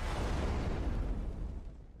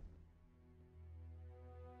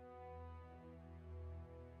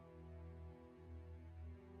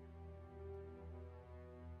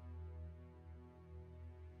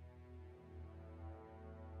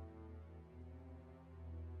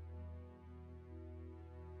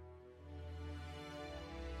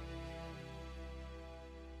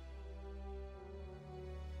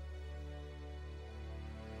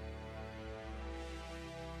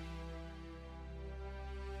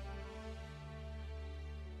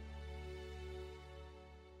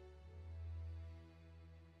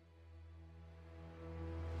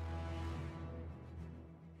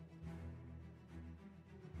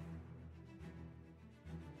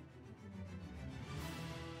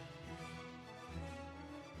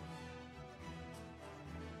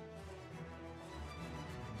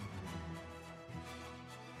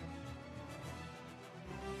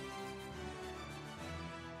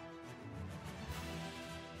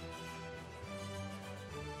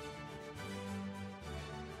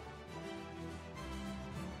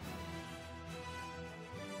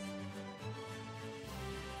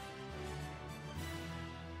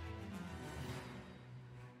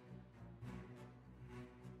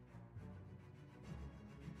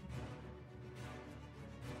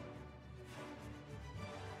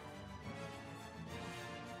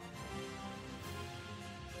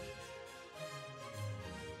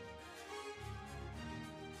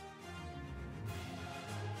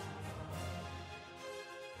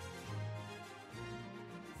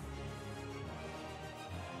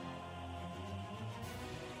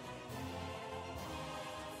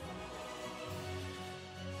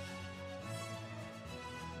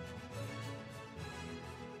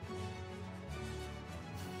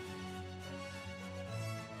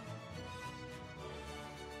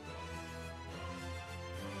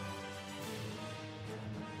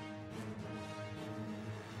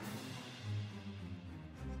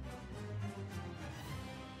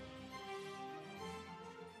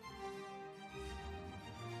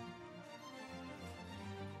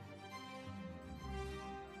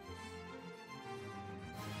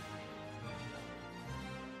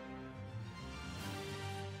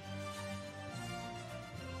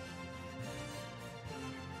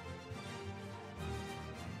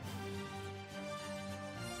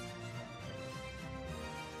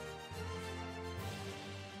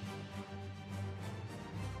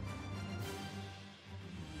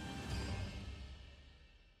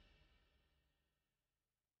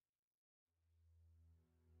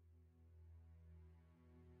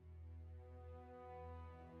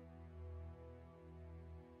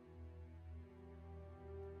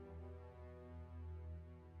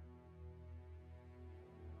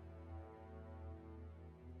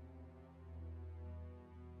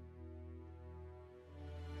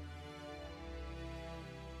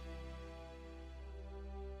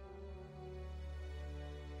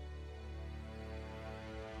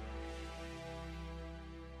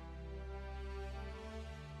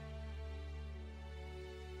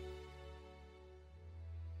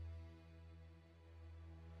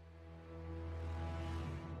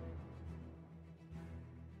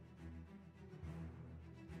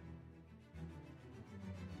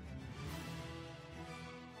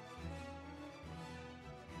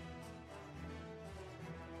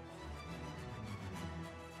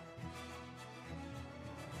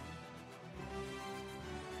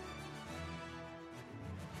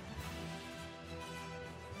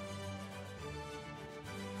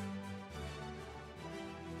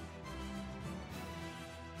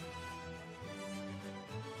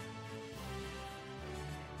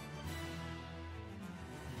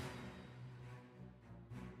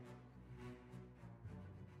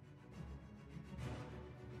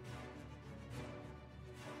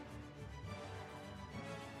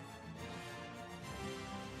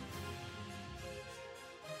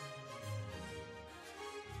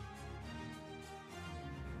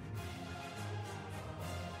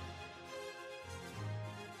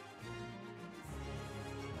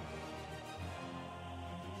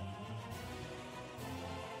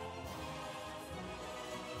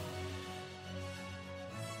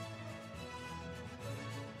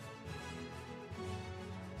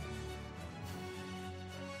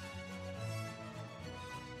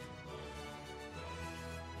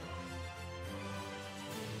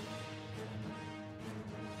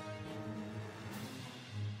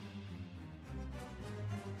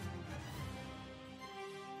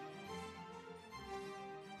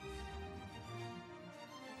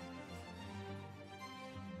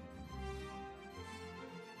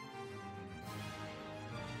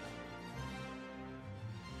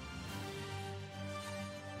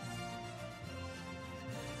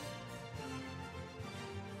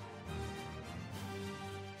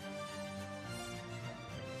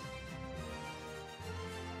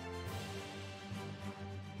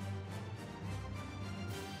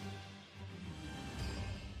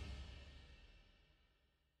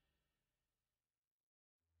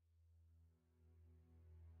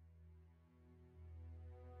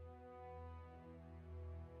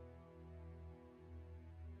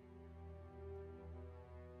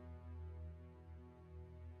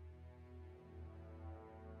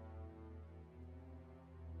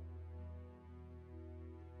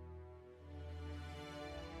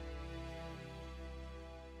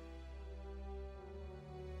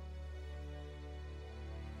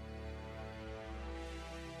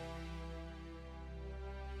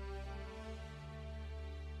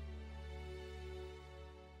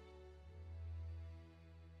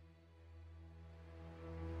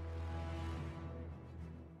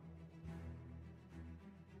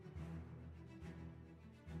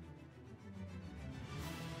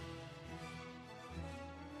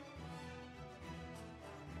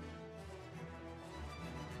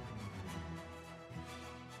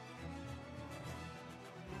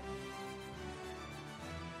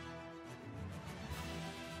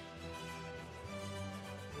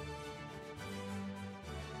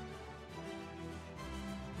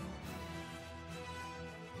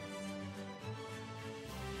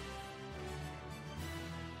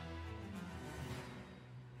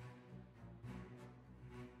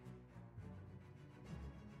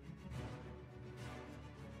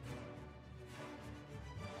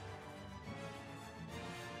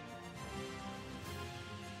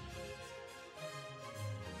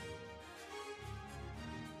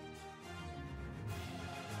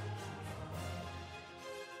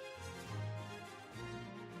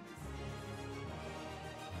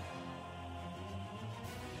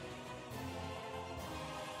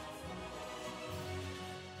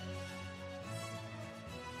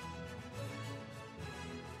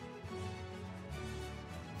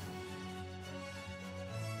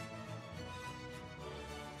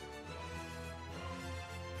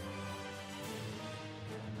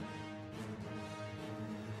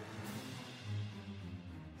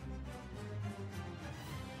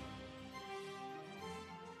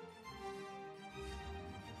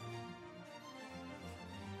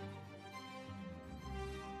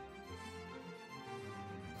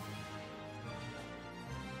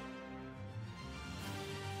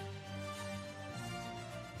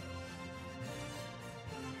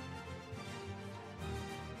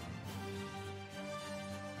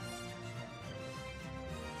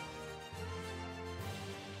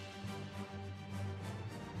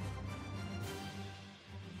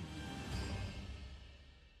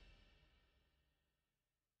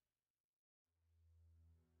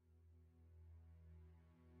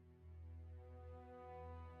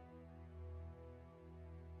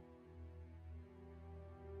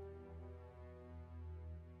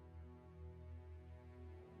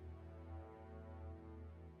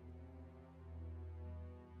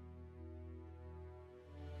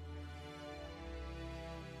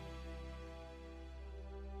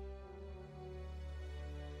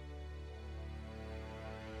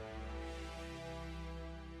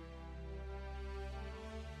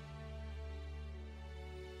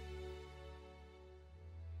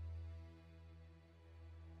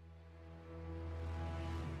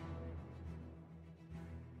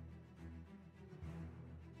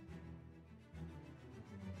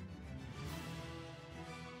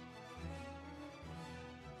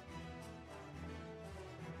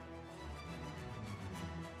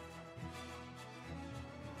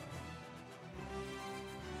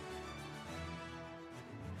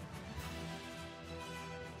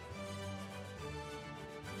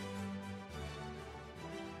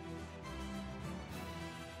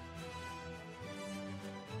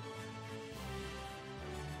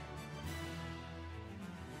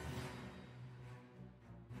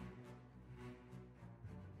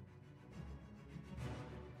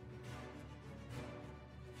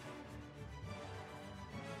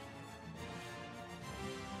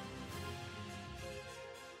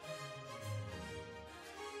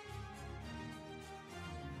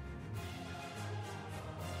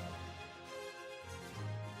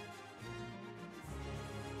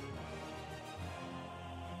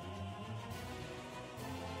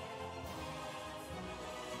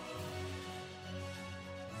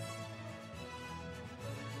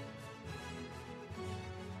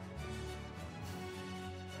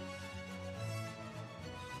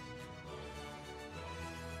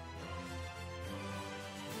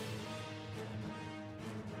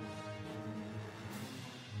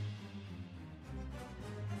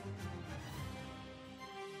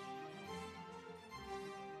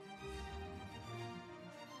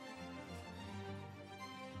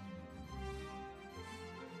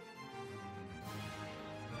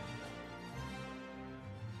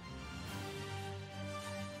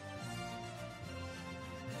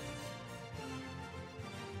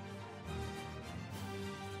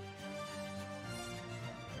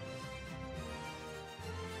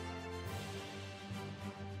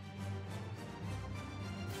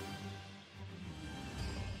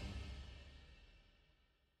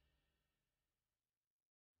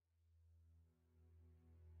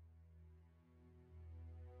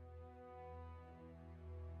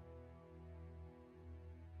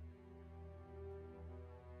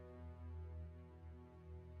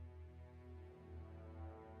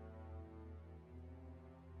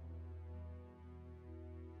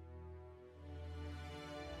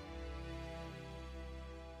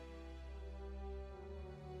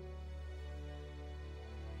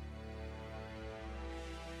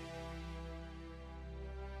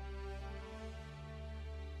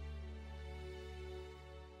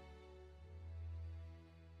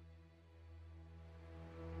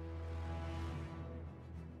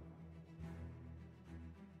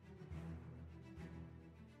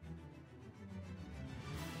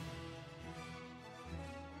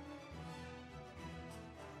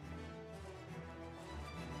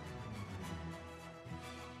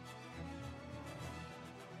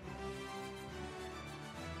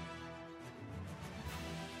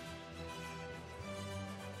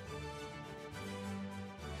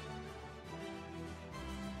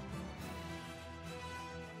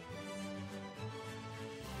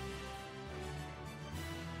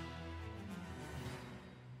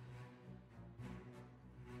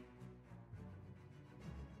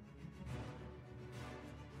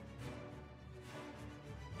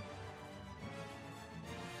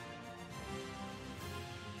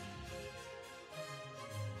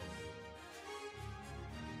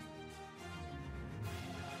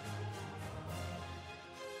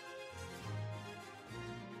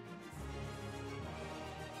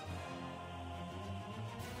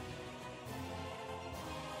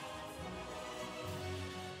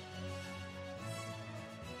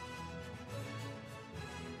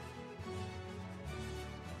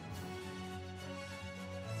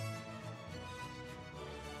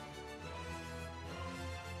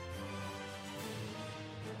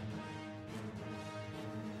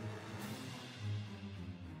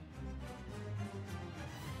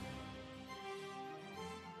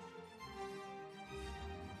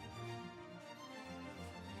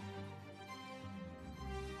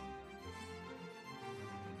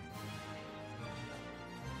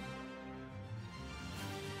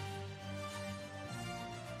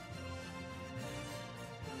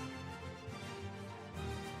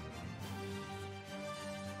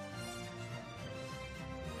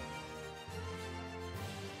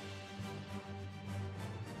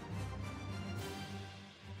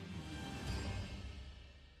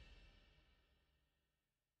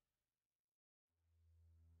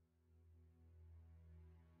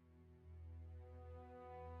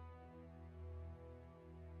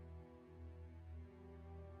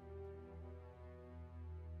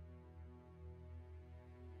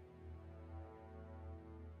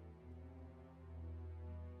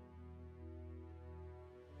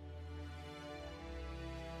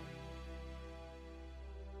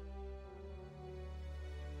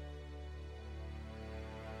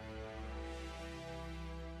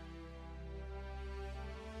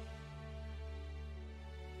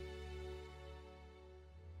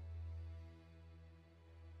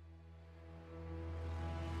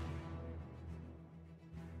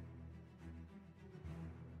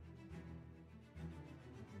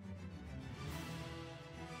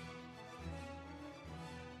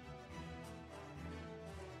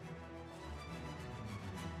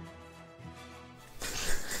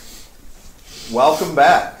 welcome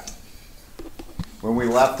back. When we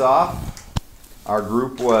left off, our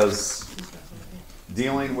group was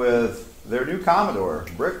dealing with their new Commodore,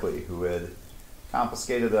 Brikley, who had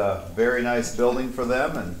confiscated a very nice building for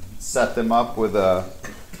them and set them up with a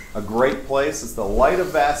great place. It's the Light of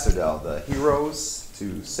Vassardel, the heroes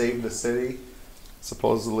to save the city.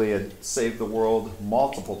 Supposedly had saved the world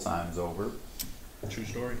multiple times over. True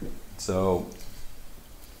story. So,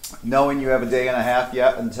 knowing you have a day and a half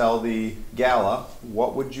yet until the gala,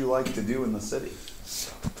 what would you like to do in the city?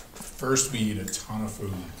 First, we eat a ton of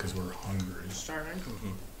food because we're hungry. Starving.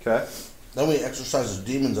 Okay. Then we exercise the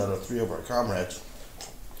demons out of 3 of our comrades.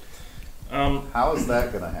 How is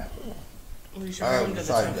that going to happen? We should I bring haven't them to the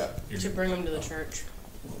decided church. yet. We should bring them to the church.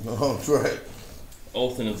 No, that's right.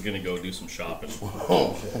 Othin is gonna go do some shopping.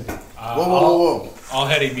 Whoa, whoa. I'll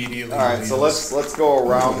head immediately. All right, so let's go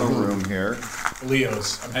around the room here.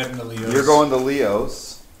 Leo's. I'm heading to Leo's. You're going to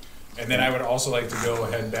Leo's. And then I would also like to go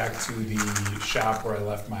head back to the shop where I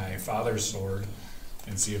left my father's sword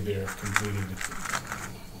and see if they're completed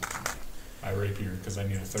my rapier because I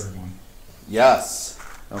need a third one. Yes.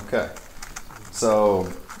 Okay. So,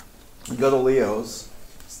 you go to Leo's.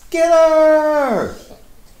 Skinner!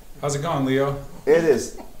 How's it going, Leo? It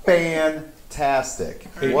is fantastic.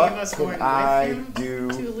 Are any What of us can going with I him do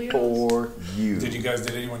to Leo's? for you? Did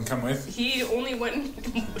anyone come with? He only went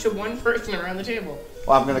to one person around the table.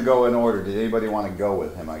 Well, I'm going to go in order. Did anybody want to go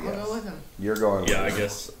with him, I guess? I'll go with him. You're going with Yeah, I him.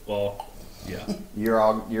 guess. Well, yeah.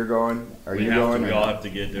 You're going? Are We you have going? to. We or all no? have to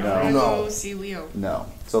get No. I'm different. gonna No. go see Leo. No.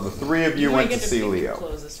 So the 3 of you might went to get see pick Leo.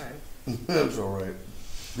 clothes this time. That's alright.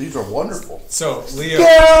 These are wonderful. So, Leo.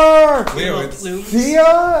 Skinner! Leo, Little it's, plumes.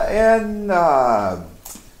 Thea and I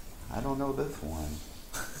don't know this one.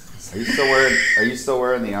 Are you still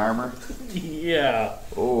wearing the armor? Yeah.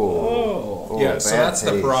 Oh. yeah, so bad that's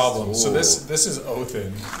the taste. problem. So Ooh. this is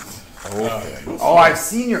Othin. Oh, I've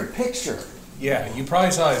seen your picture. Yeah, you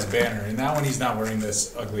probably saw his banner, and that one he's not wearing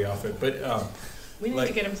this ugly outfit. But We need Like-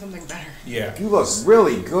 to get him something better. yeah. You look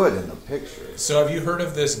really good in the picture. So have you heard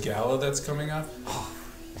of this gala that's coming up?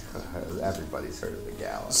 Everybody's heard of the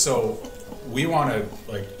gala. So we want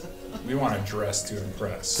to dress to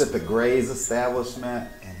impress. It's at the Gray's establishment,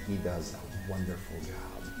 and he does a wonderful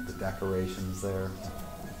job. The decorations there.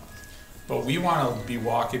 But we want to be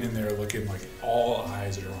walking in there looking like all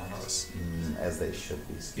eyes are on us. As they should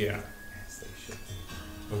be. Yeah. As they should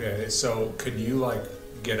be. Okay, so could you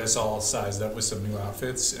get us all sized up with some new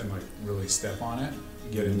outfits and really step on it?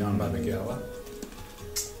 Get it done by the gala?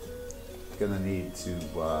 Gonna need to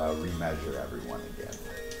remeasure everyone again.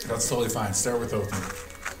 That's totally fine. Start with Othin.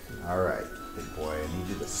 All right, big boy, I need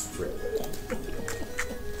you to strip.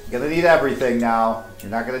 Gonna need everything now. You're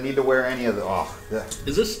not gonna need to wear any of the.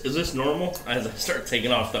 Is this normal? As I start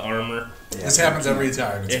taking off the armor. Yeah. This happens every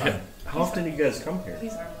time. It's fine. How often do you guys come here?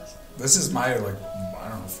 He's armless. This is my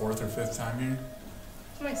 4th or 5th time here.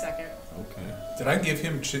 It's my second. Okay. Did I give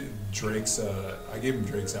him Drake's? I gave him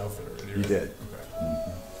Drake's outfit already. You right? did.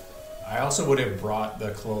 Okay. I also would have brought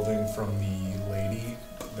the clothing from the lady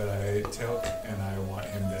that I took, and I want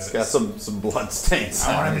him to. It's got some blood stains.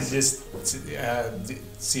 I want on him it. to just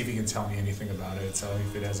see if he can tell me anything about it. Tell me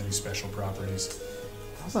if it has any special properties.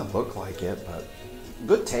 Doesn't look like it, but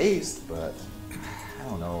good taste. But I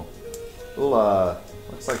don't know. Little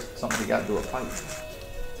looks like something you got into a fight.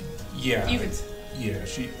 Yeah. You could. Yeah.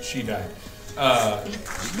 She died.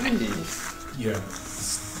 Yeah.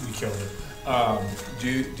 We killed her. Do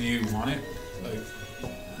you want it?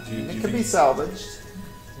 Do you It can think- be salvaged.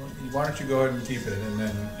 Why don't you go ahead and keep it, and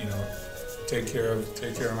then take care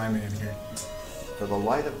of my man here. For the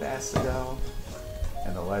light of Vassardel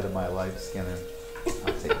and the light of my life, Skinner,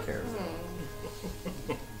 I'll take care of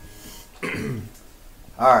it.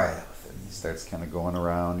 All right. He starts kind of going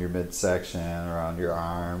around your midsection, around your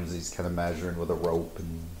arms. He's kind of measuring with a rope,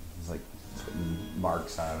 and he's putting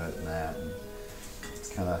marks on it and that. And it's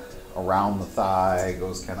kind of around the thigh,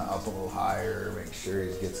 goes kind of up a little higher, make sure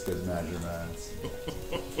he gets good measurements.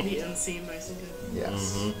 The inseam nice and good.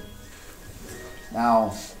 Yes.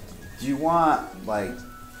 Now, do you want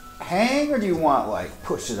hang or do you want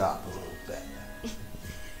push it up a little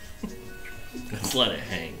bit? Let's let it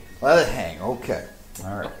hang. Let it hang. Okay.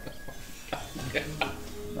 All right.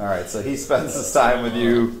 All right. So he spends his time with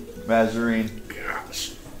you measuring.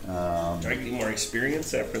 Gosh. Do I get more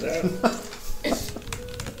experience after that?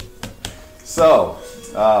 So,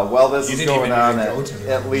 while this You is didn't going even on go to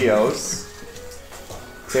the- at Leo's,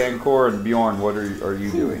 Tancor and Bjorn, what are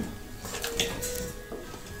you doing?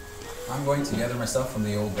 I'm going to gather my stuff from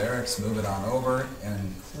the old barracks, move it on over,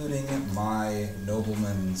 including my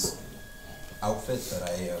nobleman's outfit that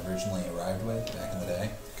I originally arrived with back in the day.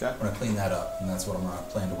 Okay. I'm gonna clean that up, and that's what I'm gonna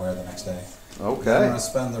plan to wear the next day. I'm Okay. gonna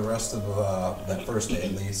spend the rest of that first day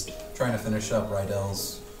at least trying to finish up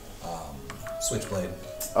Rydell's switchblade.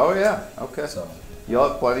 Oh yeah. Okay. So, You'll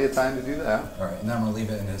have plenty of time to do that. all right, and then I'm gonna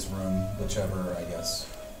leave it in his room, whichever I guess.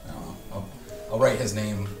 I don't know. I'll write his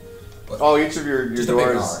name. But, Oh, each of your Just a big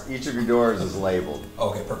doors. R. Each of your doors is labeled.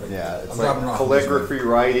 okay, perfect. Yeah, it's I'm like dropping it off in his room. calligraphy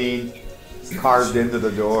writing carved into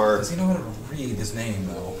the door. Does he know how to read his name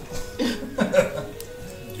though?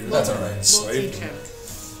 You're That's not all right. We'll enslaved teach him. him.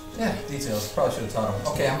 Yeah, details. Probably should have taught him.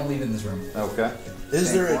 Okay, I'm gonna leave it in this room. Okay.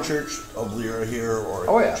 Is there a church of Lyra here or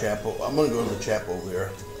Oh, a yeah. chapel? I'm gonna go to the chapel of Lyra.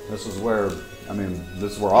 This is where, I mean,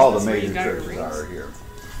 this is where all the That's where you major got your churches rings? are here.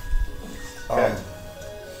 Okay.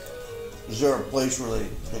 Is there a place where they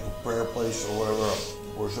like a prayer place or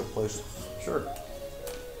whatever, a worship place? Sure.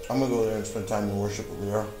 I'm gonna go there and spend time in worship with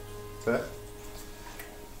Lyra. Okay.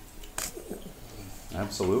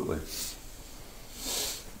 Absolutely.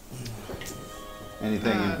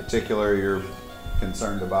 Anything in particular you're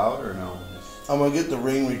concerned about, or no? I'm gonna get the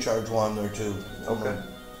ring recharge wand there too. I'm Okay. gonna-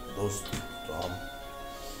 Those.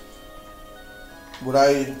 Would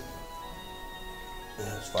I? Yeah,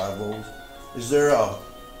 it's 5 levels. Is there a?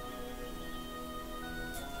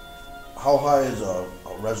 How high is a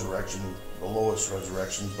resurrection? The lowest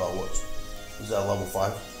resurrection is about what? Is that level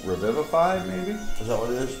 5? Revivify, maybe? Is that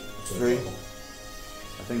what it is? It's 3.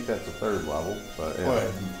 I think that's a 3rd level, but yeah.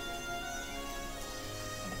 Alright.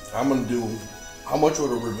 I'm gonna do. How much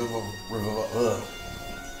would a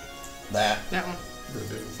that That one.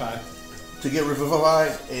 Revivify. to get revivify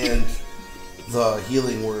and the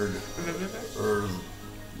healing word or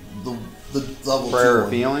the level Prayer 2 of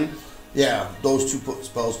one. healing. Yeah, those 2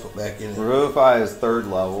 spells put back in it. Revivify is 3rd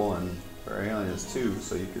level, and prayer of healing is 2,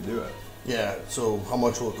 so you could do it. Yeah. So how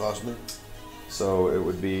much will it cost me? So it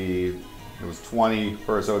would be, it was 20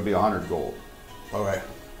 first, so it would be 100 gold. All right.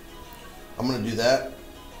 I'm gonna do that,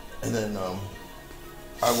 and then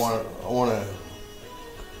I wanna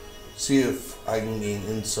see if I can gain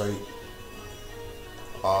insight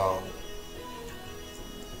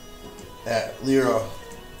at Lyra.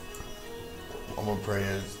 I'm gonna pray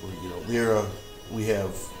as Lyra. We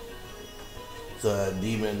have the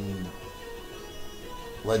demon,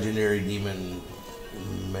 legendary demon,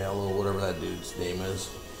 Malo, whatever that dude's name is.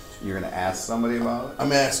 You're gonna ask somebody about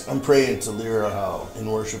it? I'm praying to Lyra Oh. in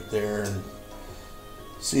worship there and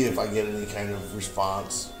see if I get any kind of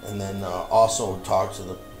response, and then also talk to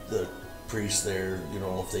the priest there.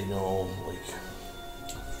 If they know like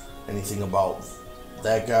anything about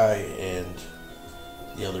that guy and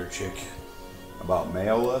the other chick, About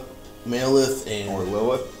Maleth Malith or and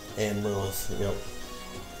Lilith? Lilith. Yep.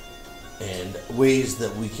 And ways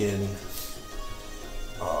that we can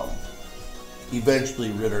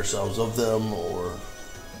eventually rid ourselves of them, or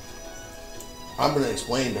I'm going to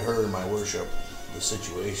explain to her in my worship the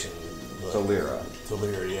situation. To Lyra. To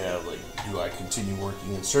Lyra, yeah. Like, do I continue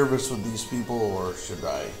working in service with these people, or should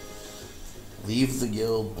I leave the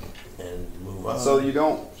guild and move on? So you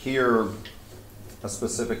don't hear a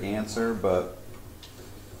specific answer, but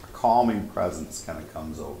a calming presence kind of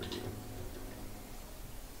comes over you.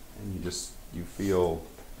 And you feel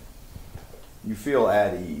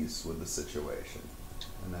at ease with the situation.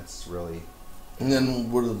 And that's really, And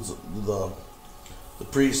then what does the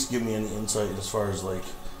priest give me any insight as far as like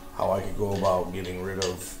how I could go about getting rid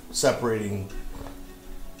of separating?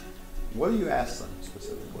 what do you ask them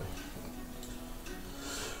specifically?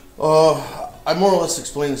 I more or less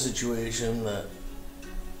explained the situation that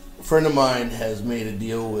a friend of mine has made a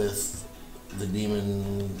deal with the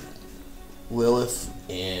demon Lilith,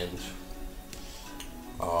 and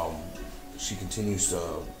she continues to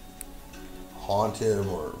haunt him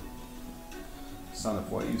or Son, if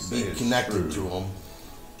what you say be is connected true, to him.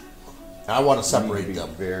 I want to you need separate to be them.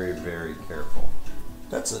 very, very careful.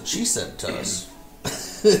 That's what she said to us.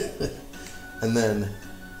 And then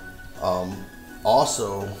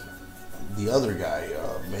also the other guy,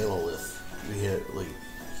 Malolith,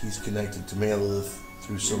 he's connected to Malolith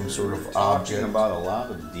through some sort of You're talking object. about a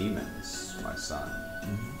lot of demons, my son.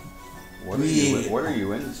 What are We-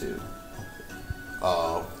 you into?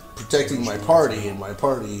 Protecting my party, and my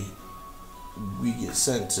party, we get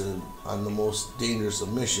sent on the most dangerous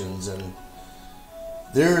of missions, and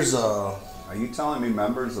there's Are you telling me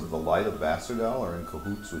members of the Light of Vastardel are in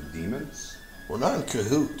cahoots with demons? we're not in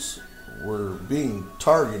cahoots. We're being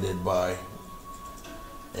targeted by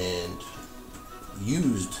and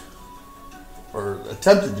used or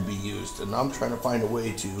attempted to be used, and I'm trying to find a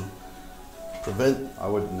way to prevent. I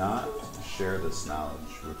would not share this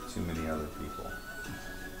knowledge with too many other people.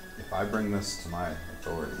 If I bring this to my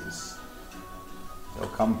authorities, they'll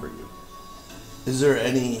come for you. Is there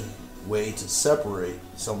any way to separate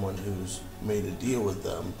someone who's made a deal with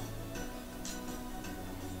them?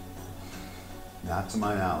 Not to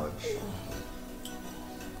my knowledge.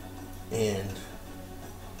 And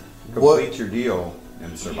Complete your deal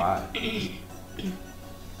and survive.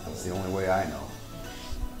 That's the only way I know.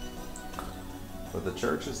 But the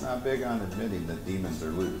church is not big on admitting that demons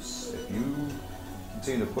are loose. If you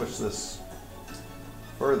continue to push this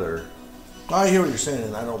further, I hear what you're saying,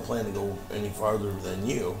 and I don't plan to go any farther than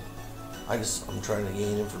you. I'm trying to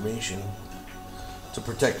gain information to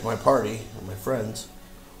protect my party and my friends.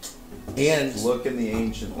 And look in the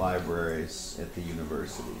ancient libraries at the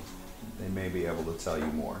university. They may be able to tell you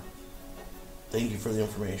more. thank you for the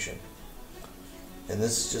information. And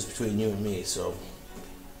this is just between you and me, so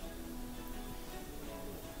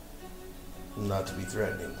not to be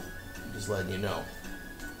threatening. I'm just letting you know.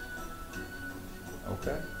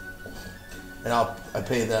 Okay. And I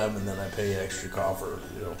pay them, and then I pay extra coffer,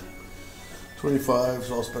 25,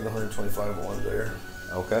 so I'll spend 125 on one there.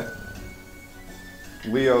 Okay.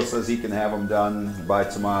 Leo says he can have them done by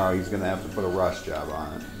tomorrow. He's going to have to put a rush job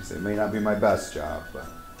on it. He said it may not be my best job, but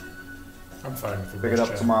I'm fine with the pick it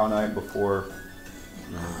up tomorrow night before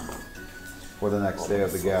the next day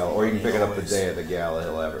of the gala. Or you can pick it up the day of the gala.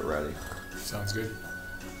 He'll have it ready. Sounds good.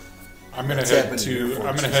 I'm gonna head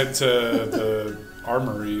to the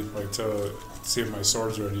armory, like to see if my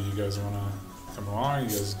sword's ready. You guys wanna come along? You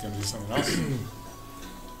guys gonna do something else?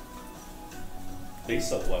 They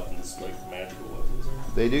sell weapons, like magical weapons.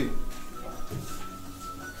 They do.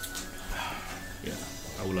 Yeah,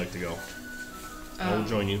 I would like to go. I will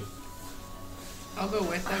join you. I'll go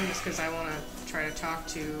with them just because I want to try to talk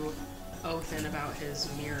to Othin about his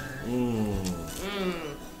mirror.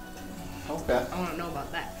 Okay. I want to know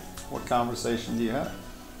about that. What conversation do you have?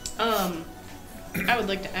 I would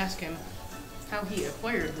like to ask him how he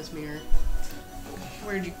acquired this mirror.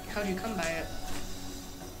 How'd you come by it?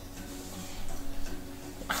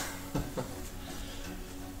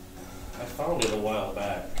 I found it a while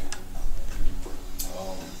back.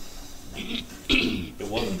 It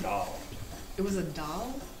was a doll. It was a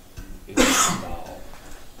doll? It was a doll.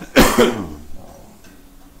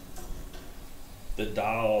 The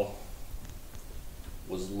doll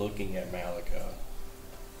was looking at Malika.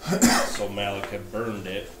 So Malika burned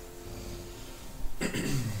it,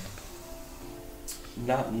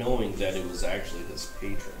 not knowing that it was actually his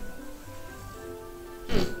patron.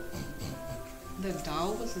 The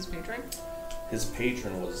doll was his patron? His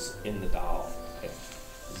patron was in the doll, and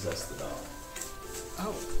possessed the doll.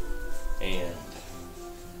 Oh. And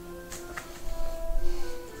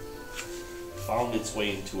found its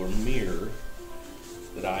way into a mirror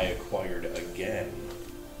that I acquired again.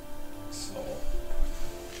 So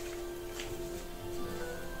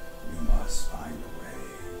You must find a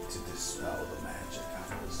way to dispel the magic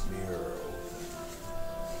on this mirror.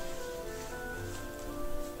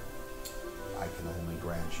 I can only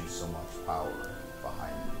grant you so much power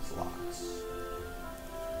behind these locks.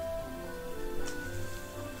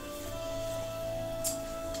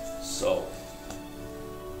 So,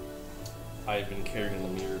 I've been carrying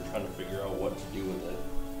the mirror, trying to figure out what to do with it.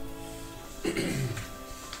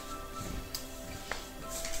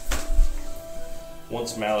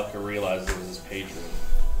 Once Malika realized it was his patron,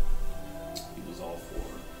 he was all for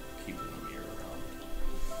keeping the mirror around.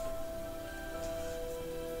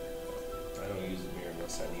 I don't use the mirror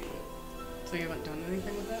unless I need it. So you haven't done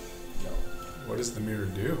anything with it? No. What does the mirror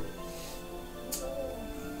do?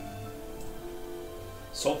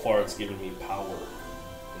 So far, it's given me power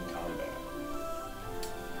in combat.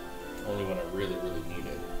 Only when I really, really need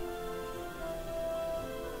it.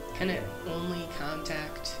 Can it only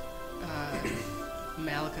contact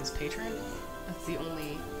Malika's patron? That's the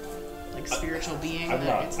only spiritual being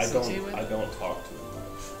that it's associated with? I don't talk to her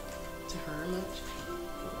much. To her much?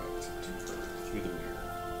 Correct. To her through the mirror.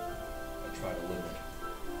 I try to limit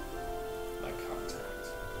my contact.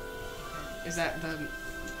 Is that the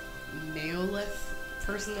Neolith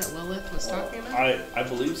person that Lilith was talking about? I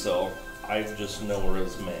believe so. I just know her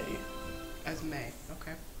as May. As May,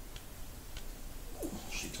 okay.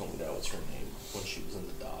 She told me that was her name when she was in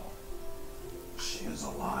the doll. She is a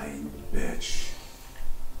lying bitch.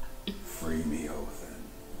 Free me, Othin.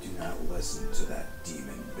 Do not listen to that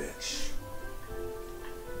demon bitch.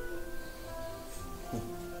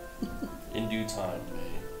 In due time,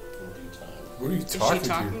 May. In due time. What are you Is she talking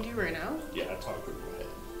talking to you right now? Yeah, I talked to her in my head.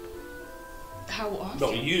 How often?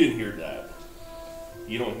 No, you didn't hear that.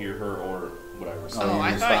 You don't hear her or what I was saying. Oh, you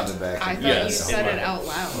I responded thought back. I thought Yes, you said in it my- out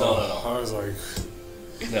loud. No. I was like,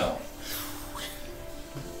 No.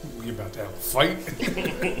 we about to have a fight?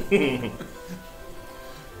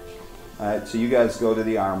 Alright, so you guys go to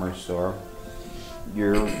the armor store.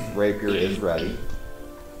 Your rapier is ready,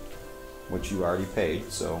 which you already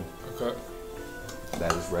paid, so Okay.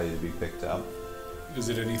 that is ready to be picked up. Is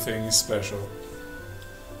it anything special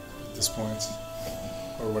at this point?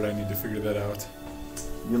 Or would I need to figure that out?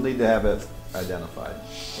 You'll need to have it identified.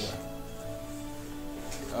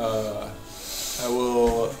 I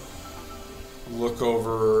will look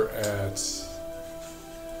over at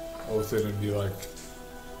Othin and be like,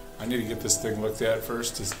 I need to get this thing looked at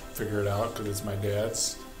first to figure it out because it's my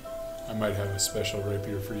dad's. I might have a special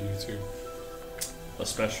rapier for you too. A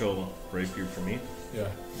special rapier for me? Yeah,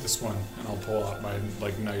 this one, and I'll pull out my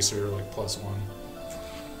like nicer like +1.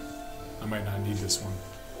 I might not need this one.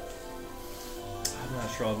 I'm not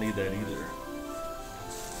sure I'll need that either.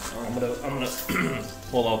 I'm gonna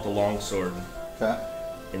pull out the longsword Okay.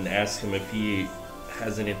 and ask him if he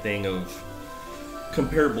has anything of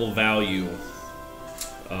comparable value,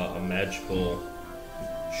 a magical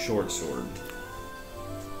short sword.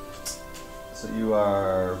 So you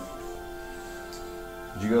are.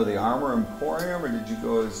 Did you go to the Armor Emporium, or did you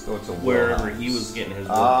go to Wherever Wilhelm's? he was getting his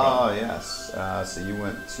work Oh, on. yes. So you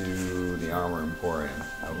went to the Armor Emporium.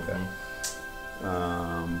 Okay.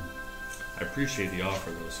 I appreciate the offer,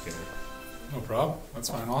 though, Skinner. No problem. That's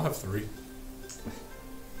fine. I'll have 3. You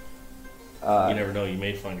never know. You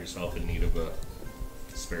may find yourself in need of a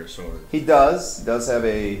spare sword. He does. He does have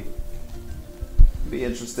a. Be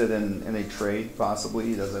interested in a trade, possibly.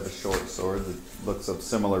 He does have a short sword that looks of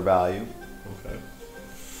similar value. Okay.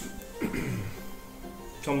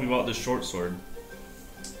 Tell me about this short sword.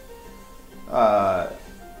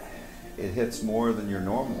 It hits more than your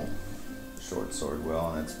normal short sword will,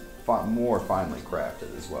 and it's more finely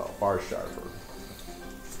crafted as well, far sharper.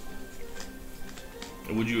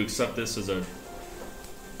 Would you accept this as an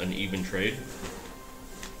even trade?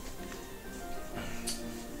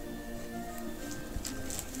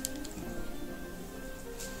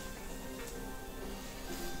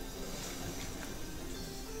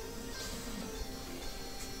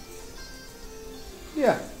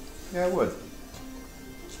 Yeah, I would.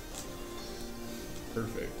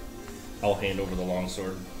 Perfect. I'll hand over the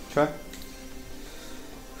longsword. Okay.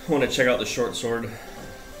 I want to check out the short sword.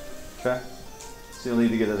 Okay. So you'll need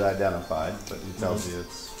to get it identified, but he tells you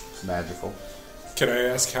it's magical. Can I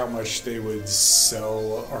ask how much they would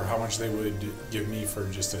sell, or how much they would give me for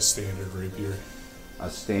just a standard rapier? A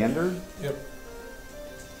standard? Yep.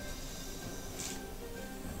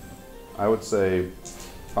 I would say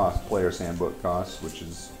cost player's handbook cost, which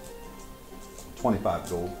is 25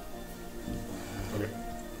 gold. Okay.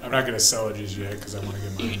 I'm not going to sell it just yet because I want to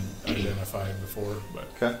get mine identified before, but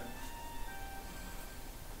Okay.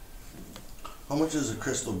 How much is a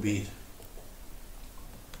crystal bead?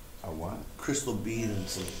 A what? Crystal bead and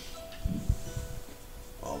some,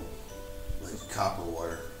 like copper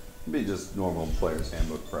wire. It'd be just normal player's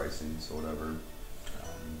handbook pricing, so whatever.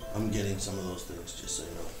 I'm getting some of those things, just so you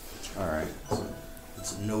know. All right. So,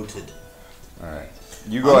 It's noted. all right.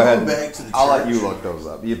 You go I'm ahead. going And back to the I'll let you church. look those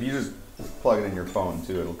up. If you just plug it in your phone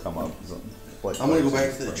too, it'll come up. I'm gonna go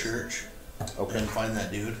back to the church Okay. and find that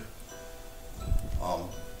dude.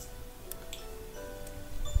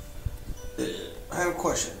 I have a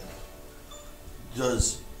question.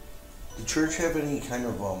 Does the church have any kind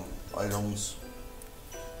of items,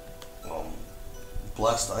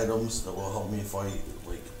 blessed items that will help me fight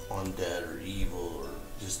like undead or evil or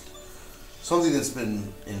just something that's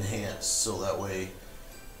been enhanced so that way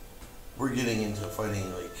we're getting into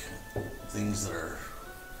fighting like things that are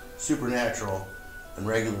supernatural and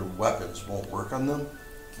regular weapons won't work on them?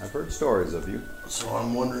 I've heard stories of you. So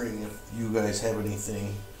I'm wondering if you guys have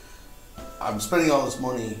anything. I'm spending all this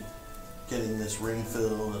money getting this ring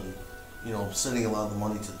filled and, you know, sending a lot of the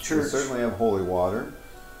money to the We church. certainly have holy water.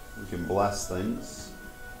 We can bless things.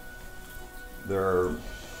 There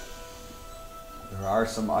are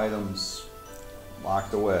some items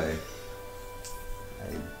locked away.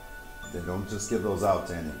 They don't just give those out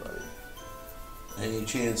to anybody. Any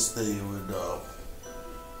chance they would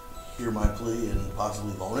hear my plea and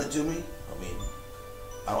possibly loan it to me? I mean,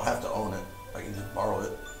 I don't have to own it. I can just borrow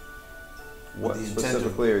it. What the intent of-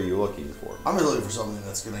 specifically are you looking for? I'm just looking for something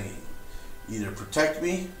that's going to either protect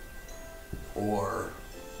me or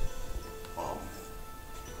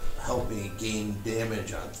help me gain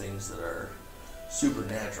damage on things that are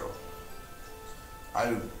supernatural.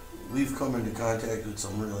 We've come into contact with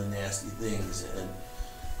some really nasty things, and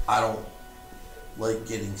I don't like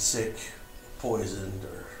getting sick, poisoned,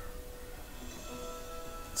 or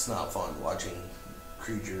it's not fun watching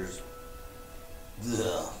creatures.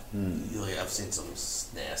 Ugh. I've seen some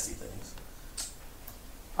nasty things.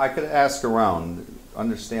 I could ask around.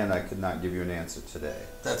 Understand, I could not give you an answer today.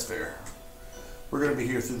 That's fair. We're gonna be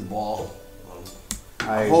here through the ball. I'm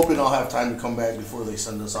I hoping I'll have time to come back before they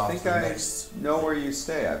send us off think to the I next. know where you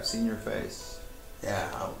stay. I've seen your face.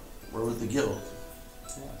 Yeah, we're with the guild.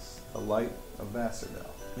 Yes, the light of Vassardell.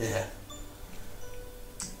 Yeah.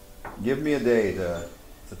 Give me a day to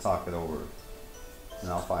talk it over, and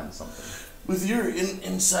I'll find something. With your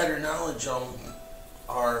insider knowledge,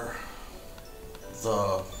 are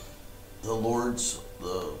the lords,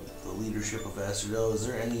 the leadership of Vassardell, is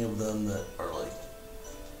there any of them that are like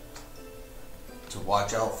to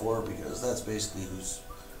watch out for? Because that's basically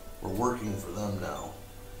we're working for them now,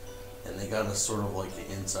 and they got us sort of like the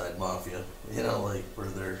inside mafia, you know, like where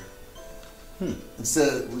they're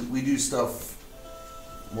instead we do stuff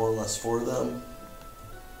more or less for them,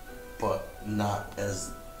 but not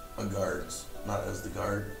as a guards, not as the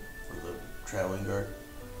guard or the traveling guard.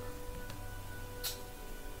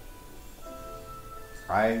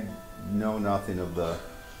 I know nothing of the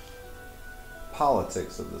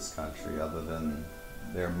politics of this country other than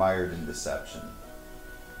they're mired in deception.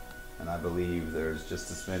 And I believe there's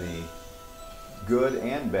just as many good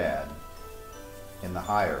and bad in the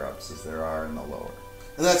higher ups as there are in the lower.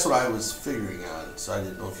 And that's what I was figuring on, so I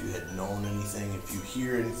didn't know if you had known anything. If you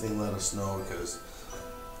hear anything, let us know, because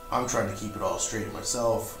I'm trying to keep it all straight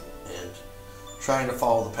myself and trying to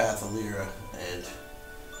follow the path of Lyra. And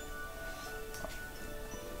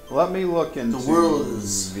Let me look into the world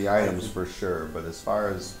is the items for sure, but as far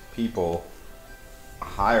as people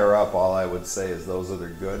higher up, all I would say is those that are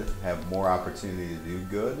good have more opportunity to do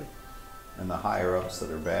good, and the higher ups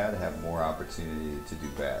that are bad have more opportunity to do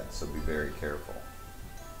bad, so be very careful.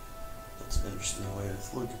 That's an interesting way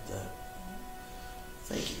to look at that.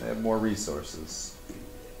 Thank you. They have more resources.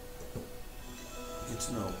 Good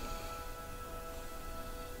to know.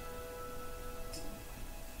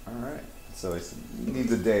 Alright, so he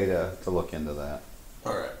needs a day to look into that.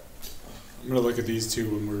 Alright. I'm gonna look at these two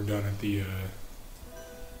when we're done at the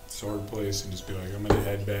sword place and just be like, I'm gonna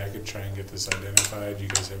head back and try and get this identified. You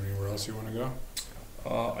guys have anywhere else you want to go?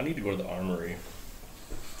 I need to go to the armory.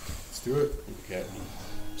 Let's do it. Okay.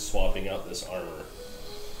 Swapping out this armor.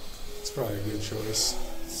 It's probably a good choice.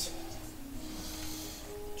 It's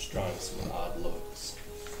drawing some odd looks.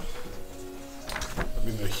 I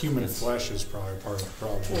mean, the human flesh is probably part of the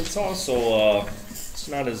problem. Well, it's also it's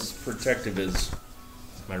not as protective as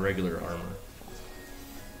my regular armor.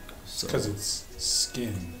 So Because it's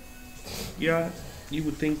skin. yeah, you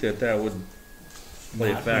would think that would play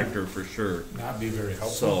a Not factor for sure. Not be very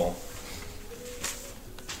helpful.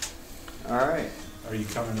 So Alright, Are you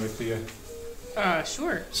coming with the?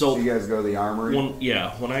 Sure. so you guys go to the armory?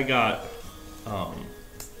 when I got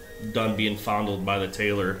done being fondled by the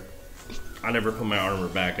tailor, I never put my armor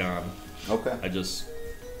back on. Okay. I just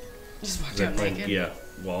Just walked out naked. yeah.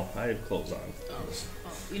 Well, I had clothes on. Oh,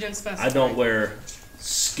 you didn't specify. I don't wear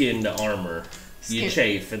skin to armor. You Skin.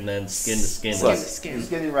 chafe and then skin to skin. Skin to Look, skin. he's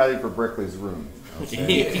getting ready for Brickley's room. Okay?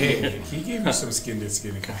 Hey, he gave you some skin to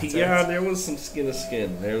skin contact. Yeah, there was some skin to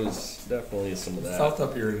skin. There was definitely some of that. Felt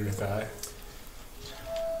up your inner thigh.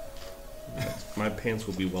 My pants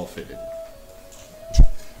will be well fitted.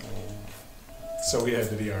 So we head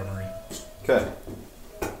to the armory. Okay.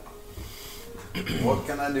 What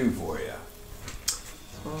can I do for you?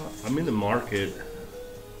 I'm in the market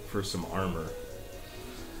for some armor.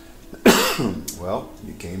 Well,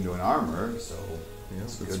 you came to an armor, so Yeah,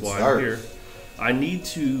 that's a that's good why start. I'm here. I need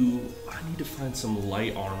to find some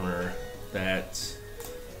light armor that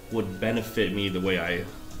would benefit me the way I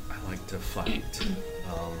like to fight.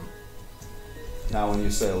 Now, when you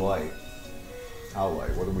say light, how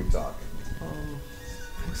light? What are we talking?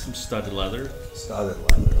 Some studded leather, Studded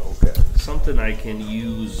leather. Okay. something I can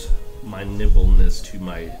use my nimbleness to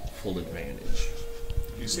my full advantage.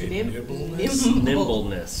 You say Nib- nibbleness? Nimble.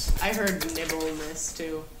 Nimbleness. I heard nibbleness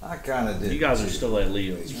too. I kind of did. You guys are too. still at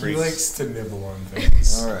Leo's. He Freaks. likes to nibble on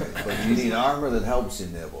things. All right, but you need armor that helps you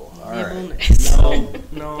nibble. All right.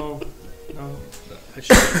 Nibbleness. No. I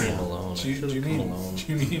should have came alone. Do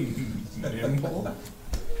you mean nimble?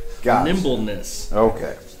 Gotcha. Nimbleness.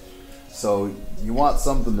 Okay. So you want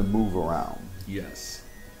something to move around. Yes.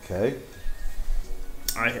 Okay.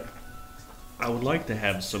 I would like to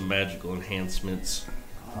have some magical enhancements.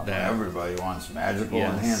 That Everybody wants magical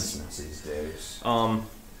Yes. enhancements these days.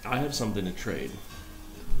 I have something to trade.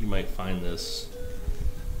 You might find this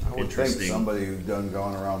I would think interesting. somebody who's done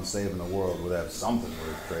going around saving the world would have something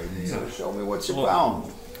worth trading. So show me what you Well,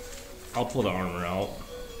 found I'll pull the armor out.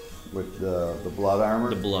 with the blood armor.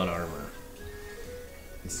 The blood armor.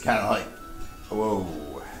 It's kind of like,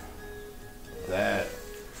 whoa, that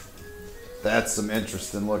That's some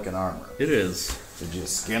interesting looking armor. It is. Did you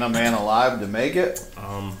skin a man alive to make it?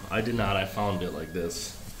 I did not. I found it like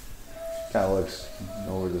this. Kind of looks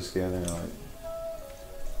over the skin and like.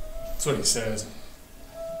 That's what he says.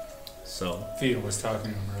 So, Thea was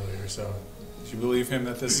talking to him earlier, so do you believe him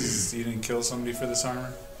that this is he didn't kill somebody for this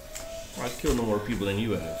armor? I've killed no more people than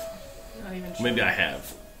you have. Not even sure. Maybe I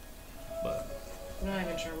have, but I'm not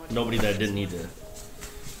even sure what. nobody that didn't need to.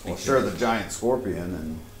 Well, sure, the giant scorpion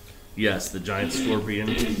and. Yes, the giant scorpion.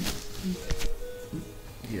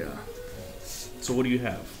 Yeah. So what do you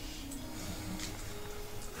have?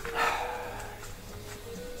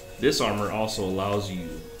 This armor also allows you,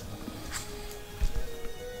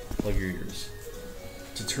 plug your ears,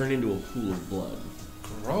 to turn into a pool of blood.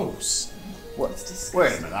 Gross. What? It's disgusting.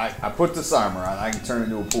 Wait a minute. I put this armor on. I can turn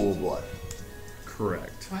into a pool of blood.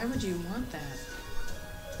 Correct. Why would you want that?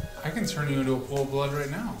 I can turn you into a pool of blood right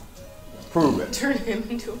now. Prove it. Turn him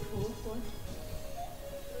into a pool of blood?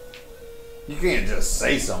 You can't just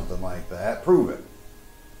say something like that. Prove it.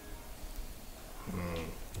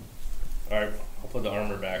 Alright, I'll put the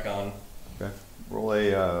armor back on. Okay. Roll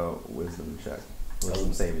a wisdom check.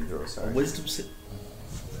 Wisdom saving throw. Sorry. Wisdom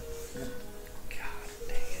God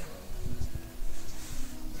dang it.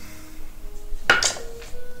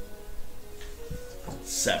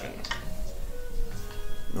 7.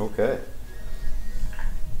 Okay.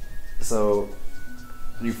 So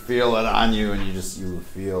you feel it on you, and you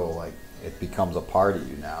feel like it becomes a part of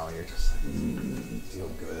you now. You're just like, you feel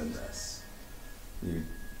good in this. You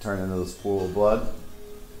turn into this pool of blood.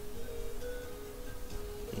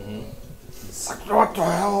 Mm-hmm. It's like, what the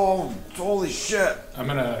hell? Holy shit! I'm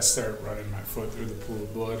gonna start running my foot through the pool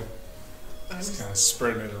of blood. Just kind of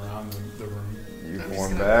spreading it around the room. You I'm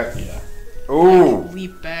form just back. Yeah. Ooh!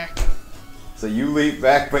 Leap back. So you leap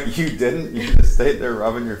back, but you didn't. You just stayed there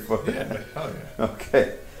rubbing your foot. Yeah. Hell yeah.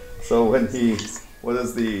 Okay. So what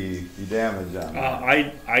is the damage on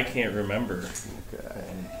that? I can't remember.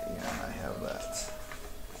 Okay. Yeah, I have that.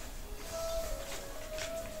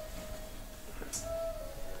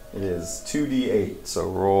 It is 2d8. So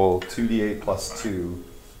roll 2d8 plus 2.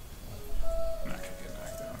 I'm not gonna get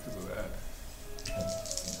knocked down because of that.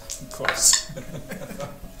 Close.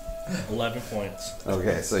 11 points.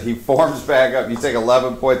 Okay, so he forms back up. You take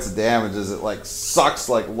 11 points of damage as it like sucks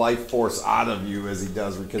like life force out of you as he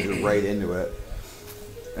does because you're right into it.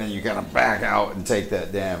 And you kind of back out and take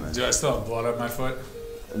that damage. Do I still have blood on my foot?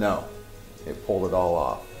 No, it pulled it all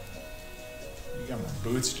off. You got my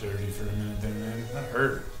boots dirty for a minute there, man. That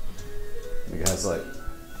hurt. The guy's like,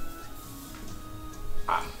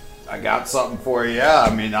 I got something for you. Yeah,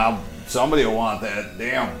 I mean, somebody will want that.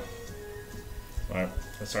 Damn. Alright,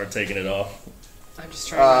 I start taking it off. I'm just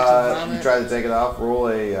trying not to vomit. You try to take it off. Roll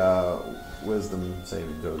a wisdom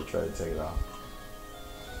saving throw to try to take it off.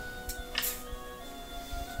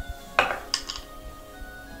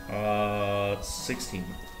 Uh, 16.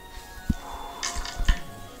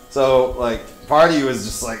 So, like, part of you is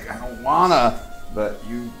just like, I don't wanna, but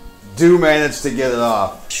you do manage to get it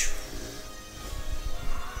off.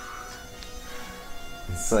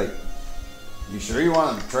 It's like, you sure you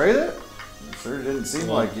want to trade it? You sure didn't seem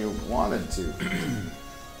like you wanted to.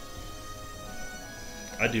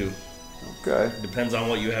 I do. Okay. Depends on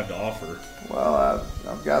what you have to offer. Well,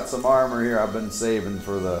 I've got some armor here I've been saving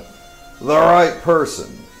for the right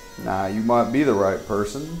person. Now, you might be the right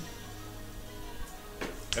person.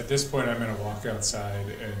 At this point, I'm going to walk outside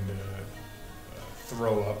and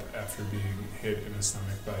throw up after being hit in the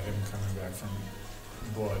stomach by him coming back from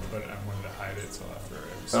blood, but I wanted to hide it till after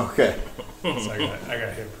it was. Okay. So I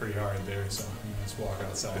got hit pretty hard there, so I'm going to just walk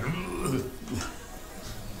outside.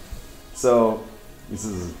 So, this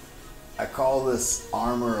is, I call this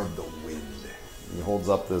armor of the wind. He holds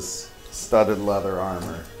up this studded leather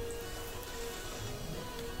armor.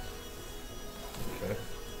 Okay.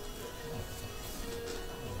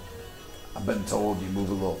 I've been told you move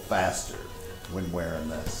a little faster when wearing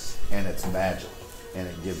this, and it's magic, and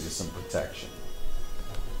it gives you some protection.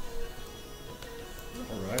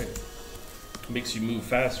 Alright. Makes you move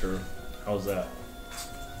faster. How's that?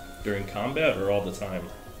 During combat or all the time?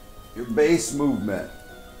 Your base movement,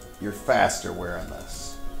 you're faster wearing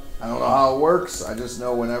this. I don't know how it works, I just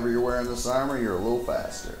know whenever you're wearing this armor, you're a little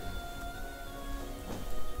faster.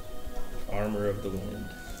 Armor of the wind.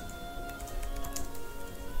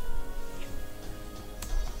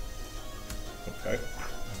 Okay.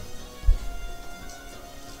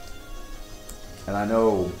 And I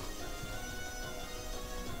know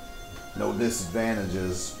no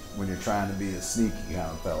disadvantages when you're trying to be a sneaky kind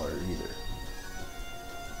of feller either.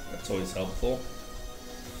 That's always helpful.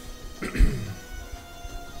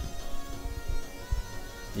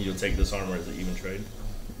 You'll take this armor as an even trade?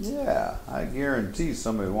 Yeah, I guarantee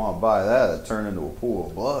somebody want to buy that. It'd turn into a pool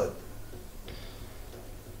of blood.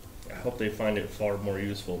 I hope they find it far more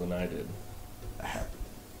useful than I did.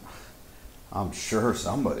 I'm sure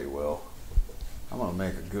somebody will. I'm gonna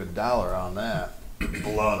make a good dollar on that.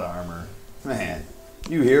 Blood armor. Man,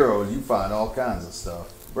 you heroes, you find all kinds of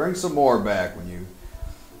stuff. Bring some more back when you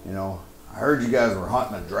know, I heard you guys were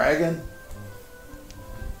hunting a dragon.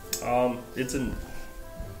 It's in...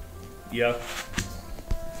 Yeah,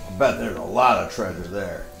 I bet there's a lot of treasure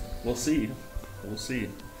there. we'll see. We'll see.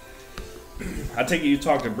 I take it you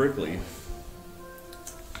talked to Brikley.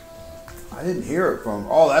 I didn't hear it from,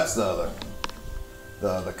 oh, that's the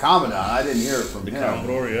Commandant. I didn't hear it from The him.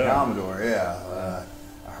 Commodore, yeah. Commodore, yeah.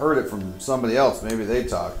 I heard it from somebody else. Maybe they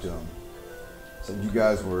talked to him. Said you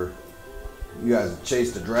guys had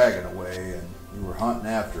chased a dragon away and you were hunting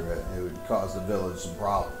after it. It would cause the village some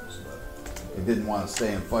problems, but they didn't want to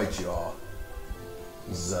stay and fight you all.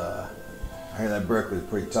 I hear that Brikley's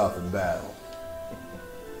pretty tough in battle.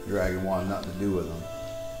 Dragon wanted nothing to do with him.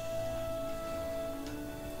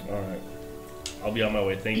 Alright. I'll be on my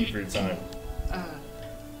way. Thank you for your time.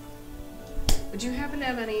 Would you happen to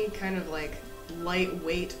have any kind of like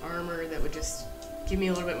lightweight armor that would just give me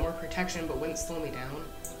a little bit more protection but wouldn't slow me down?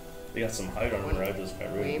 They got some hide armor I just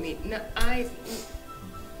got rid Wait, I of. mean, no,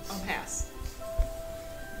 I'll pass.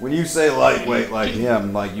 When you say lightweight like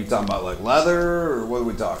him, like you talking about like leather or what are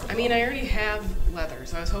we talking about? I mean, I already have leather,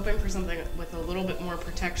 so I was hoping for something with a little bit more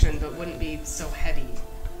protection but wouldn't be so heavy.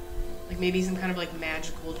 Like maybe some kind of like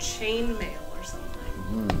magical chainmail or something.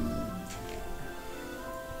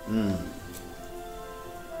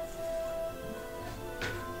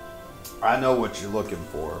 I know what you're looking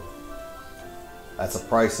for. That's a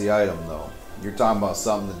pricey item though. You're talking about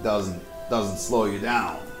something that doesn't slow you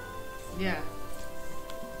down. Yeah.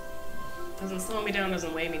 Doesn't slow me down,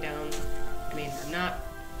 doesn't weigh me down. I mean, I'm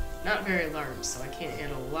not very large, so I can't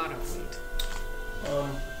handle a lot of weight.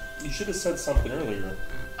 You should have said something earlier.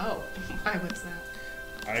 Oh, why? What's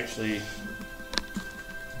that? Actually,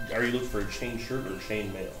 are you looking for a chain shirt or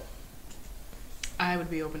chain mail? I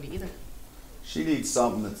would be open to either. She needs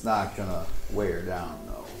something that's not gonna weigh her down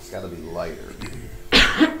though. It's gotta be lighter.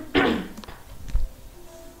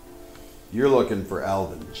 You're looking for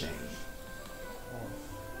Elven chain.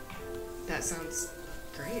 That sounds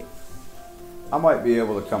great. I might be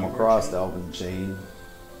able to come across Elven chain,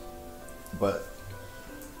 but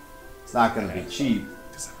it's not gonna be cheap.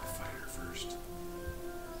 Because I'm a fighter first.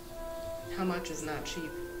 How much is not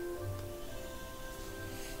cheap?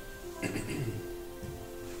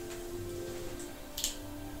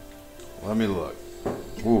 Let me look.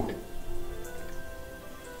 Ooh.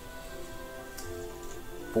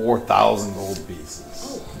 4,000 gold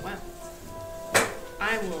pieces. Oh, wow.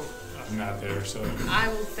 I will I'm not there, so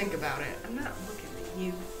think about it. I'm not looking at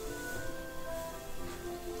you.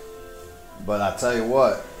 But I tell you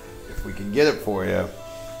what, if we can get it for you,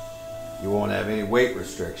 you won't have any weight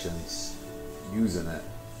restrictions using it.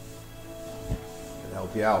 It'll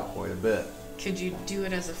help you out quite a bit. Could you do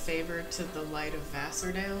it as a favor to the Light of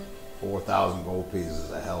Vassardale? 4,000 gold pieces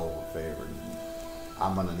is a hell of a favor.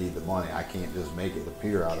 I'm gonna need the money. I can't just make it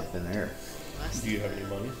appear out of thin air. Less Do you have any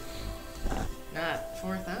money? Not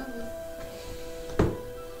 4,000.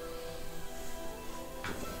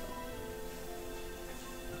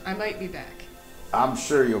 I might be back. I'm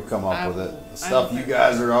sure you'll come up I with will- it. The I stuff will you think-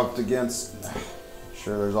 guys are up against,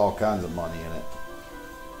 sure there's all kinds of money in it.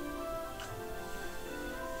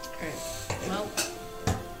 Alright. Well,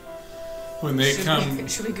 when they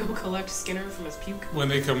should we go collect Skinner from his puke? when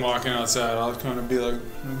they come walking outside, I'll kind of be like,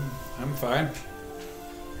 I'm fine.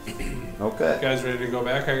 Okay. You guys ready to go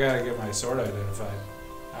back? I gotta get my sword identified.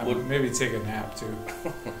 I What- would maybe take a nap too.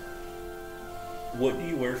 What do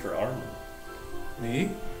you wear for armor?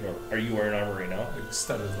 Me? Or are you wearing armor right now? Like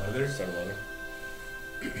studded leather. Studded leather.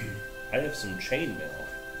 I have some chainmail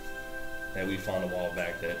that we found a while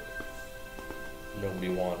back that nobody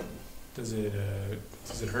wanted. Does it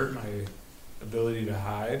hurt my ability to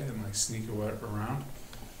hide and like sneak around?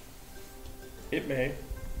 It may.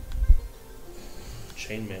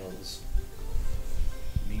 Chainmail is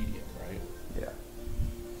medium, right? Yeah.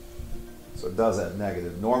 So it does have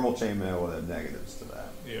negatives. Normal chainmail would have negatives to that.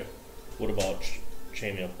 Yeah. What about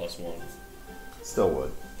chainmail +1? Still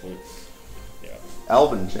would. Yeah.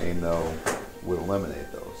 Elven chain though would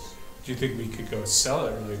eliminate those. Do you think we could go sell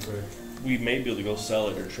it really quick? We may be able to go sell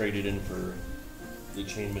it or trade it in for the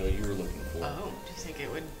chainmail you were looking for. Oh, do you think it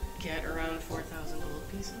would get around 4,000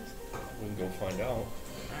 gold pieces? We can go find out.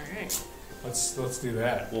 Alright. Let's do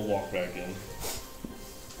that. We'll walk back in.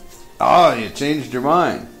 Oh, you changed your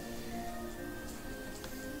mind.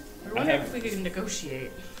 I wonder if we could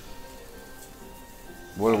negotiate.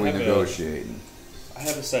 What are we I have a- negotiating? I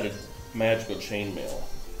have a set of magical chainmail.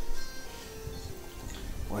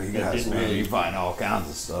 Well, you That guys, didn't man, really- you find all kinds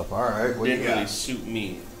of stuff. All right, what do you Didn't really got? suit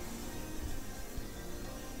me.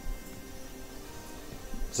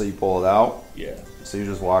 So you pull it out. Yeah. So you're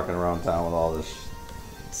just walking around town with all this.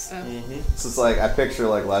 Stuff. Mm-hmm. It's just like I picture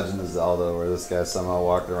like Legend of Zelda, where this guy somehow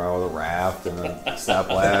walking around with a raft and a step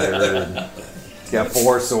ladder, and he's got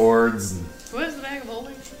 4 swords. And What is the bag of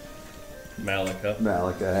holding? Malika.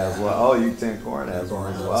 Malika has one. Oh, Utan Corn has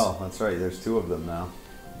one as well. That's right. There's 2 of them now.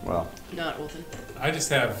 Well, Not Olden. I just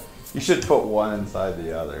have you should put one inside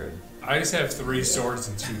the other. 3 swords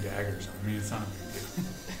and 2 daggers. I mean, it's not a big deal.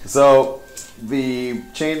 So the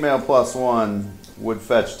chainmail plus 1 would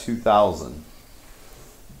fetch 2,000.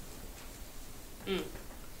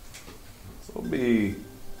 So it'll be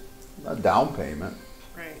a down payment.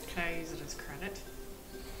 Right. Can I use it as credit?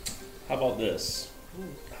 How about this?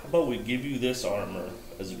 How about we give you this armor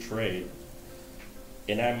as a trade,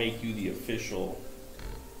 and I make you the official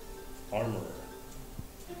armorer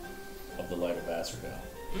of the Light of Acergal.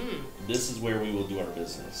 This is where we will do our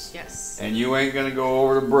business. Yes. And you ain't gonna go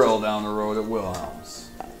over to Brill down the road at Wilhelm's.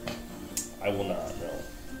 I will not, no.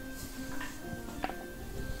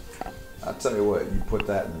 I'll tell you what, you put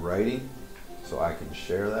that in writing so I can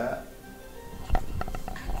share that.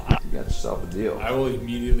 You got yourself a deal. I will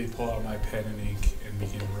immediately pull out my pen and ink and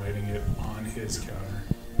begin writing it on his counter.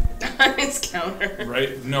 On his counter.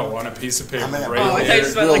 Right? No, on a piece of paper. I'm at- Right Oh, I thought you there.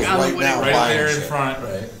 just meant like Bill's on the right wooden. now. Right buying there in shit. front.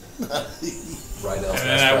 Right. Right, And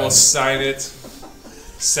then I will sign it.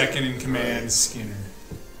 Second in command, Skinner.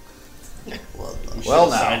 Well, We should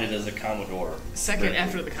Well, have now. signed it as a Commodore. Second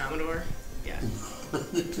after the Commodore. Yeah.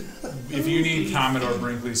 If you need Commodore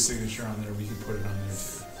Brinkley's signature on there, we can put it on there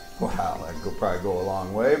too. Wow, that could probably go a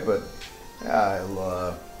long way, but yeah,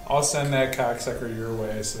 I'll send that cocksucker your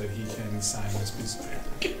way so that he can sign this piece of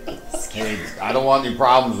paper. hey, I don't want any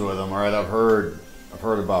problems with him. All right, I've heard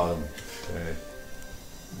about him. Okay,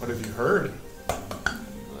 What have you heard?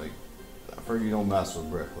 like I've heard you don't mess with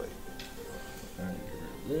Brikley.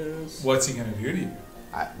 This. What's he gonna do to you?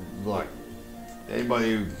 Look,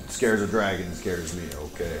 anybody who scares a dragon scares me.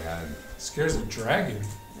 Okay, Scares a dragon.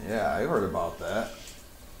 yeah, I heard about that.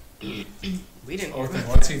 We didn't hear Oh, then about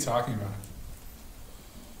what's he talking about?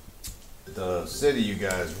 The city you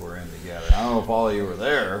guys were in together. I don't know if all of you were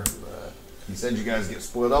there, but he said you guys get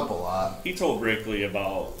split up a lot. He told Brikley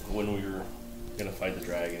about when we were gonna fight the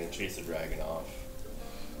dragon and chase the dragon off.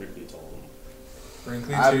 Brikley told him.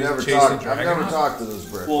 Brinkley I've chased never the talked. I've dragon never off? talked to this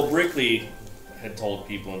Brikley. Well, Brikley had told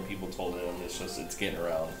people, and people told him. It's getting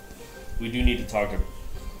around. We do need to talk to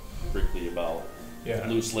Brikley about Yeah.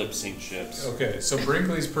 loose lip sink ships. Okay, so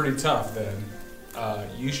Brinkley's pretty tough then.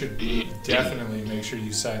 You should definitely make sure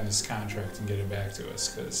you sign this contract and get it back to us,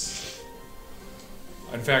 because...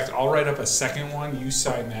 In fact, I'll write up a second one, you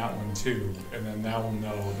sign that one too, and then that will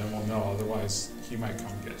know, then we'll know, otherwise he might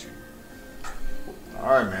come get you. All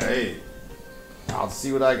right, man. Hey, I'll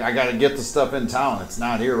see what I got to get the stuff in town. It's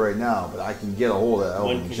not here right now, but I can get a hold of that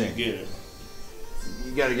When Elven can chain. you get it?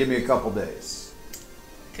 You got to give me a couple days.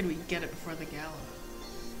 Could we get it before the gala?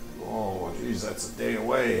 Oh, geez, that's a day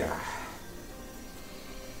away.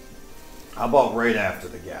 How about right after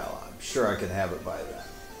the gala? I'm sure I can have it by then.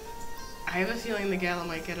 I have a feeling the gala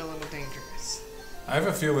might get a little dangerous. I have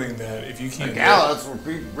a feeling that if you The can't gala, that's where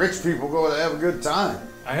rich people go to have a good time.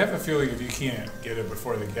 I have a feeling if you can't get it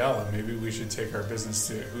before the gala, maybe we should take our business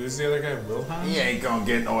to... Who's the other guy, Wilhelm? He ain't gonna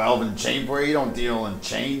get no Elven chain for you. You don't deal in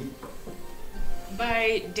chain.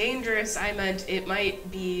 By dangerous, I meant it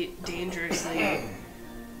might be dangerously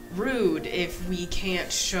rude if we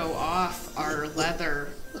can't show off our leather,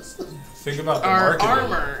 Think about the our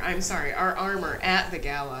marketing. our armor at the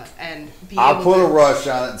gala, and be I'll able put to, a rush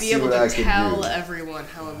on it and be see able what I to can tell do. everyone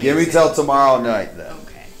how amazing. Give me till tomorrow night then.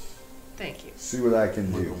 Okay, thank you. See what I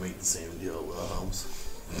can we're do. gonna make the same deal with Wilhelm's.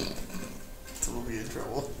 So we'll be in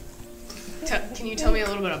trouble. Can you tell me a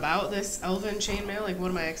little bit about this elven chainmail? Like,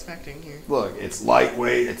 what am I expecting here? Look, it's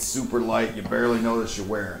lightweight. It's super light. You barely notice you're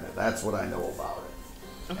wearing it. That's what I know about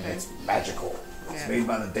it. And Okay. it's magical. It's Yeah. made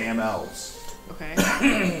by the damn elves. Okay.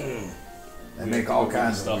 They make all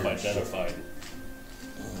kinds of stuff weird shit. identified.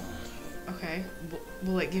 Okay.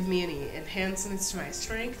 Will it give me any enhancements to my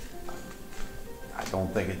strength? I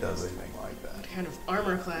don't think it does anything like that. What kind of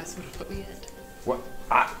armor class would it put me at? What?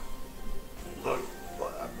 Look,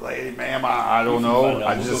 lady, ma'am, I don't You can know. find out.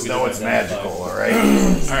 I We'll just go get know it it's identified. magical, all right? All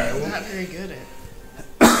right, I'm well, not very good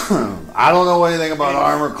at. I don't know anything about And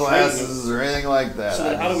armor trade classes or anything like that. So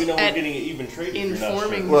then how do we know we're At getting an even trade? if you're not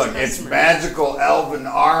informing- sure? Look, it's Customers. magical elven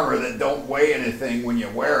armor that don't weigh anything when you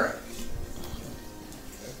wear it.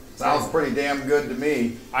 Sounds pretty damn good to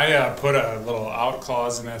me. I put a little out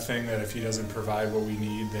clause in that thing that if he doesn't provide what we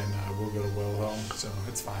need, then we'll go to Wilhelm. So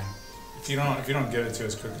it's fine. If you don't get it to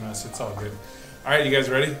us quick enough, it's all good. All right, you guys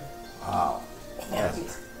ready? Wow. That's a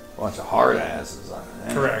bunch of hard asses on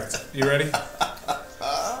it. Correct. You ready?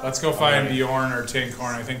 Let's go find Bjorn or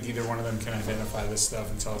Tinkhorn. I think either one of them can identify this stuff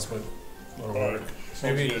and tell us what'll work.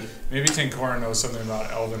 Maybe Tinkhorn knows something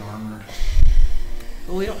about elven armor.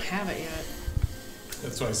 Well, we don't have it yet.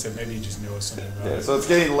 That's why I said maybe he just knows something about Yeah, it. so it's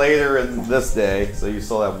getting later in this day, so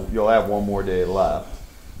you'll have one more day left.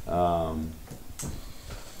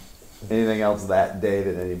 Anything else that day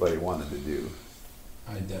that anybody wanted to do?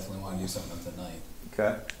 I definitely want to do something tonight.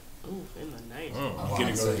 Okay. Ooh, in the night. I You wanna gonna go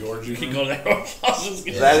to say- the orgy? You can room? go there.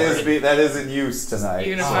 That is in use tonight.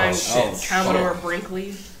 You're gonna Oh, find shit. Commodore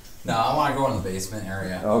Brinkley. No, I want to go in the basement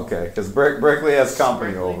area. Okay, because Brikley has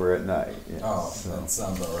company Brikley. over at night. Yeah, Oh, so. that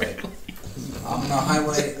sounds about right. I'm gonna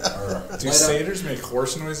highlight or Do light up. satyrs make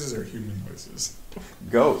horse noises or human noises?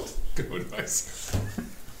 Goat. Good noises.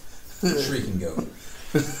 Shrieking goat.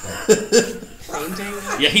 Fainting.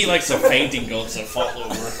 Yeah, he likes the fainting goats that fall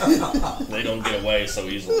over. They don't get away so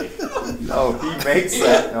easily. No, he makes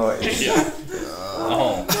that noise. Yeah.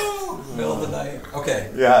 Oh, Middle of the night.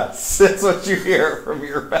 Okay. Yeah, that's what you hear from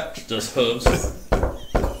your bedroom. just hooves.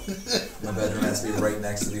 My bedroom has to be right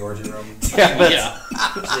next to the orgy room. Yeah.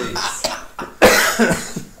 Jeez.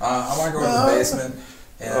 I want to go to the basement.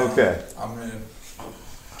 And Okay. I'm gonna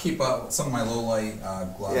keep up some of my low light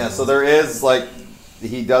gloves. Yeah, so there is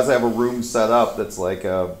he does have a room set up that's like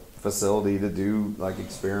a facility to do like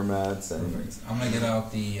experiments and. Perfect. I'm gonna get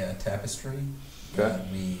out the tapestry Okay.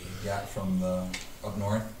 that we got from the up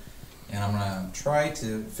north, and I'm gonna try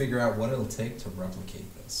to figure out what it'll take to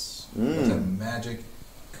replicate this. With the magic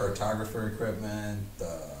cartographer equipment,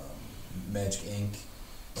 the magic ink,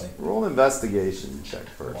 like Roll an investigation check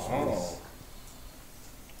first. Wow.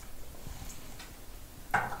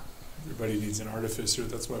 Everybody needs an artificer.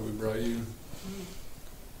 That's why we brought you.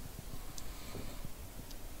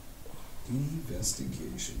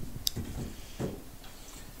 investigation.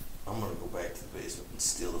 I'm gonna go back to the basement and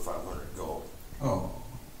steal the 500 gold. Oh,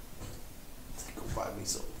 Go buy me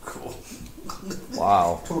something cool.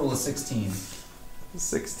 Wow, total of 16.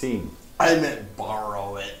 16. I meant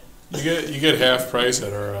borrow it. You get half price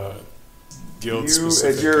at our guild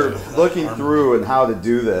specific. As you're looking armor. through and how to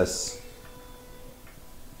do this,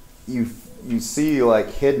 you see like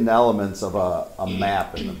hidden elements of a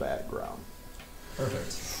map in the background.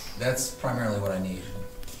 Perfect. That's primarily what I need.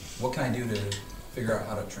 What can I do to figure out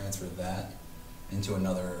how to transfer that into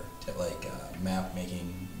another map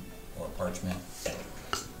making or parchment?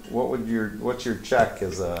 What's your check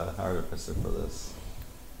as a artificer for this?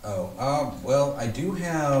 Oh, well, I do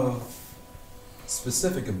have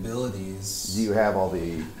specific abilities. Do you have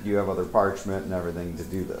other parchment and everything to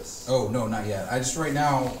do this? Oh, no, not yet. I just, right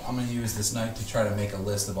now, I'm going to use this night to try to make a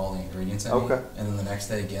list of all the ingredients I need. Okay. And then the next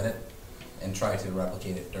day get it and try to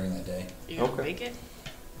replicate it during that day. You gonna Okay. make it?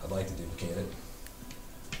 I'd like to duplicate it.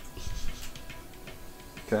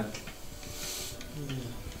 Okay.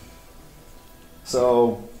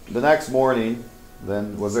 So the next morning,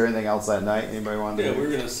 then was there anything else that night anybody wanted Yeah, to do?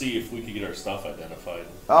 we're gonna see if we could get our stuff identified.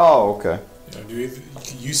 Oh, okay. Yeah,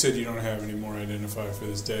 you said you don't have any more identify for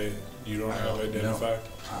this day. You don't have identify.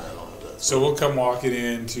 I don't know this. So we'll come walking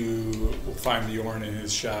we'll find Bjorn in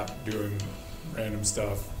his shop doing random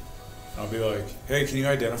stuff. I'll be like, hey, can you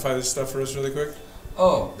identify this stuff for us really quick?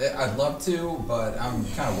 Oh, I'd love to, but I'm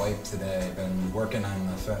kind of wiped today. I've been working on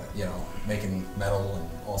making metal and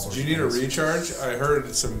all sorts Do of you need a things. recharge? I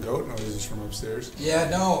heard some goat noises from upstairs. Yeah,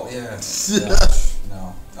 no, yeah.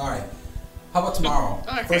 No. All right. How about tomorrow?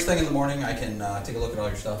 Okay. First thing in the morning, I can take a look at all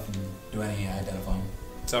your stuff and do any identifying.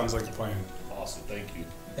 Sounds like a plan. Awesome, thank you.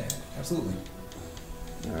 Yeah, absolutely.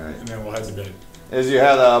 All right. And then we'll head to bed. As you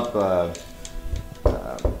head up,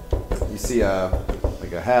 you see a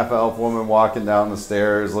half-elf woman walking down the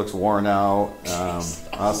stairs, looks worn out.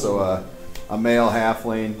 Also a male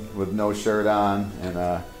halfling with no shirt on, and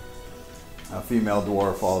a female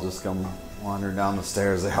dwarf all just come wandering down the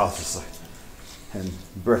stairs. They all just like, and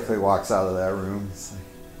Brikley walks out of that room. It's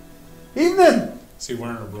like, evening. Is he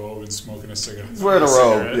wearing a robe and smoking a cigarette? He's wearing a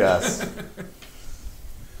robe. cigarette? Yes.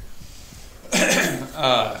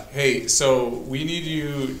 Hey, so we need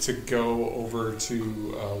you to go over to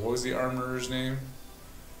what was the armorer's name?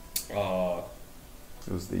 It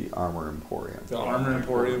was the Armor Emporium. The Armor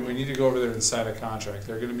Emporium. We need to go over there and sign a contract.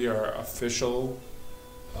 They're going to be our official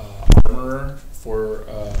armorer for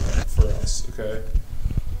us. Okay,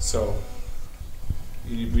 so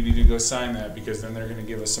we need to go sign that because then they're going to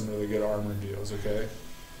give us some really good armor deals. Okay.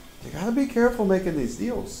 You gotta be careful making these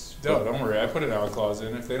deals. No, don't worry. I put an out clause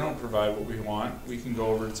in. If they don't provide what we want, we can go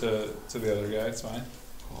over to the other guy. It's fine.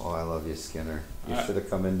 Oh, I love you, Skinner. You should have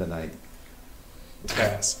come in tonight.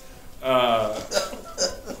 Pass.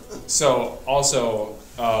 So also,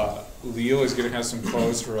 Leo is going to have some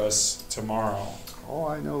clothes for us tomorrow. Oh,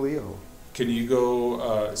 I know Leo. Can you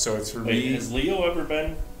go? So it's for Wait, me. has Leo ever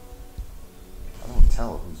been? I don't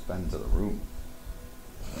tell who's been to the room.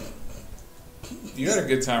 You had a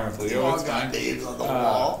good time with Leo. all It's got fine. names on the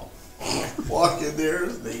wall. Walk in there,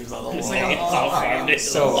 there's names on the It's wall. like a Oh,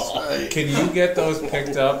 So can you get those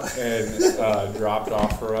picked up and dropped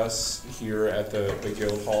off for us here at the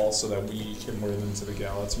guild hall so that we can wear them to the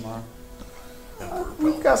gala tomorrow?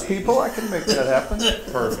 We've got people. I can make that happen.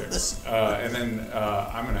 Perfect. And then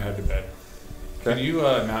I'm gonna head to bed. Can you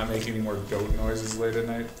not make any more goat noises late at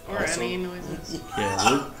night? Or also? any noises.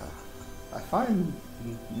 Yeah, I find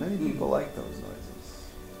many people like those noises.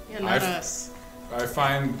 Yeah, not I've- us. I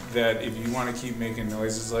find that if you want to keep making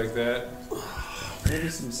noises like that, Maybe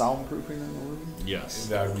some soundproofing in the room. yes.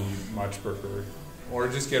 that would be much preferred. Or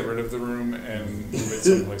just get rid of the room and move it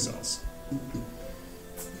someplace else.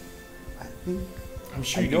 I think I'm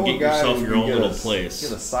sure I you know can a get guy yourself who your can own get little a, place.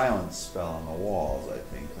 Get a silence spell on the walls. I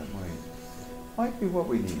think that might be what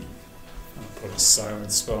we need. I'll put a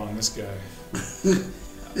silent spell on this guy. And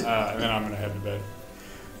then I'm going to head to bed.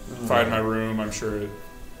 Find my room. I'm sure it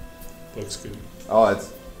looks good. Oh,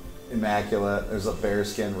 it's immaculate. There's a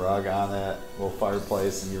bearskin rug on it. Little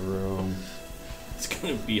fireplace in your room. It's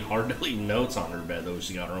gonna be hard to leave notes on her bed though.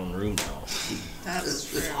 She's got her own room now. That's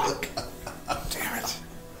true.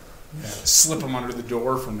 Yeah, slip them under the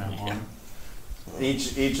door from now on.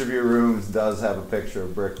 Each of your rooms does have a picture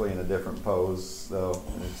of Brikley in a different pose, though.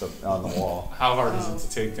 And it's up on the wall. How hard is it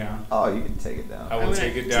to take down? Oh, you can take it down. I will I'm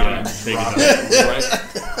take gonna- it down Yeah, and take drop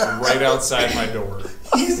it it right outside my door.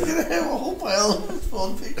 He's gonna have a whole pile of his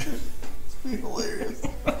phone pictures. It's gonna be hilarious.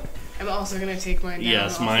 I'm also gonna take mine down.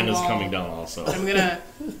 Yes, off mine the is wall. coming down also. I'm gonna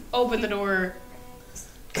open the door,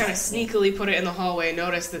 kind of sneakily put it in the hallway,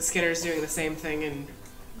 notice that Skinner's doing the same thing, and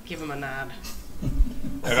give him a nod.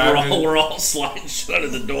 And We're all sliding shut out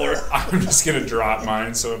of the door. I'm just going to drop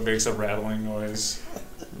mine so it makes a rattling noise.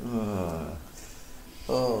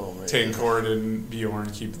 Oh man. Tancord and Bjorn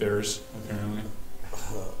keep theirs, apparently.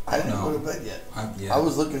 I didn't No. go to bed yet. Yeah. I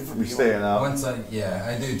was looking for You're people. staying up. Once I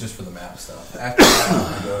do just for the map stuff. After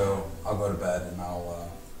that, I'll go to bed and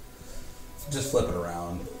I'll just flip it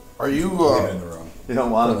around. Are you Leave it in the room. You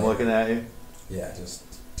don't want them looking at you? Yeah, just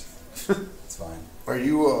it's fine. are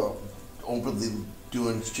you openly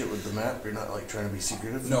doing shit with the map? You're not like trying to be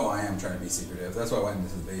secretive? No, I am trying to be secretive. That's why I went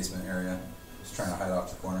into the basement area. Just trying to hide off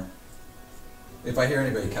the corner. If I hear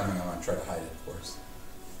anybody coming, I'm gonna try to hide it, of course.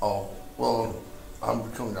 Oh, well, I'm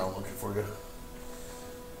coming down looking for you.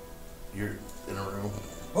 You're in a room.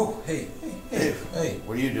 Oh, hey.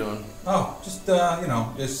 What are you doing? Oh, just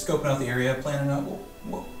just scoping out the area, planning out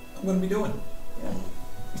what I'm gonna be doing. Yeah.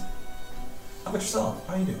 How about yourself?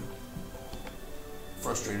 How you doing?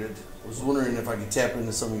 Frustrated. I was wondering if I could tap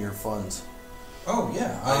into some of your funds. Oh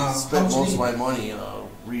yeah. I how spent much you most of need? my money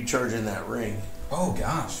recharging that ring. Oh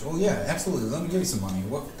gosh. Oh yeah, absolutely. Let me give you some money.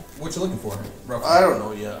 What you looking for, roughly? I don't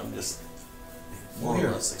know yet. I'm just more Here.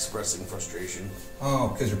 or less expressing frustration. Oh,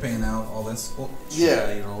 because you're paying out all this. Well,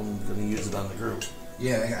 Yeah, I'm gonna use it on the group.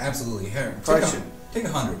 yeah, absolutely. Here, Probably should. take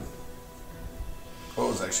 100. Oh,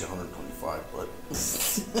 it was actually 125,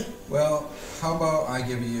 but Well, how about I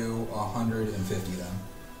give you 150 then?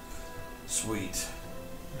 sweet.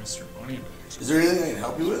 Mr. Moneybags. Is there anything I can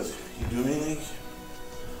help you with? You do anything?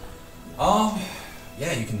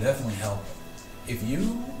 Yeah, you can definitely help. If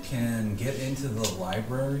you can get into the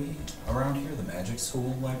library around here, the magic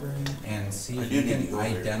school library, and see I if do you need to can go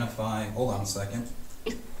there. identify. Hold on a second.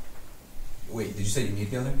 Wait, did you say you need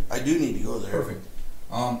to go there? I do need to go there. Perfect.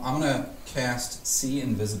 I'm gonna cast See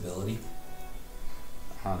Invisibility.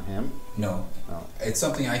 On him? No, Oh. it's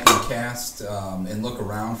something I can cast and look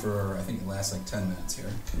around for. I think it lasts like 10 minutes here,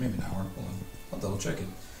 maybe an hour. Hold on, I'll double check it.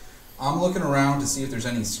 I'm looking around to see if there's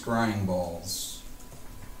any scrying balls.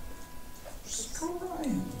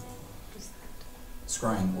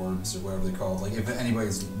 Scrying orbs or whatever they're called. Like if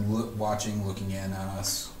anybody's watching, looking in on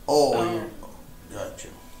us. Oh, Oh. gotcha.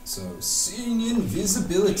 So seeing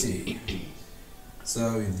invisibility.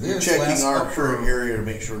 So You're this checking lasts our up current for- area to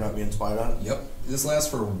make sure we're not being spied on. Yep. This lasts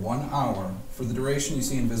for 1 hour. For the duration, you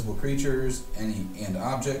see invisible creatures and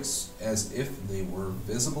objects as if they were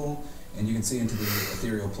visible, and you can see into the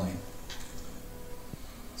ethereal plane.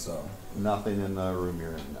 So, Nothing in the room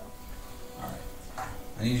you're in, no. alright.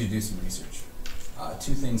 I need you to do some research.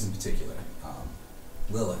 Two things in particular.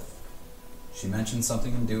 Lilith. She mentioned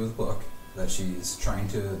something to do with the book that she's trying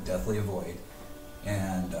to deathly avoid.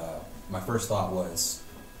 And my first thought was...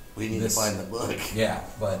 We need to find the book. Yeah,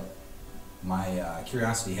 but my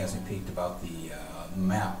curiosity has me piqued about the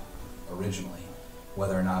map originally,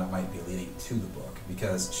 whether or not it might be leading to the book,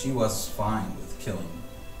 because she was fine with killing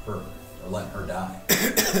her, or letting her die.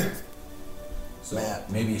 So Map.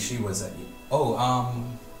 maybe she was at...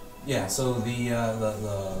 yeah, so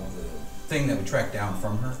the thing that we tracked down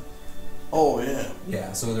from her, Oh, yeah.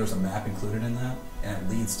 yeah, so there's a map included in that, and it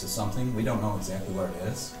leads to something. We don't know exactly what it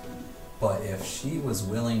is, but if she was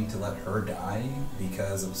willing to let her die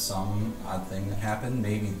because of some odd thing that happened,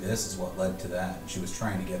 maybe this is what led to that. She was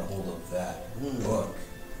trying to get a hold of that book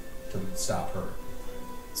to stop her.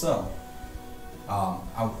 So,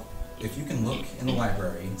 if you can look in the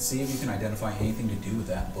library, see if you can identify anything to do with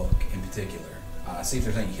that book in particular. See if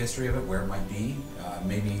there's any history of it, where it might be.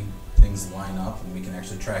 Maybe things line up and we can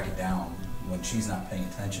actually track it down when she's not paying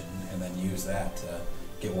attention, and then use that to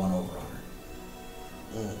get one over on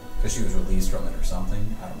her. Because she was released from it or something.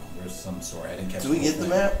 I don't know. There's some story. I didn't catch. Do we get the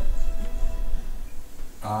map?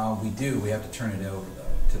 We do. We have to turn it over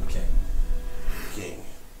though to the king. King.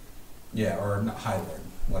 Yeah, or not, High Lord,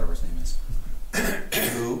 whatever his name is.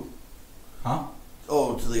 Who? Huh?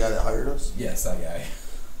 Oh, to the guy that hired us? Yes, that guy.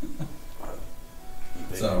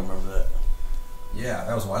 You So- remember that? Yeah,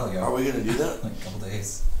 that was a while ago. Are we going to do that? Like a couple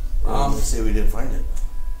days. Or are we gonna say we didn't find it?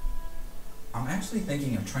 I'm actually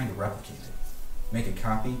thinking of trying to replicate it. Make a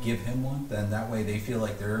copy, give him one, then that way they feel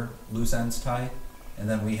like their loose ends tied, and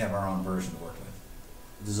then we have our own version to work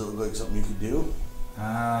with. Does it look like something you could do?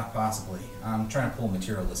 Possibly. I'm trying to pull a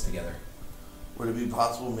material list together. Would it be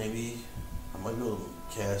possible maybe I might be able to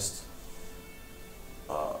cast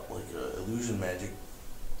like illusion magic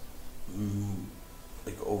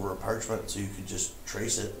like over a parchment so you could just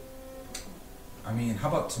trace it? I mean, how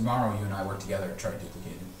about tomorrow you and I work together to try to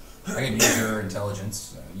duplicate it? I can use your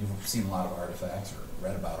intelligence. You've seen a lot of artifacts or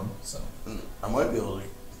read about them, so. I might be able to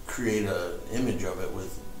create an image of it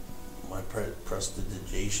with my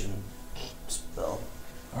prestidigitation spell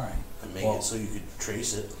All right. and make Well, it so you could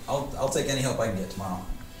trace it. I'll take any help I can get tomorrow.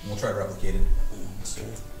 We'll try to replicate it. So,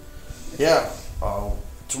 yeah.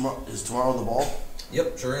 Tomorrow is tomorrow the ball?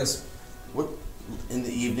 Yep, sure is. What in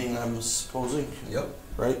the evening? I'm supposing. Yep.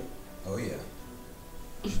 Right. Oh yeah.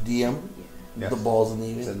 DM. Yes. The ball's in the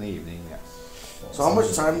It's evening. in the evening, yes. So how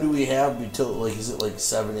much time do we have until like is it like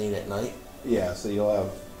 7, 8 at night? Yeah, so you'll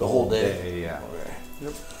have The whole day? yeah. Okay.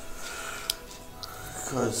 Yep.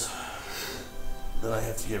 Because then I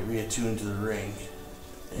have to get reattuned to the ring.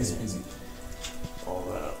 Easy and peasy. all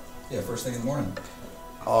that. Yeah, first thing in the morning.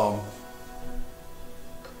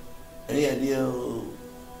 Any idea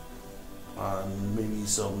on maybe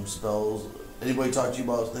some spells? Anybody talk to you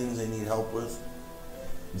about things they need help with?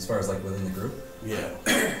 As far as like within the group? Yeah.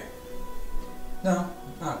 No,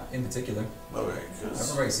 not in particular. Okay. 'Cause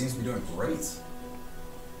Everybody seems to be doing great.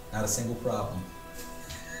 Not a single problem.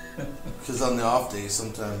 on the off days,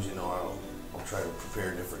 sometimes I'll try to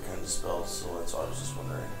prepare different kinds of spells. So that's why I was just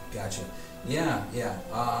wondering. Gotcha. Yeah,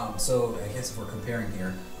 yeah. So I guess if we're comparing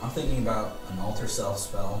here, I'm thinking about an alter self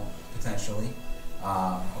spell potentially.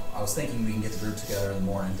 I was thinking we can get the group together in the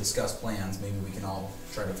morning, discuss plans. Maybe we can all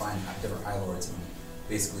try to find different High Lords and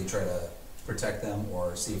basically try to protect them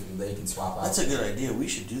or see if they can swap out. That's a good idea. We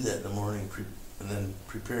should do that in the morning and then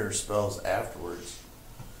prepare spells afterwards.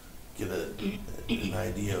 Get an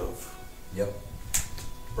idea of. Yep.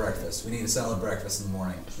 Breakfast. We need a solid breakfast in the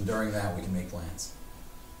morning. And during that, we can make plans.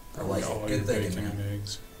 I like All it. your Good thinking, bacon man. and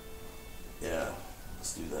eggs. Yeah.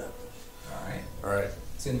 Let's do that. All right. All right.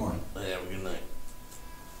 See you in the morning. Yeah. Have a good night.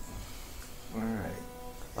 All right.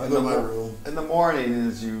 I'll go to my room. In the morning,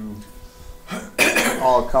 as you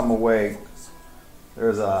all come awake,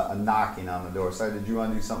 there's a knocking on the door. Sorry, did you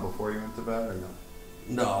want to do something before you went to bed or no?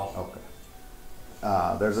 No.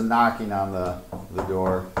 Okay. There's a knocking on the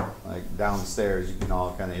door, like downstairs. You can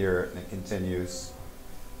all kind of hear it, and it continues.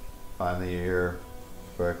 Finally, you hear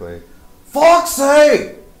Brikley, "Fuck's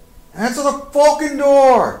sake! Answer the fucking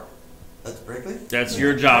door!" That's Brikley? That's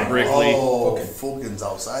your job, Brikley. Oh, Okay. Fulkin's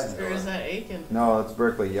outside the Or door. is that Aiken? No, it's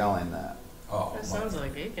Brikley yelling that. Oh, That sounds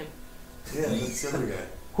like Aiken. Yeah, that's the other guy.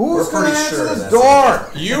 Who's We're gonna pretty answer sure this that's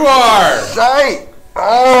door? You are! Shite!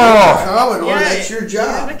 Oh! Commodore, that's your You're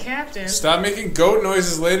job. the captain. Stop making goat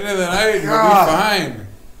noises late into the night and you'll be God. fine.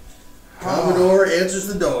 Commodore answers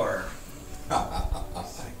the door.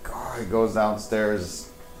 He goes downstairs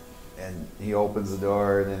and he opens the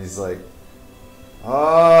door and then he's like,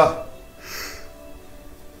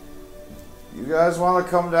 You guys want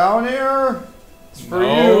to come down here? It's for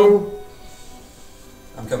No. you.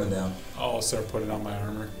 I'm coming down. I'll start putting on my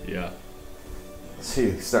armor. Yeah. So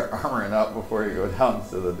you start armoring up before you go down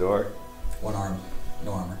to the door. One arm,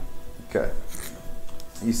 no armor. Okay.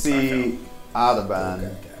 You see Audubon,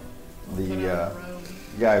 Okay. Put on the a robe.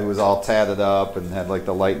 guy who was all tatted up and had like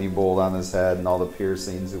the lightning bolt on his head and all the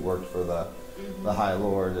piercings, who worked for the High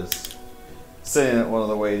Lord, is sitting at one of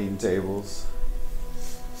the waiting tables.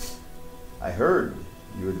 I heard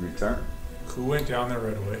you would return. Who went down there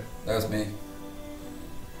right away? That was me.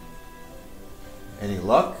 Any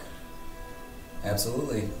luck?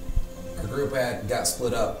 Absolutely. Our group got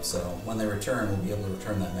split up, so when they return, we'll be able to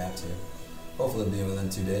return that map to you. Hopefully it'll be within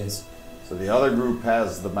 2 days. So the other group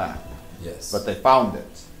has the map, Yes. but they found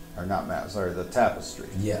it. Or not map, sorry, the tapestry.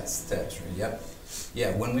 Yes, tapestry, yep.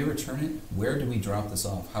 Yeah, when we return it, where do we drop this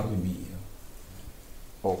off? How do we meet you?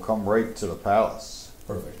 Well, come right to the palace.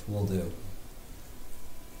 Perfect, we'll do.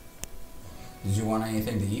 Did you want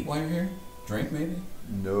anything to eat while you're here? Drink, maybe?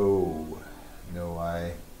 No,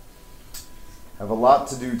 I have a lot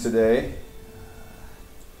to do today,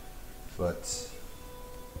 but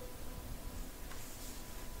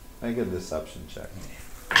make a deception check.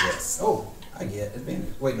 Yes. Oh, I get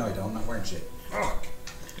advantage. Wait, no, I don't. I'm not wearing shit. Fuck.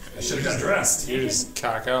 I should have got dressed. You just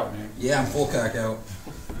cock out, man. Yeah, I'm full cock out.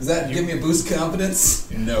 Does that give me a boost of confidence?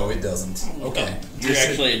 No, it doesn't. Okay. You're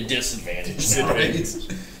actually a disadvantage. Right?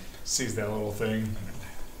 Sees that little thing.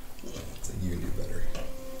 So you can do better.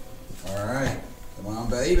 Alright. Come on,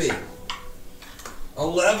 baby.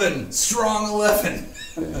 11. Strong 11.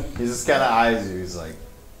 He just kind of eyes you. He's like,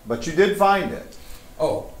 but you did find it.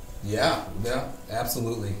 Oh, yeah. Yeah,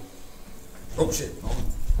 absolutely. Oh, shit. Oh,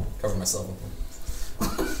 cover myself up.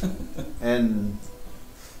 And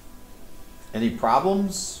any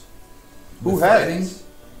problems? Who With had fighting? it?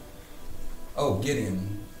 Oh,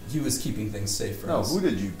 Gideon. He was keeping things safe for No, us. who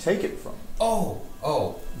did you take it from? Oh,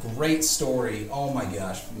 great story. Oh my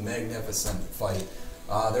gosh, magnificent fight.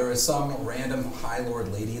 There was some random High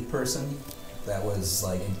Lord lady person that was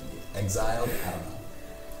like exiled. I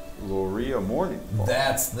don't know. Loria Morning.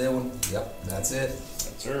 That's the one. Yep, that's it.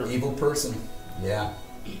 That's her. Evil person. Yeah,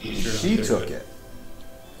 She took it.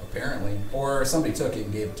 apparently. Or somebody took it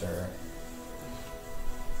and gave it to her.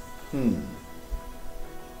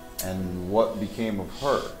 And what became of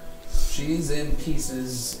her? She's in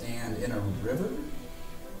pieces and in a river.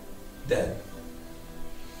 Dead.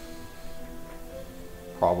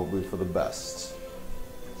 Probably for the best.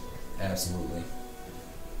 Absolutely.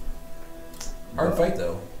 Hard fight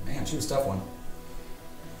though. Man, she was a tough one.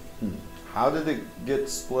 How did it get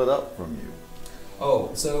split up from you?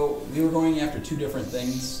 Oh, so we were going after two different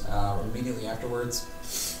things immediately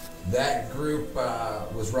afterwards. That group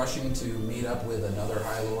was rushing to meet up with another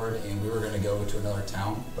High Lord, and we were going to go to another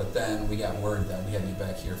town. But then we got word that we had to be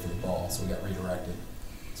back here for the ball, so we got redirected.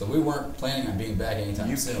 So we weren't planning on being back anytime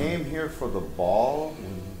You soon. came here for the ball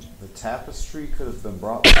when the tapestry could have been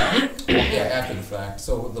brought back? Yeah, after the fact.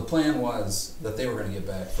 So the plan was that they were going to get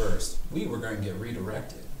back first. We were going to get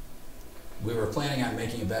redirected. We were planning on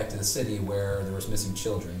making it back to the city where there was missing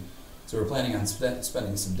children. So we were planning on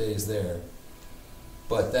spending some days there.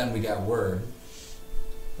 But then we got word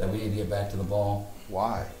that we need to get back to the ball.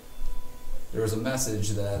 Why? There was a message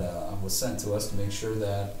that was sent to us to make sure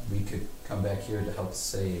that we could come back here to help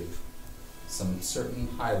save some certain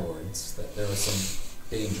High Lords, that there was some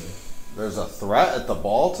danger. There's a threat at the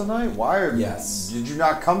ball tonight? Why are Yes. Did you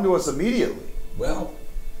not come to us immediately? Well,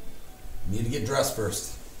 we need to get dressed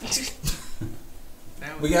first.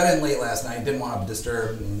 Now We got in late last night, didn't want to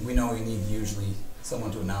disturb, and we know we need usually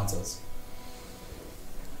someone to announce us.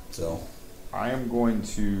 So, I am going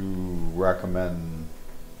to recommend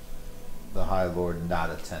the High Lord not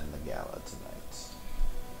attend the gala tonight.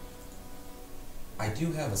 I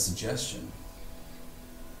do have a suggestion.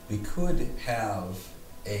 We could have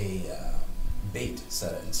a bait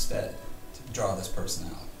set instead to draw this person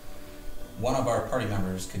out. One of our party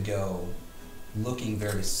members could go looking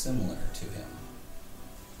very similar to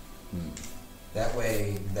him. That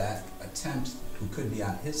way, that attempt, who could be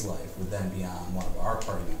on his life, would then be on one of our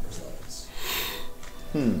party members' lives.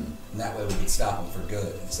 And that way we could stop him for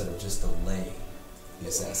good instead of just delay the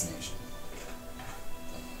assassination.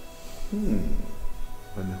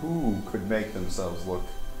 And who could make themselves look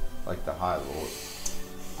like the High Lord?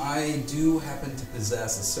 I do happen to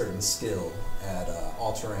possess a certain skill at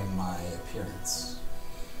altering my appearance.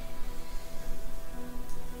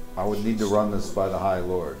 I would need to run this by the High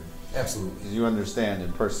Lord. Absolutely. As you understand,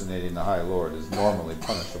 impersonating the High Lord is normally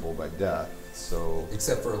punishable by death, so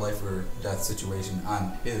Except for a life or death situation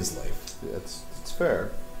on his life. it's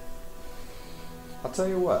fair. I'll tell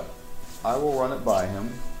you what. I will run it by him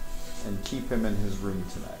and keep him in his room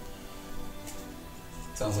tonight.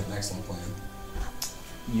 Sounds like an excellent plan.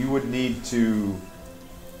 You would need to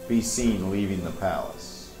be seen leaving the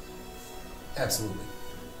palace. Absolutely.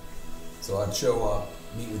 So I'd show up,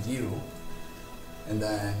 meet with you, and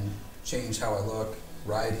then change how I look,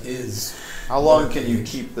 ride his... How long can you motorcade.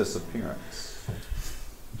 keep this appearance?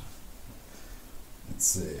 Let's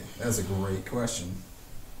see. That's a great question.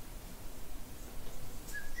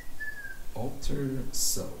 Alter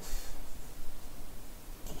self.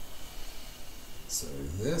 So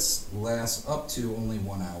this lasts up to only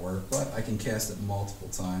 1 hour, but I can cast it multiple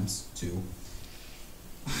times, 2.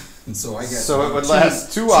 And so I get So it would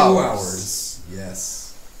last 2 hours. Yes.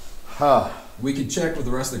 Huh. We could check with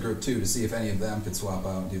the rest of the group too to see if any of them could swap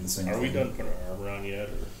out and do the same Are thing. we done putting our armor on yet?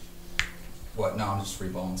 Or? What? No, I'm just free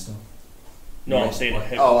balling still. No, I'm saying.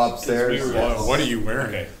 Oh, upstairs? We were, Yes. What are you wearing?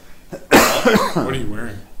 Okay. What are you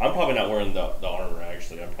wearing? I'm probably not wearing the armor,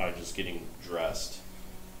 actually. I'm probably just getting dressed.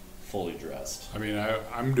 Fully dressed. I mean,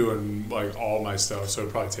 I'm doing like all my stuff, so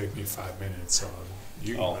it'd probably take me 5 minutes. So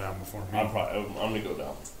you can go down before me. I'm gonna go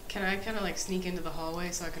down. Can I kind of like sneak into the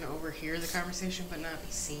hallway so I can overhear the conversation but not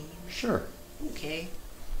be seen? Sure. Okay.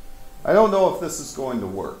 I don't know if this is going to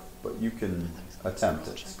work, but you can attempt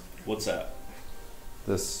it. What's that?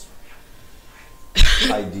 This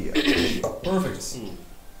idea. Perfect.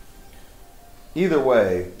 Either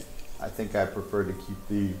way, I think I prefer to keep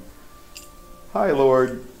the High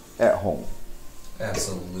Lord at home.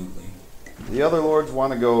 Absolutely. The other lords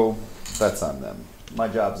want to go, that's on them. My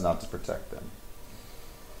job's not to protect them.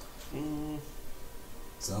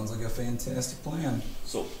 Sounds like a fantastic plan.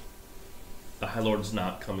 So, the High Lord's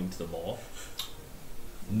not coming to the ball?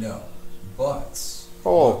 No, but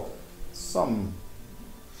Oh, some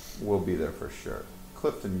will be there for sure.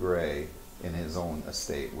 Clifton Gray in his own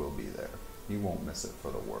estate will be there. He won't miss it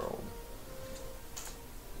for the world.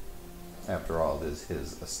 After all, it is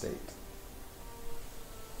his estate.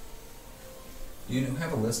 do you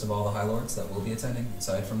have a list of all the High Lords that will be attending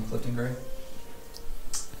aside from Clifton Gray?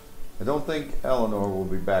 I don't think Eleanor will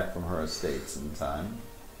be back from her estates in time.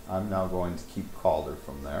 I'm now going to keep Calder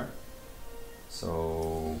from there.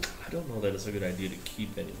 So I don't know that it's a good idea to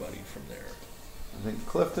keep anybody from there. I think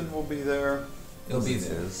Clifton will be there. He'll be as it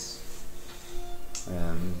there. is.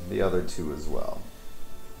 And the other two as well.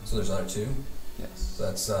 So there's other 2. Yes. So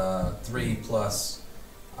that's 3 plus.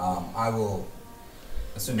 I will,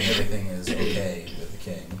 assuming everything is okay with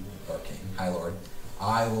the High Lord,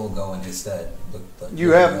 I will go in his stead.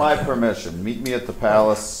 You have my permission. Meet me at the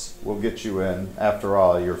palace. We'll get you in. After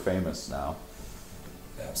all, you're famous now.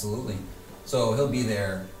 Absolutely. So he'll be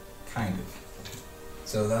there, kind of.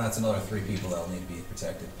 So then that's another 3 people that will need to be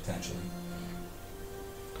protected, potentially.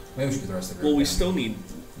 Maybe we should get the rest of the group. Well, we down. still need,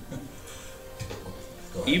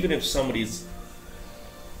 Go ahead. even if somebody's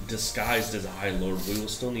disguised as a High Lord, we will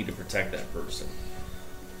still need to protect that person.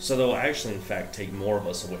 So they'll actually, in fact, take more of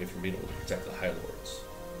us away from being able to protect the High Lords.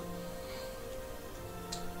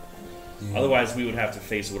 You- Otherwise, we would have to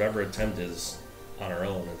face whatever attempt is on our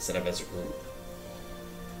own instead of as a group.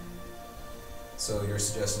 So your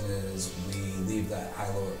suggestion is we leave that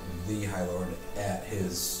the High Lord at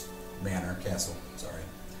his castle,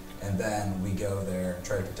 and then we go there and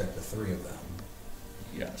try to protect the 3 of them.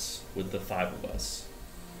 Yes, with the 5 of us.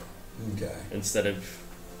 Okay. Instead of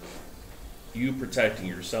you protecting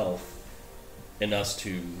yourself and us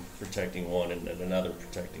 2 protecting one and then another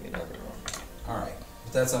protecting another one. All right.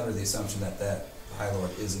 But that's under the assumption that High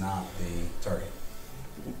Lord is not the target.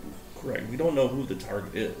 Correct. We don't know who the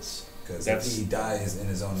target is. Because if he dies in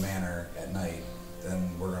his own manner at night,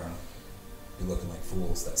 then we're going to be looking like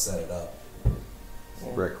fools that set it up.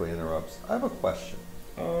 Brikley interrupts. I have a question.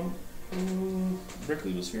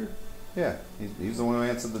 Brikley was here? Yeah, he's the one who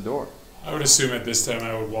answered the door. I would assume at this time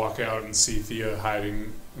I would walk out and see Thea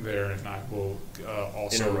hiding there, and I will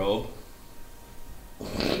also In a robe?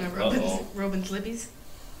 Robin's Libby's.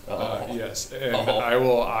 yes, and I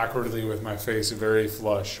will awkwardly, with my face very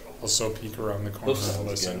flush, also peek around the corner and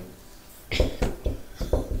listen.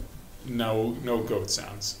 No goat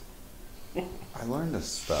sounds. I learned a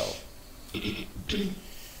spell. I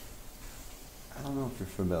don't know if you're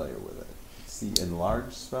familiar with it. It's the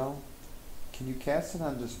enlarge spell. Can you cast it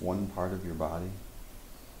on just one part of your body?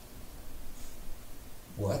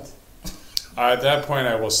 What? At that point,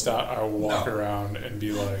 I will stop. I will walk No. around and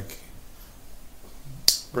be like,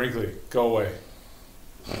 "Brikley, go away,"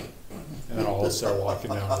 and then I'll start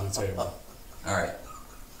walking down to the table. All right.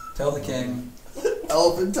 Tell the king.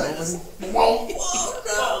 Elephant Titan.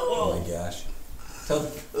 Oh my gosh.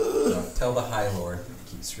 Tell the High Lord. I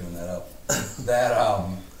keep screwing that up. That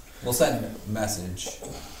We'll send him a message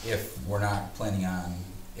if we're not planning on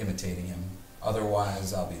imitating him.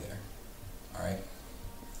 Otherwise, I'll be there. All right?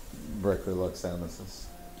 Brikley looks at him and says,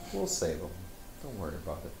 "We'll save him. Don't worry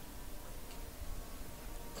about it."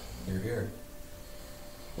 You're here.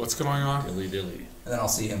 What's going on? Dilly dilly. And then I'll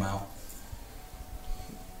see him out.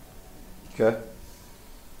 Okay.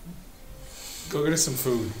 Go get us some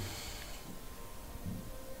food.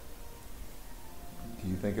 Do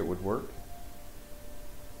you think it would work?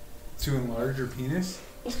 To enlarge your penis?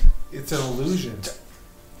 It's an illusion.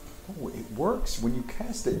 Oh, it works. When you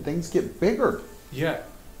cast it, things get bigger. Yeah.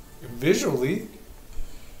 Visually,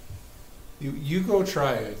 you go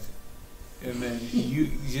try it, and then you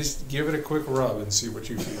just give it a quick rub and see what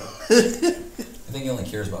you feel. I think he only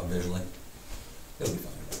cares about visually. It'll be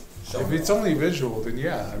fine. If it's only visual, then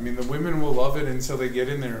yeah. I mean, the women will love it until they get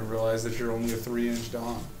in there and realize that you're only a 3-inch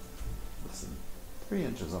dong. Listen, 3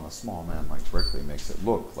 inches on a small man like Brikley makes it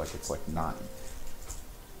look like it's like 9.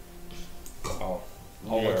 Oh.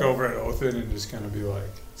 I'll look over at Othin and just kind of be like,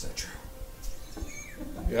 Is that true?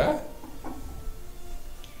 yeah?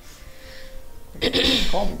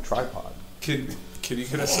 Call me tripod. Can you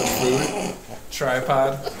get us some food?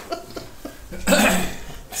 Tripod?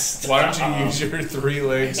 Why don't you use your 3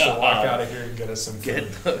 legs to walk out of here and get us some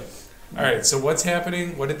food? Alright, so what's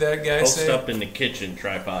happening? What did that guy Post say? up in the kitchen,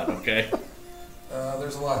 tripod, okay?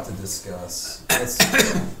 There's a lot to discuss. Let's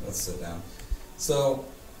sit down. So,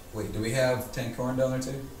 wait, do we have 10 corn down there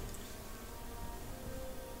too?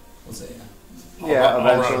 We'll say yeah. Yeah, I'll run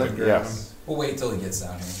up and eventually. grab Yes. We'll wait till he gets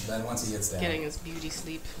down here. Then once he gets down, Getting his beauty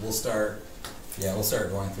sleep. we'll start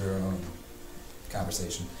going through a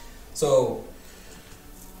conversation. So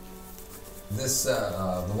this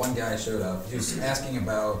the one guy showed up. He was asking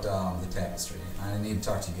about the tapestry. I need to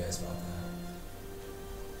talk to you guys about that.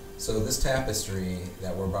 So this tapestry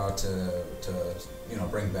that we're about to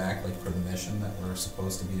bring back, like for the mission that we're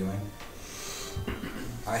supposed to be doing,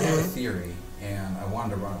 I have a theory and I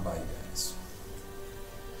wanted to run it by you guys.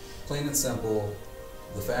 Plain and simple,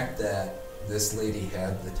 the fact that this lady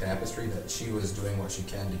had the tapestry, that she was doing what she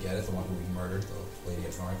can to get it, the one who we murdered, the lady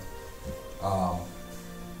up north,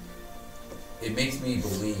 it makes me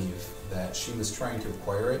believe that she was trying to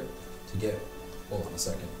acquire it to get, hold on a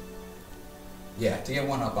second. Yeah, to get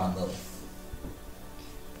one up on Lilith,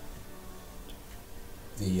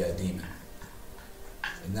 the demon.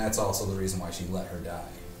 And that's also the reason why she let her die.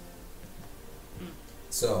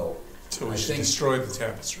 So we should destroy the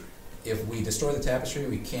tapestry. If we destroy the tapestry,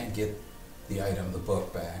 we can't get the item, the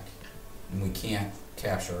book, back, and we can't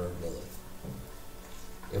capture Lilith.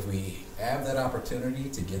 If we have that opportunity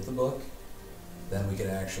to get the book, then we could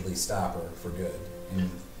actually stop her for good. And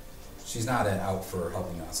she's not out for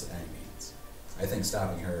helping us at any means. I think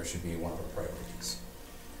stopping her should be one of our priorities.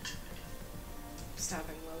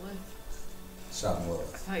 Stopping Lilith? Stopping I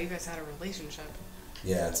Lilith. thought you guys had a relationship.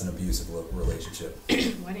 Yeah, it's an abusive relationship.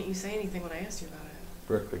 Why didn't you say anything when I asked you about it?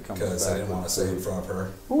 Brikley comes Because back I didn't with want to say it in food. front of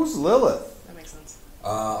her. Who's Lilith? That makes sense.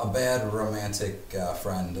 A bad romantic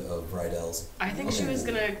friend of Rydell's. I think she was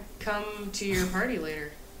gonna come to your party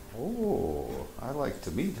later. Oh, I like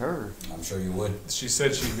to meet her. I'm sure you would. She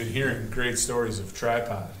said she'd been hearing great stories of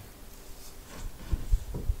tripod.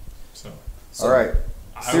 So So, All right.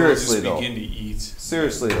 I Seriously, will though. just begin to eat.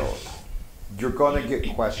 Seriously though, you're gonna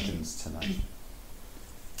get questions tonight.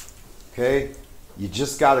 Okay? You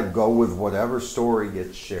just gotta go with whatever story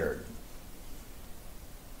gets shared.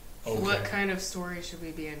 Okay. What kind of story should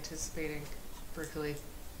we be anticipating, Brikley?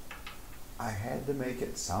 I had to make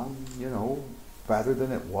it sound, better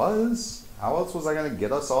than it was. How else was I gonna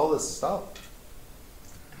get us all this stuff?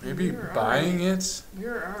 Maybe We were buying already- it? We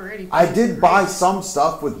were already. I buying did buy Gr8. some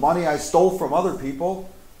stuff with money I stole from other people.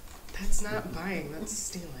 That's not buying. That's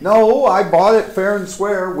stealing. No, I bought it fair and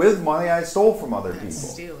square with money I stole from other That's people.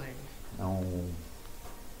 stealing. No.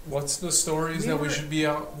 What's the stories We that we were- should be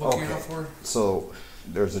out looking Okay. out for? So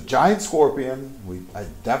there's a giant scorpion. I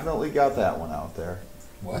definitely got that one out there.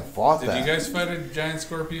 I what? fought Did that. you guys fight a giant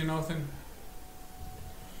scorpion, Othin?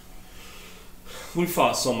 We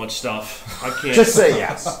fought so much stuff. I can't. Just say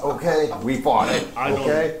yes, okay? We fought it, I don't-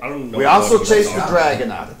 okay? I don't know We what also you chased guys the are.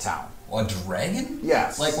 dragon out of town. A dragon?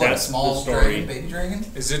 Yes. Like what? A That's small the story. dragon, baby dragon?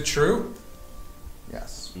 Is it true?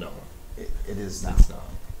 Yes. No. It is now. It's not.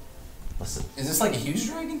 Listen, Is this like a huge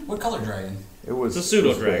dragon? What color dragon? it was It's a pseudo it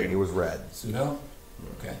was big, dragon. It was red. Pseudo?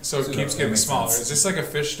 Okay. So it Pseudo, keeps that getting makes smaller. sense. Is this like a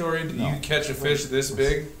fish story? Do No. you catch a fish this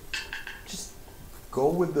big? Just go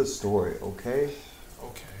with the story, okay?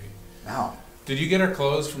 Okay. Now, Did you get our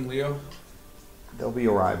clothes from Leo? they'll be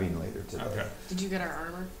arriving later today. Okay. Did you get our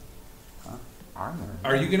armor? Armor.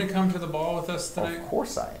 Are you going to come to the ball with us tonight? Of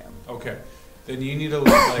course I am. Okay. then you need to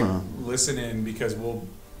like listen in because we'll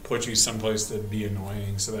put you someplace to be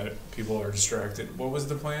annoying so that people are distracted. What was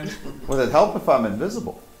the plan? Would it help if I'm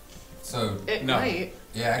invisible? So It No. might.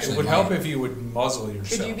 yeah, actually, It would might. help if you would muzzle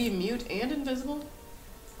yourself. Could you be mute and invisible?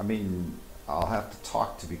 I mean, I'll have to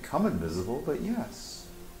talk to become invisible, but yes.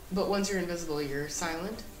 But once you're invisible, you're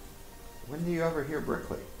silent. When do you ever hear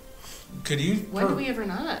Brikley? Could you? When do we ever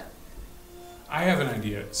not? I have an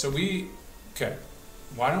idea. So okay.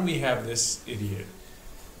 Why don't we have this idiot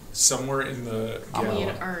somewhere in the I mean,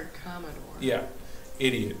 gala? our Commodore. Yeah,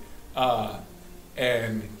 idiot.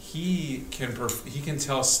 And he can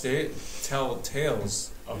tell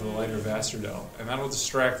tales of the lighter Vasterdel, and that'll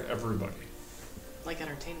distract everybody. Like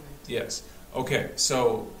entertainment. Yes. Okay.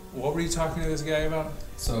 So what were you talking to this guy about?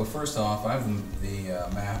 So first off, I have the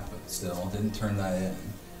map, but still didn't turn that in.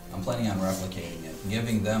 I'm planning on replicating it,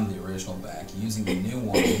 giving them the original back, using the new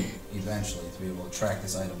one eventually to be able to track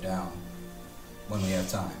this item down when we have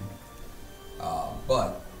time.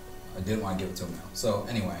 But I didn't want to give it to him now. So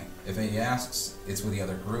anyway, if he asks, it's with the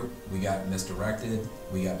other group. We got misdirected.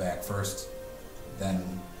 We got back first.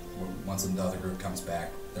 Then once the other group comes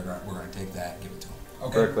back, we're going to take that and give it to him.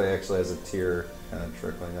 Okay. Brikley actually has a tear kind of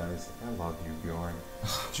trickling down. He's like, I love you, Bjorn.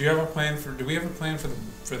 Do we have a plan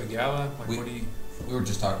for the gala? Like, what do you? We were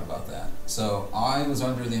just talking about that. So I was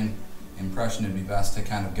under the impression it'd be best to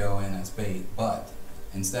kind of go in as bait, but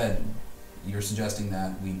instead, you're suggesting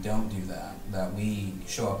that we don't do that, that we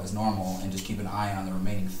show up as normal and just keep an eye on the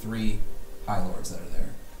remaining 3 High Lords that are there.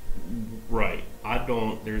 Right.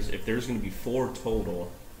 If there's going to be 4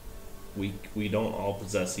 total, we don't all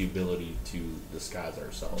possess the ability to disguise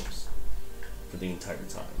ourselves for the entire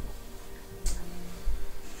time.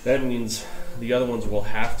 That means the other ones will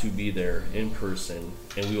have to be there in person,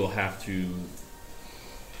 and we will have to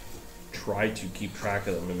try to keep track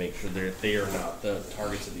of them and make sure they are not the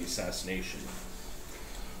targets of the assassination.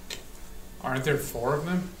 Aren't there 4 of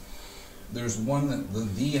them? There's one that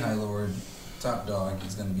the High Lord, Top Dog,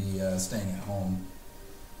 is going to be staying at home.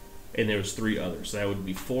 And there's 3 others. So that would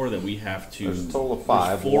be 4 that we have to. There's a total of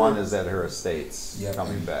 5. There's 4 One is at her estates Yep.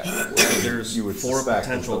 coming back. There's You would 4 suspect is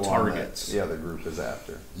potential the one that targets. the other group is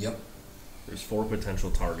after. Yep. There's 4 potential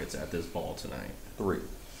targets at this ball tonight. 3.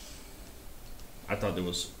 I thought there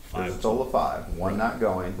was 5. There's a total of 5. One not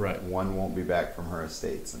going. Right. One won't be back from her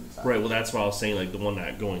estates in time. Right. Well, that's why I was saying like the one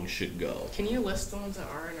not going should go. Can you list the ones that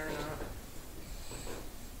are and are not?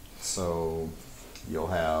 So you'll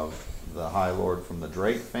have the High Lord from the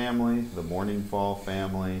Drake family, the Morningfall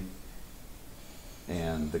family,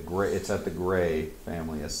 and it's at the Gr8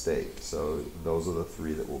 family estate. So those are the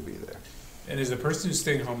 3 that will be there. And is the person who's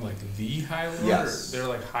staying home like the High Lord? Yes. Or they're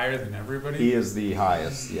like higher than everybody? He is the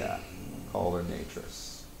highest, yeah. Called her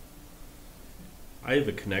Natress. I have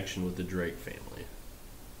a connection with the Drake family.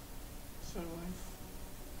 So do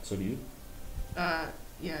So do you? I.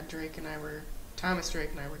 Yeah, Thomas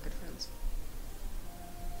Drake and I were good friends.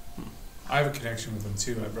 I have a connection with him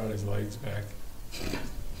too. I brought his legs back.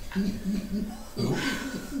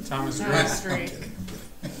 Thomas Thomas Drake. Drake.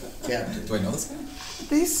 Captain. Do I know this guy?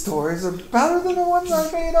 These stories are better than the ones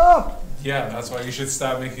I made up. Yeah, that's why you should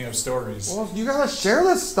stop making up stories. Well, you gotta share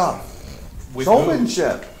this stuff. With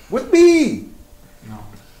Showmanship. With me. who? No.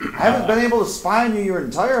 I haven't been able to spy on you your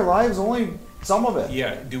entire lives, only some of it.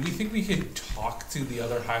 Yeah, do we think we could talk to the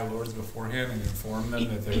other High Lords beforehand and inform them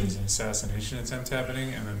that there is an assassination attempt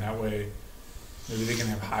happening, and then that way maybe they can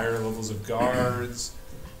have higher levels of guards,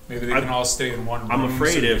 maybe they can all stay in one room I'm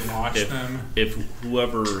afraid so we if can watch them. if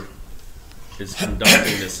whoever is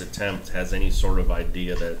conducting this attempt has any sort of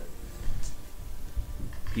idea that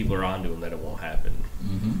people are onto him, that it won't happen,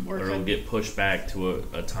 Mm-hmm. Or or it'll could, get pushed back to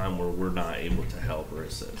a time where we're not able to help or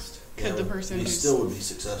assist. could the person we who's still would be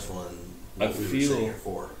successful in I what we were feel- saying here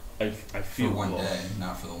for. I For feel one well, day,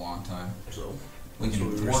 not for the long time. So We that's can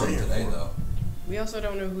what we were thwart him saying today, for. though. We also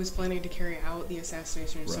don't know who's planning to carry out the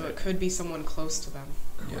assassination, so Right. it could be someone close to them.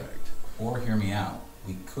 correct. Or hear me out.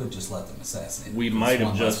 We could just let them assassinate. We It's might have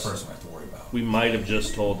one less just- person we have to worry about. We might have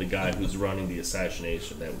just told the guy who's running the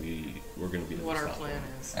assassination that we're going to be the What our stop plan him.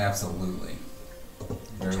 is. Absolutely.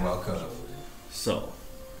 Very well could have. So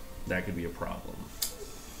that could be a problem.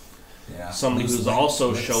 Yeah. Somebody Loose who's lips-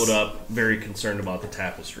 also lips. showed up very concerned about the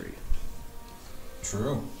tapestry.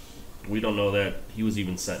 True. We don't know that he was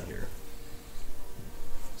even sent here.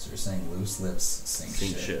 So you're saying loose lips sink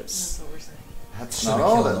Sink shit. ships. That's what we're saying. That's Should've not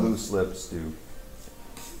all killed that him. loose lips do.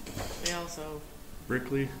 They also.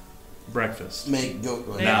 Brikley, breakfast. Go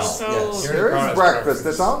They Now. also. Yes. There is Promise breakfast.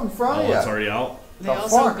 It's out in front Oh, of you. it's already out. They The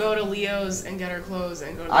also fuck? go to Leo's and get our clothes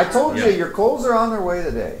and go to. I the told armor. you your clothes are on their way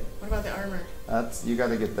today. What about the armor? You got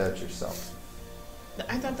to get that yourself.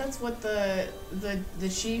 I thought that's what the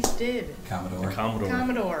chief did. Commodore.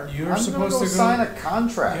 Commodore. You're I'm supposed gonna to go sign a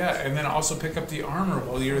contract. Yeah, and then also pick up the armor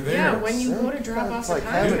while you're there. Yeah, when you go to drop It's off like the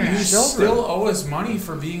having contract. You children. still owe us money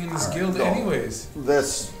for being in this All right, guild no. anyways.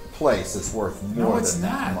 This place is worth more No, it's than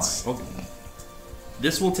not. money. Okay.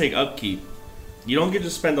 This will take upkeep. You don't get to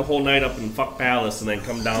spend the whole night up in Fuck Palace and then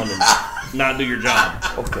come down and not do your job.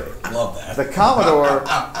 Okay. Love that. The Commodore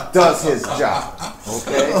does his job.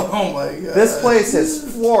 Okay? Oh my god. This place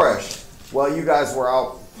has flourished while you guys were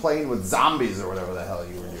out playing with zombies or whatever the hell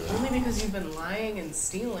you were doing. Only because you've been lying and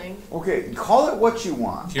stealing. Okay, call it what you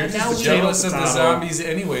want. You're And now just we- jealous of the Potato. zombies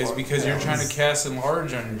anyways because you're trying to cast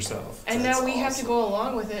enlarge on yourself. And That's now we have to awesome. go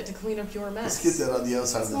along with it to clean up your mess. Let's get that on the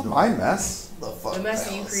outside of the door. My mess. The fuck The mess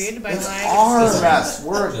that you palace. created by It's lying our and stealing. mess.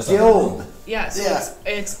 We're a Just guild. Yeah, so Yeah.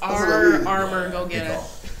 it's what I our mean. armor. Go get Good it. call.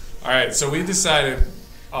 Alright, so we decided,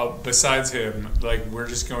 besides him, like, we're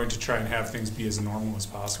just going to try and have things be as normal as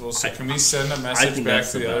possible. So can we send a message think back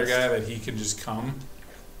that's to the the other best. guy that he can just come?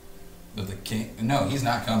 But the king, no, he's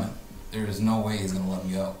not coming. There is no way he's gonna let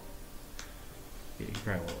me go. Yeah, you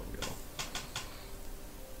probably won't go.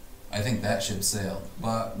 I think that ship sailed.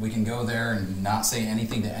 But we can go there and not say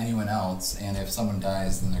anything to anyone else, and if someone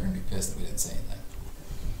dies, then they're gonna be pissed that we didn't say anything.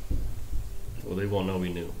 Well, they won't know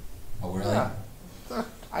we knew. Oh, really? Yeah.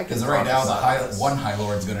 I can Because right now, promise one High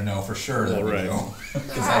Lord's gonna know for sure that we Right. know.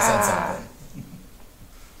 Because I said something.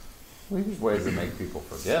 We need ways to make people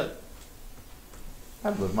forget.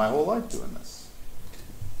 I've lived my whole life doing this.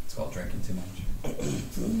 It's called drinking too much.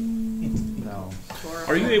 No.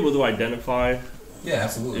 Are you able to identify? Yeah,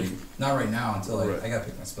 absolutely. Not right now until Right. I gotta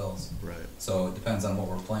pick my spells. Right. So it depends on what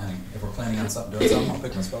we're planning. If we're planning on doing something, I'll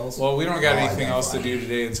pick my spells. Well, we don't got I'll anything else to identify. do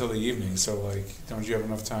today until the evening, so, like, don't you have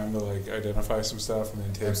enough time to, like, identify some stuff and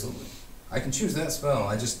then take... Absolutely. I can choose that spell.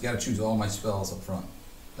 I just gotta choose all my spells up front.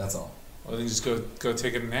 That's all. Well, then just go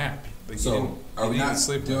take a nap. Like, you So didn't- are you we didn't not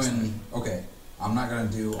sleep last night. doing? Okay, I'm not gonna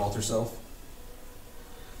do alter self.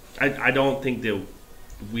 I don't think that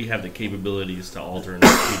we have the capabilities to alter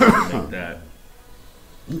enough people to make that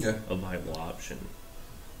Okay. a viable option.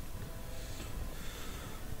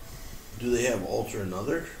 Do they have alter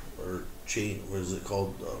another or change? What is it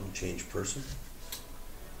called? Change person.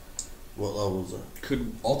 What level is that?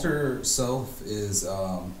 Could Alter self is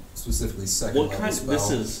specifically second What level kind- spell.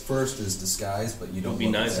 this is- First is disguise, but you it don't. would be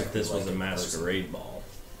look nice if exactly this was like a person. masquerade ball.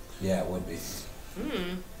 Yeah, it would be.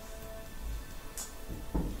 Hmm.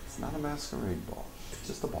 It's not a masquerade ball. It's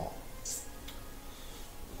just a ball.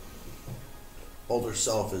 Alter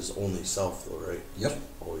self is only self though, right? Yep.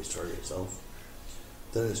 Always target self.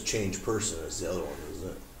 Then it's change person is the other one, isn't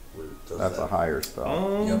it? Where it does That's that. a higher spell.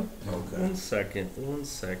 Um, Okay. One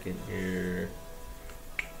second here.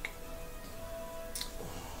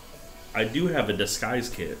 I do have a disguise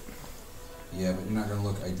kit, Yeah, but you're not gonna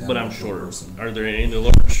look identical but I'm to a short. person. Are there any that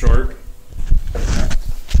look short?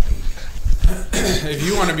 If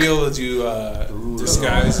you want to be able to do Ooh.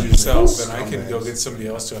 disguise yourself, then I Scumbags. can go get somebody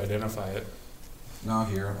else to identify it. No,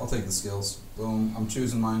 here. I'll take the skills. Boom. I'm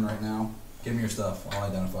choosing mine right now. Give me your stuff. I'll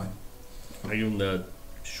identify. I give him the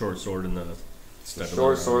short sword and the The stuff.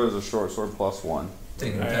 short sword is a short sword plus one.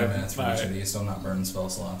 Taking I 10 have minutes for my- each of these, so I'm not burning spell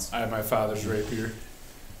slots. I have my father's rapier.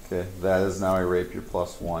 Okay, that is now a rapier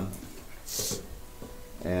plus one.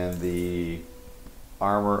 And the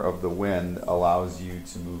armor of the wind allows you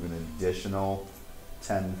to move an additional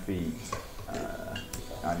 10 feet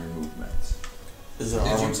on your movement. Is it Did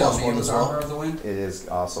armor you tell plus me one it was as well? Armor of the Wind? It is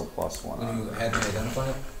also plus one. When you had me identify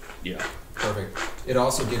it? Yeah. Perfect. It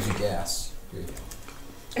also gives you gas. Here you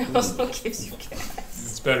go. It also gives you gas.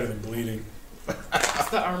 It's better than bleeding. It's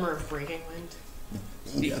the armor of breaking wind.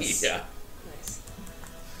 Yes. Yeah. Nice.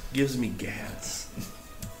 Gives me gas.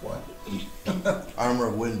 What? Armor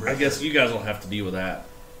of wind I break. guess you guys will have to deal with that.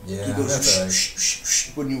 Yeah, You go that's alright. shh, shh,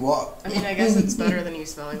 shh, when you walk. I mean, I guess it's better than you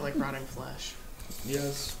smelling like rotting flesh.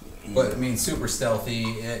 Yes. But I mean, super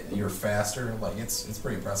stealthy. You're faster. Like it's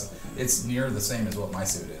pretty impressive. It's near the same as what my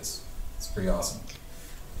suit is. It's pretty awesome.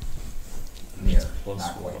 Near, Plus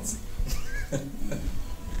not one. quite.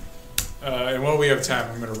 And while we have time,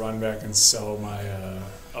 I'm going to run back and sell my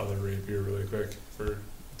other rapier really quick for,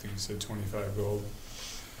 I think you said 25 gold.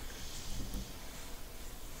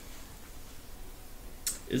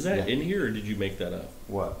 Is that Yeah. in here, or did you make that up?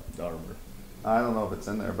 What? The armor. I don't know if it's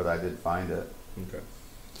in there, but I did find it. Okay.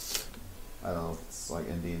 I don't know if it's like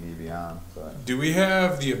in D&D Beyond, but Do we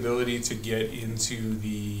have the ability to get into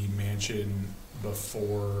the mansion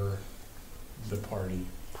before the party?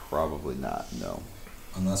 probably not, no.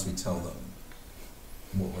 Unless we tell them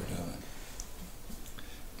what we're doing.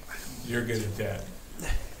 You're good at that.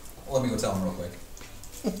 Let me go tell them real quick.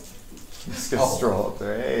 Just gonna stroll up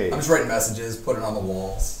there. Hey. I'm just writing messages, putting it on the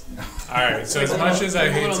walls. All right. So as much as I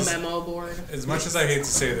a hate little to, memo board, as much as I hate to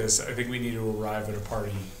say this, I think we need to arrive at a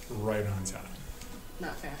party right on time,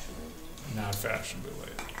 not fashionable. not fashionably late.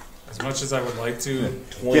 As much as I would like to,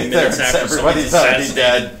 20 Get there, minutes after everybody's somebody's already assassinated.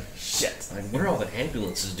 dead. Shit. Like, what are all the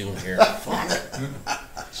ambulances doing here? Fuck.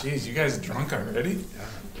 jeez, you guys drunk already?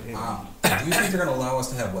 Do you think they're going to allow us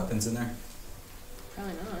to have weapons in there?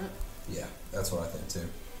 Probably not. Yeah, that's what I think too.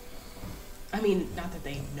 I mean, not that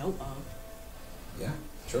they know of. Yeah,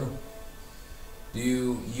 true. Do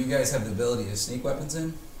you guys have the ability to sneak weapons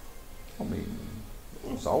in? I mean,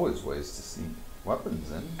 there's always ways to sneak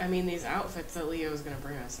weapons in. I mean, these outfits that Leo's gonna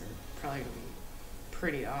bring us are probably gonna be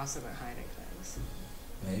pretty awesome at hiding things.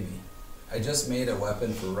 Maybe. I just made a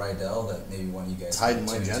weapon for Rydell that maybe one of you guys It's hiding can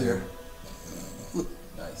my tune gender. to.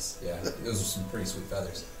 Nice. Yeah, those are some pretty sweet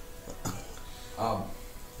feathers.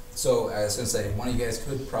 So I was gonna say one of you guys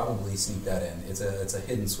could probably sneak that in. It's a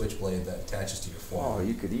hidden switchblade that attaches to your Oh, forearm.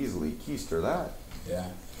 you could easily keister that. Yeah.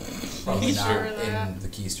 Probably not Keister that? in the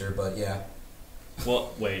keister, but yeah.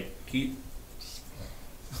 Well, wait. Keep.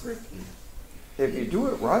 If you do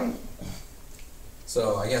it right.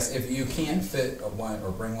 So I guess if you can fit one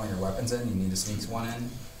or bring one of your weapons in, you need to sneak one in.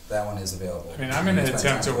 That one is available. I mean, I'm going to You can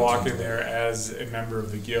attempt to spend walk time in there as a member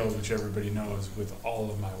of the guild, which everybody knows, with all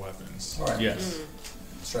of my weapons. All right. Yes.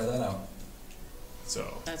 Let's try that out. So,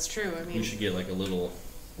 That's true. I We mean, should get like a little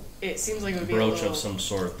it seems like it would be a brooch little, of some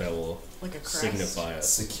sort that will like a crest. signify us.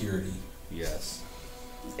 Security. Yes.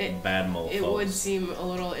 It, Bad mofos. it would seem a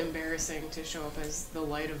little embarrassing to show up as the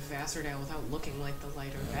light of Vassardale without looking like the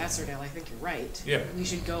light of Vassardale. I think you're right. yeah. We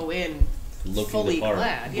should go in Looking fully the part.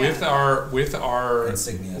 clad. Yeah. With our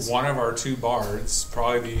Insignias. one of our two bards,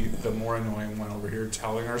 probably the more annoying one over here,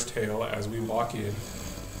 telling our tale as we walk in,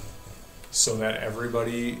 so that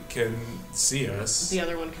everybody can see us. The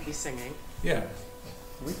other one could be singing. Yeah.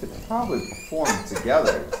 We could probably perform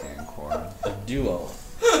together, Tancorn. A duo.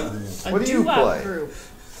 What do you doo-wop play? Group.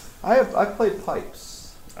 I play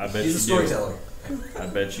pipes. I bet He's a you do. storyteller. I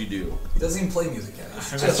bet you do. He doesn't even play music yet. I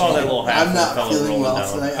saw that little half I'm not fella feeling rolling well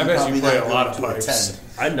down. tonight. I I'm bet you probably play not a lot going of to pipes. attend.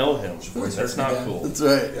 I know him. voice That's hurts not again. cool. That's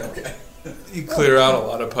right. Okay. You clear out a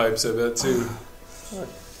lot of pipes, I bet, too.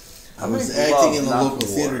 I was make acting love, in the not local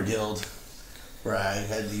war. theater guild where I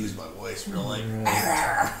had to use my voice for like.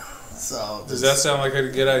 So Does that sound like a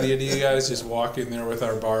good idea to you guys? Just walk in there with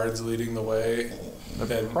our bards leading the way? They're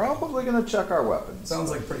Then probably gonna check our weapons. Sounds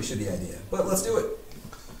like a pretty shitty idea, but let's do it.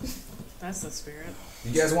 That's the spirit.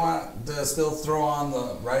 You guys want to still throw on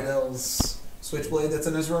the Rydell's switchblade that's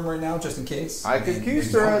in his room right now, just in case? I could maybe you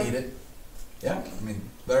keister don't it. need it. Yeah, I mean,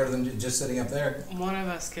 better than just sitting up there. One of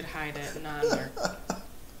us could hide it, and another.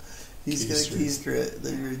 he's Keister. gonna keister it?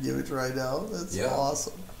 Then you're gonna give it to right now. That's Yeah.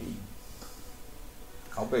 awesome.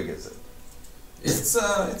 How big is it? It's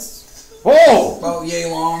Oh! about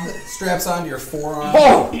yay long. Straps onto your forearm.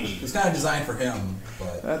 Oh! It's kind of designed for him,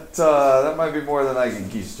 but That might be more than I can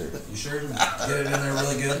keister. you sure get it in there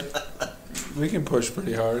really good? we can push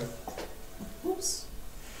pretty hard. Oops.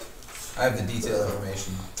 I have the detailed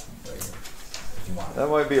information right here, if you want it. That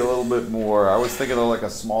might be a little bit more. I was thinking of like a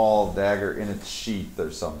small dagger in its sheath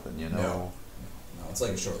or something, you know? No, it's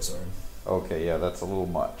like a short sword. Okay, yeah, that's a little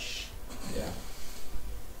much. Yeah.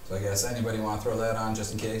 So I guess anybody want to throw that on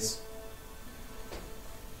just in case?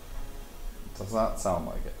 Does not sound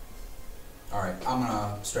like it. All right, I'm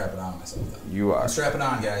gonna strap it on myself then. You are. I'm strapping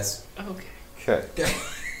on, guys. Okay. Okay. Okay.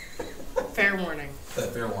 Fair warning.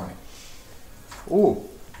 Fair warning. Ooh.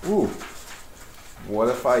 What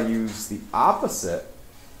if I use the opposite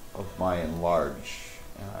of my enlarge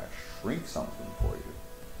and I shrink something for you?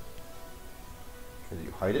 Could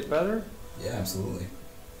you hide it better? Yeah, absolutely.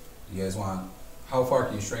 You guys want? How far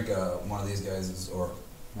can you shrink one of these guys or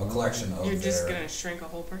a collection of You're just their gonna shrink a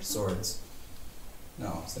whole person? swords? No,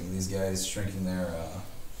 I was thinking these guys shrinking their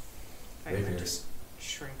I meant rapiers. to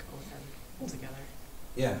shrink Othin altogether.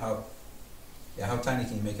 Yeah, how tiny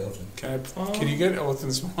can you make Othin? Can you get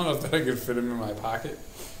Othin small enough that I could fit him in my pocket?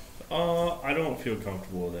 I don't feel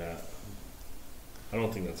comfortable with that. I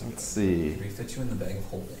don't think that's a good Let's idea. see. We fit you in the bag of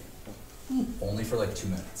holding. Only for like 2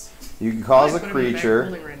 minutes. You can cause I a put him in the bag creature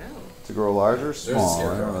holding right now. to grow larger or a scarecrow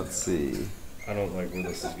smaller. in Let's there. see. I don't like where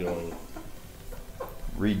this is going.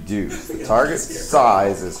 Reduce. The target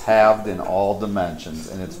size is halved in all dimensions,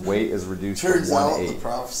 and its weight is reduced Turns to out the 1/8.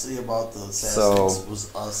 prophecy about the So, assassins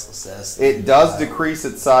was us assassinating. It does the decrease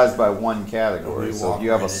its size by one category. We So walk if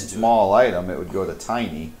you have a right into small item, it would go to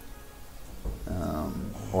tiny.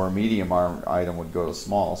 Or a medium item would go to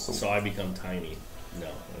small. So So I become tiny. No,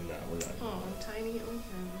 I'm not. We're not. Oh, I'm tiny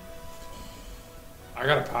Othin. I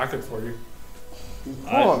got a pocket for you.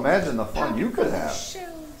 Oh, imagine the fun you could have.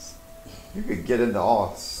 Shells. You could get into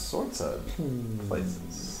all sorts of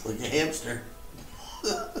places. Like a hamster.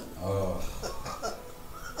 Oh.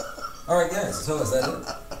 All right, guys. So is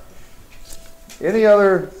that it? Any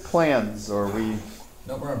other plans, or we?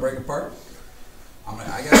 No, we're gonna break apart.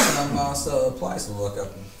 I got some supplies to look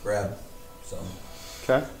up and grab. So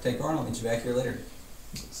Okay. take on. I'll meet you back here later.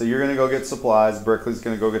 So you're gonna go get supplies. Brikley's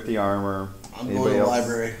gonna go get the armor. I'm going to the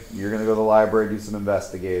library. You're gonna go to the library, do some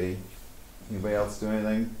investigating. Anybody else do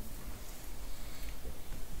anything?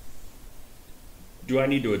 Do I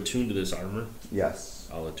need to attune to this armor? Yes.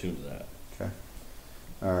 I'll attune to that. Okay.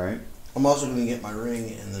 All right. I'm also going to get my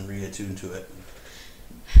ring and then reattune to it.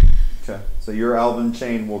 Okay. So your elven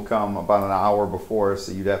chain will come about an hour before,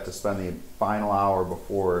 so you'd have to spend the final hour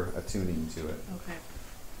before attuning to it. Okay.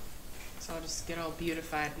 So I'll just get all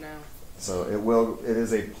beautified now. So it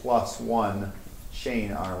is a +1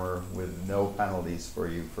 chain armor with no penalties for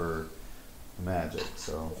you for magic.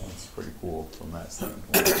 So that's pretty cool from that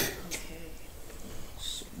standpoint. Okay.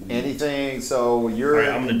 Anything, so you're Alright,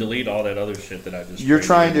 I'm gonna delete all that other shit that I just. you're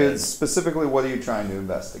trying created. to, specifically, what are you trying to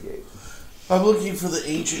investigate? I'm looking for the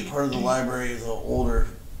ancient part of the library,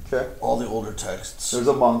 Okay. all the older texts. There's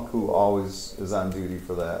a monk who always is on duty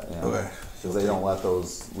for that. You know, Okay. because they don't let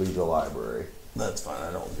those leave the library. That's fine.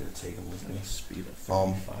 I don't need to take them with me. Speed of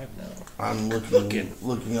Um, 5 now. I'm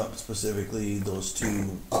looking up specifically those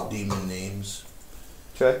 2 demon names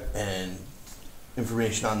Okay. and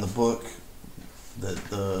information on the book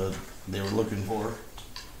that they were looking for.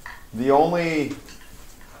 The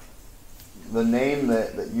name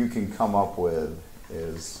that you can come up with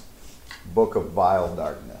is Book of Vile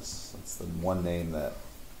Darkness. That's the one name that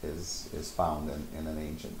is found in an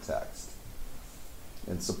ancient text.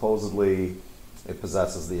 And supposedly it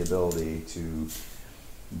possesses the ability to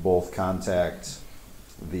both contact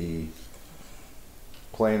the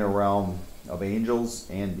planar realm of angels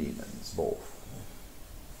and demons, both.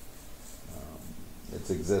 Its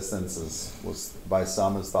existence was by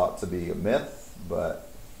some is thought to be a myth, but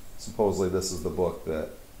supposedly this is the book that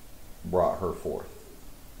brought her forth.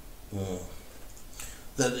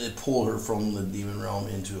 That it pulled her from the demon realm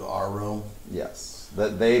into our realm. Yes,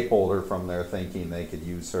 that they pulled her from there thinking they could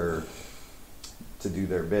use her to do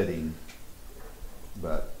their bidding,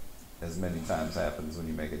 but as many times happens when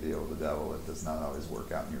you make a deal with the devil, it does not always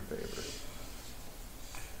work out in your favor.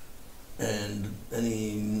 And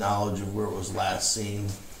any knowledge of where it was last seen?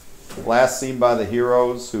 Last seen by the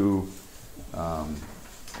heroes, who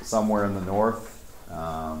somewhere in the north.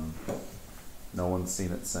 No one's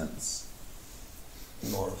seen it since.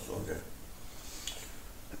 North, okay.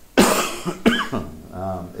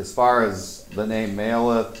 As far as the name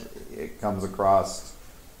Maleth, it comes across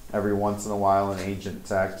every once in a while in ancient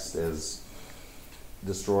text as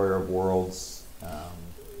destroyer of worlds.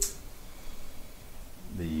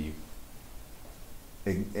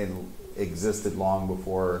 It existed long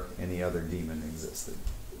before any other demon existed,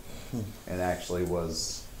 and actually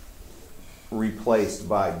was replaced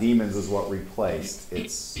by demons is what replaced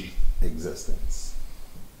its existence.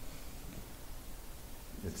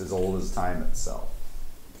 It's as old as time itself.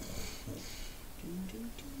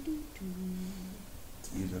 It's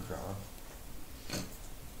even crown.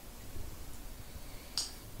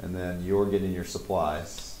 And then you're getting your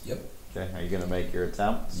supplies. Yep. Okay, are you going to make your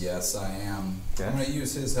attempt? Yes, I am. Okay. I'm going to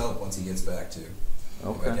use his help once he gets back too. If I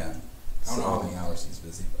Okay. can. I don't know how many hours he's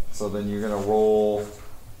busy, but. So then you're going to roll.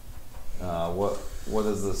 What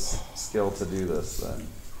is this skill to do this then?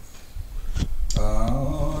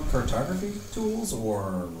 Cartography tools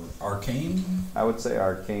or arcane? I would say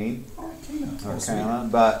arcane. Arcana. Oh, Arcana.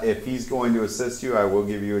 But if he's going to assist you, I will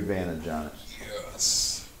give you advantage on it. sweet.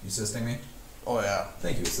 Yes. You assisting me? Oh yeah.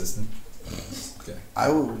 Thank you, assistant. Okay. I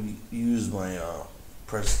will use my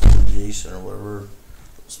prestidigitation or whatever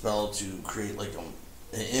spell to create like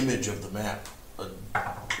an image of the map, a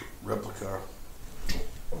replica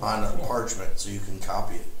on a parchment, so you can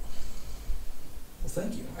copy it. Well,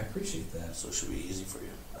 thank you. I appreciate that. So it should be easy for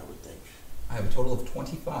you, I would think. I have a total of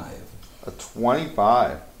 25. A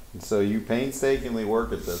 25. So you painstakingly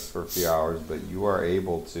work at this for a few hours, but you are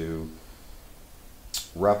able to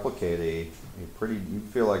replicate a pretty, you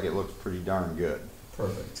feel like it looks pretty darn good.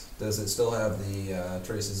 Perfect. Does it still have the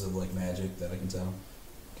traces of like magic that I can tell?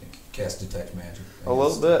 Can cast detect magic? A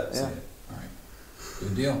little bit, See yeah. it. All right.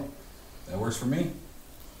 Good deal. That works for me.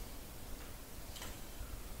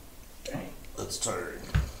 That's tiring.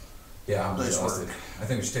 Yeah, I'm Nice exhausted. work. I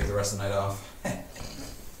think we should take the rest of the night off. I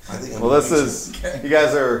think I'm Well, this going is, Okay. you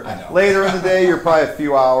guys are I know. later in the day, you're probably a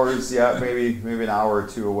few hours, yeah, maybe an hour or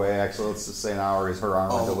two away. Actually, let's just say an hour is her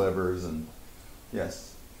armor Oh. delivers, and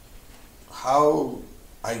yes. how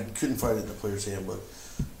I couldn't find it in the player's handbook.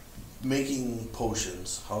 Making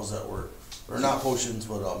potions, how's that work? Or not potions,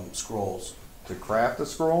 but scrolls. To craft a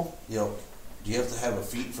scroll? Yep. Do you have to have a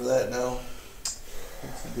feat for that now?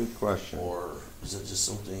 That's a good question. Or is it just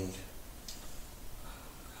something?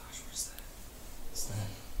 Gosh, what is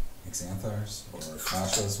that? Is that Xanthars or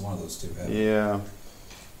Kasha's? One of those two have it. Yeah.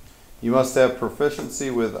 You must have proficiency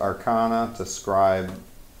with Arcana to scribe.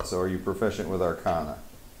 So are you proficient with Arcana?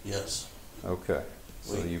 Yes. Okay.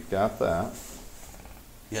 So Wait. you've got that.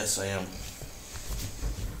 Yes, I am.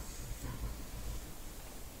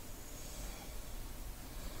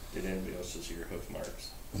 Did anybody else just see your hoof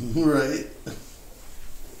marks? Right.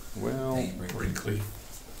 Well, Dang, Brikley. Brikley.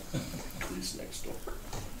 Police next door.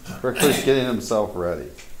 Brikley's getting himself ready.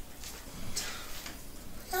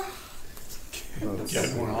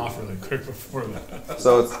 Getting one off really quick before that.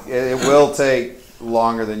 So it will take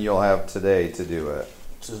longer than you'll have today to do it.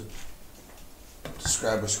 To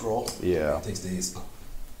describe a scroll. Yeah. It takes days.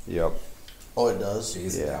 Yep. Oh, it does.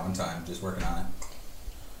 Days of Yeah. downtime, just working on it.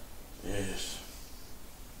 Yes.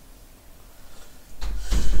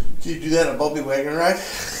 Can you do that in a bumpy wagon ride?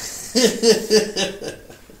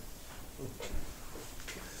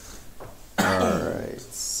 Alright.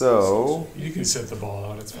 So You can set the ball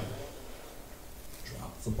out, it's fine.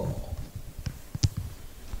 Drop the ball.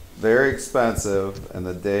 very expensive, and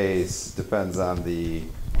the days depends on the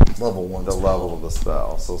Level 1. level of the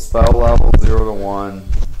spell. So spell level 0 to 1,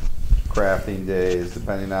 crafting days,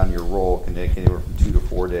 depending on your roll, can take anywhere from 2 to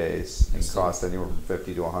 4 days and cost anywhere from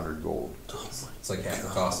 50 to 100 gold. It's like half the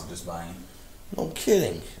cost of just buying. No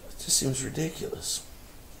kidding. It just seems ridiculous.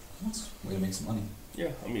 That's a way to make some money. Yeah,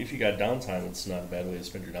 I mean, if you got downtime, it's not a bad way to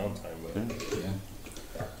spend your downtime. But Yeah.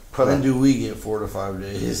 When do we get 4 to 5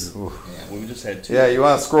 days? Oof. Yeah. we just had 2. Yeah, you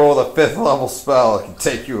want to scroll with a 5th level spell, it can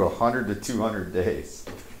take you 100 to 200 days.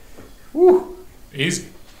 Woo! Easy.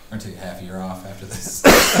 We're gonna take half a year off after this.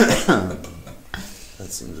 That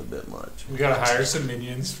seems a bit much. We gotta hire some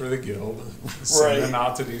minions for the guild. Send Right. them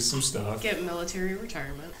out to do some stuff. Get military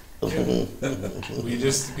retirement. We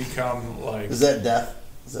just become like Is that death?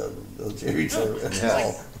 Is that military retirement?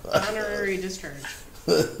 Yeah. Honorary discharge.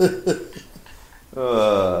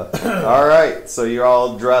 Alright, so you're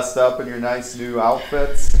all dressed up in your nice new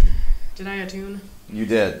outfits. Did I attune? You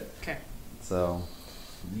did. Okay. So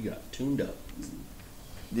You got tuned up.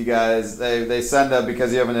 you guys, they send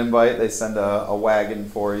because you have an invite, they send a wagon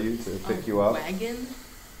for you to pick you up. Wagon?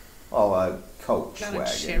 Oh, a coach Not a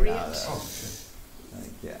wagon. chariot? not oh shit.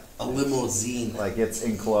 yeah. A limousine. Like it's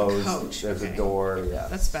enclosed. Coach, There's okay. a door. Yeah.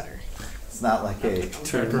 That's better. It's not like a.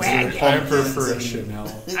 I prefer Chanel.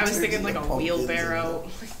 I was thinking like a wheelbarrow.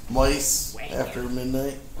 Mice Wagon. after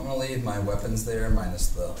midnight. I'm gonna leave my weapons there, minus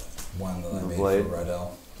the one that I The made blade. for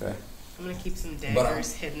Rydell. Okay. I'm gonna keep some But,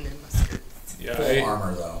 daggers hidden in my skirt. Yeah, Full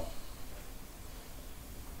armor though.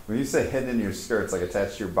 When you say hidden in your skirts, like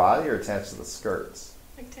attached to your body or attached to the skirts?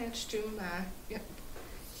 Attached to my. Yep.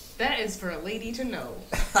 That is for a lady to know.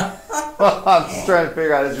 Well, I'm just trying to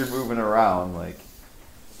figure out as you're moving around, like.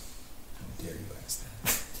 How dare you ask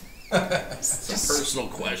that? It's a personal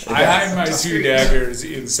question. I hide my 2 daggers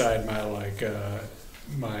inside my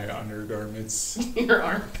my undergarments. Your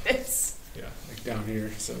armpits. Yeah, like down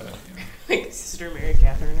here, so that you know. Like Sister Mary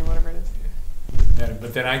Catherine or whatever it is. Yeah,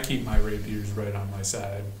 but then I keep my rapiers right on my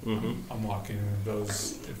side. Mhm. I'm walking with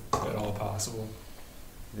those if at all possible.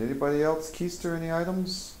 Did anybody else keister any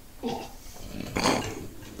items? No,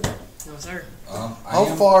 sir. How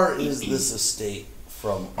far is this estate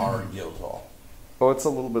from our guild hall? Oh, it's a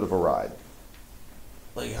little bit of a ride.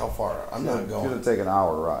 Like how far? I'm It's not gonna going. take an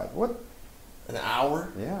hour ride. What? An hour?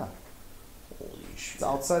 Yeah, Holy shit. it's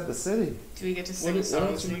outside the city. Do we get to sing What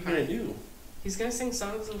songs else are in we the gonna car? do? He's gonna sing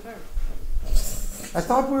songs in the car. I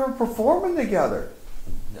thought we were performing together.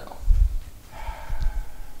 No.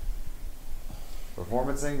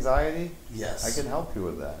 Performance anxiety? Yes. I can help you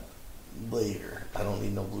with that. Later. I don't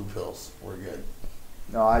need no blue pills. We're good.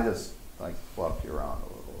 No, I just like fluffed you around a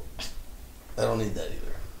little. I don't need that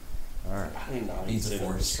either. All right. I don't know. You Needs a say that with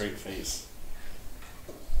a force. straight face.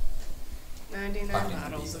 99 Fucking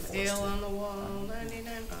bottles be of forced ale to. on the wall. 99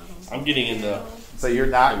 bottles. I'm getting in the- ale. So you're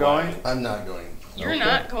not going? I'm not going. You're Okay.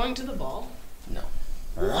 not going to the ball. No.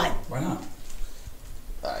 All right. Why not?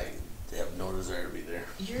 I have no desire to be there.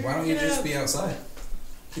 You're Why don't you gonna, just be outside?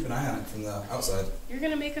 Keep an eye on it from the outside. You're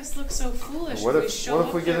gonna make us look so foolish What if we if- show what if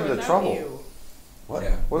up we get there into without trouble? you. What?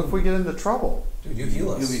 Yeah. What if we get into trouble? Dude, you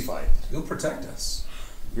heal us. You'll be fine. You'll protect us.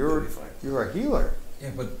 You're You'll be fine. you're a healer. Yeah,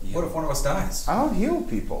 but what if one of us dies? I don't heal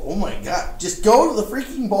people. Oh my god. Just go to the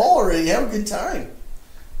freaking ball already. Have a good time.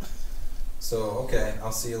 So, okay,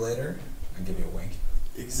 I'll see you later. I'll give you a wink.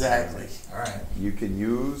 Exactly. All right. You can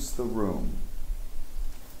use the room.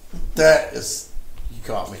 That is, you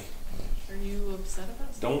caught me. Are you upset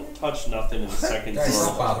about something? Don't touch nothing in the second Guys, don't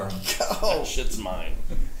floor. bother him. That Oh, shit's mine.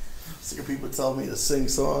 sick of people telling me to sing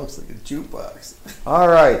songs like a jukebox. All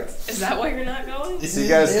right. Is that why you're not going? So you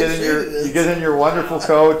guys you get in your wonderful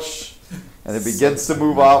coach, and it begins to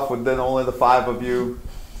move off with then only the 5 of you.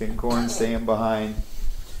 Kincorn staying behind.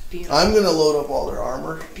 I'm gonna load up all their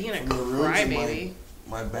armor Being a from the rooms in crybaby.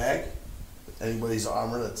 my bag. Anybody's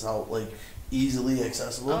armor that's out like easily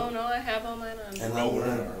accessible. Oh no, I have all mine on. And I'm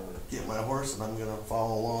gonna get my horse and I'm gonna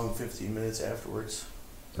follow along 15 minutes afterwards.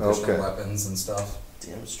 Additional Okay. weapons and stuff.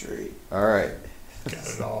 Damn straight. All right. Got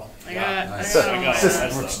it all. I got, nice. I got all I got mine.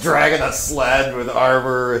 it. Just dragging a sled with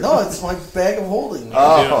armor. No, it's my bag of holding. man.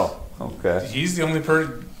 Oh, okay. He's the only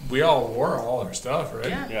person. We all wore all our stuff, right?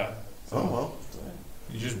 Yeah. Yeah. Oh well.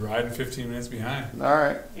 You just riding 15 minutes behind. All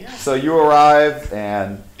right. Yeah. So you arrive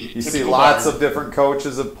and you see Typical lots bar. of different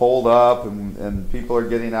coaches have pulled up and people are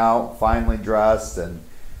getting out, finely dressed, and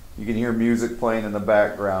you can hear music playing in the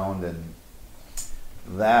background, and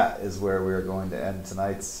that is where we're going to end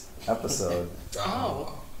tonight's episode.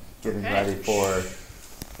 Oh. Getting Okay. ready for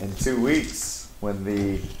in 2 weeks when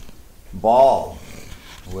the ball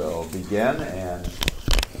will begin, and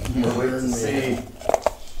we'll wait to see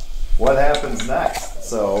what happens next.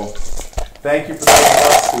 So thank you for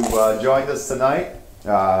those of us who joined us tonight.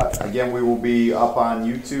 Again, we will be up on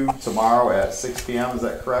YouTube tomorrow at 6 p.m. Is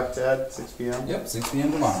that correct, Ted? 6 p.m.? Yep, 6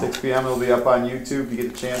 p.m. tomorrow. 6 p.m. It'll be up on YouTube. You get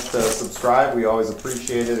a chance to subscribe. We always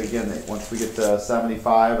appreciate it. Again, once we get to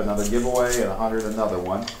 75, another giveaway, and 100, another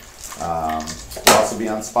one. We'll also be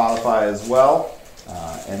on Spotify as well.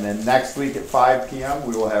 And then next week at 5 p.m.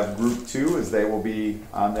 we will have Group 2 as they will be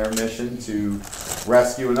on their mission to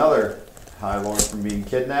rescue another High Lord from being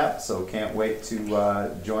kidnapped. So can't wait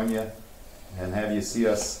to join you and have you see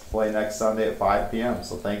us play next Sunday at 5 p.m.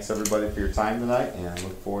 So thanks everybody for your time tonight, and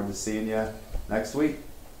look forward to seeing you next week.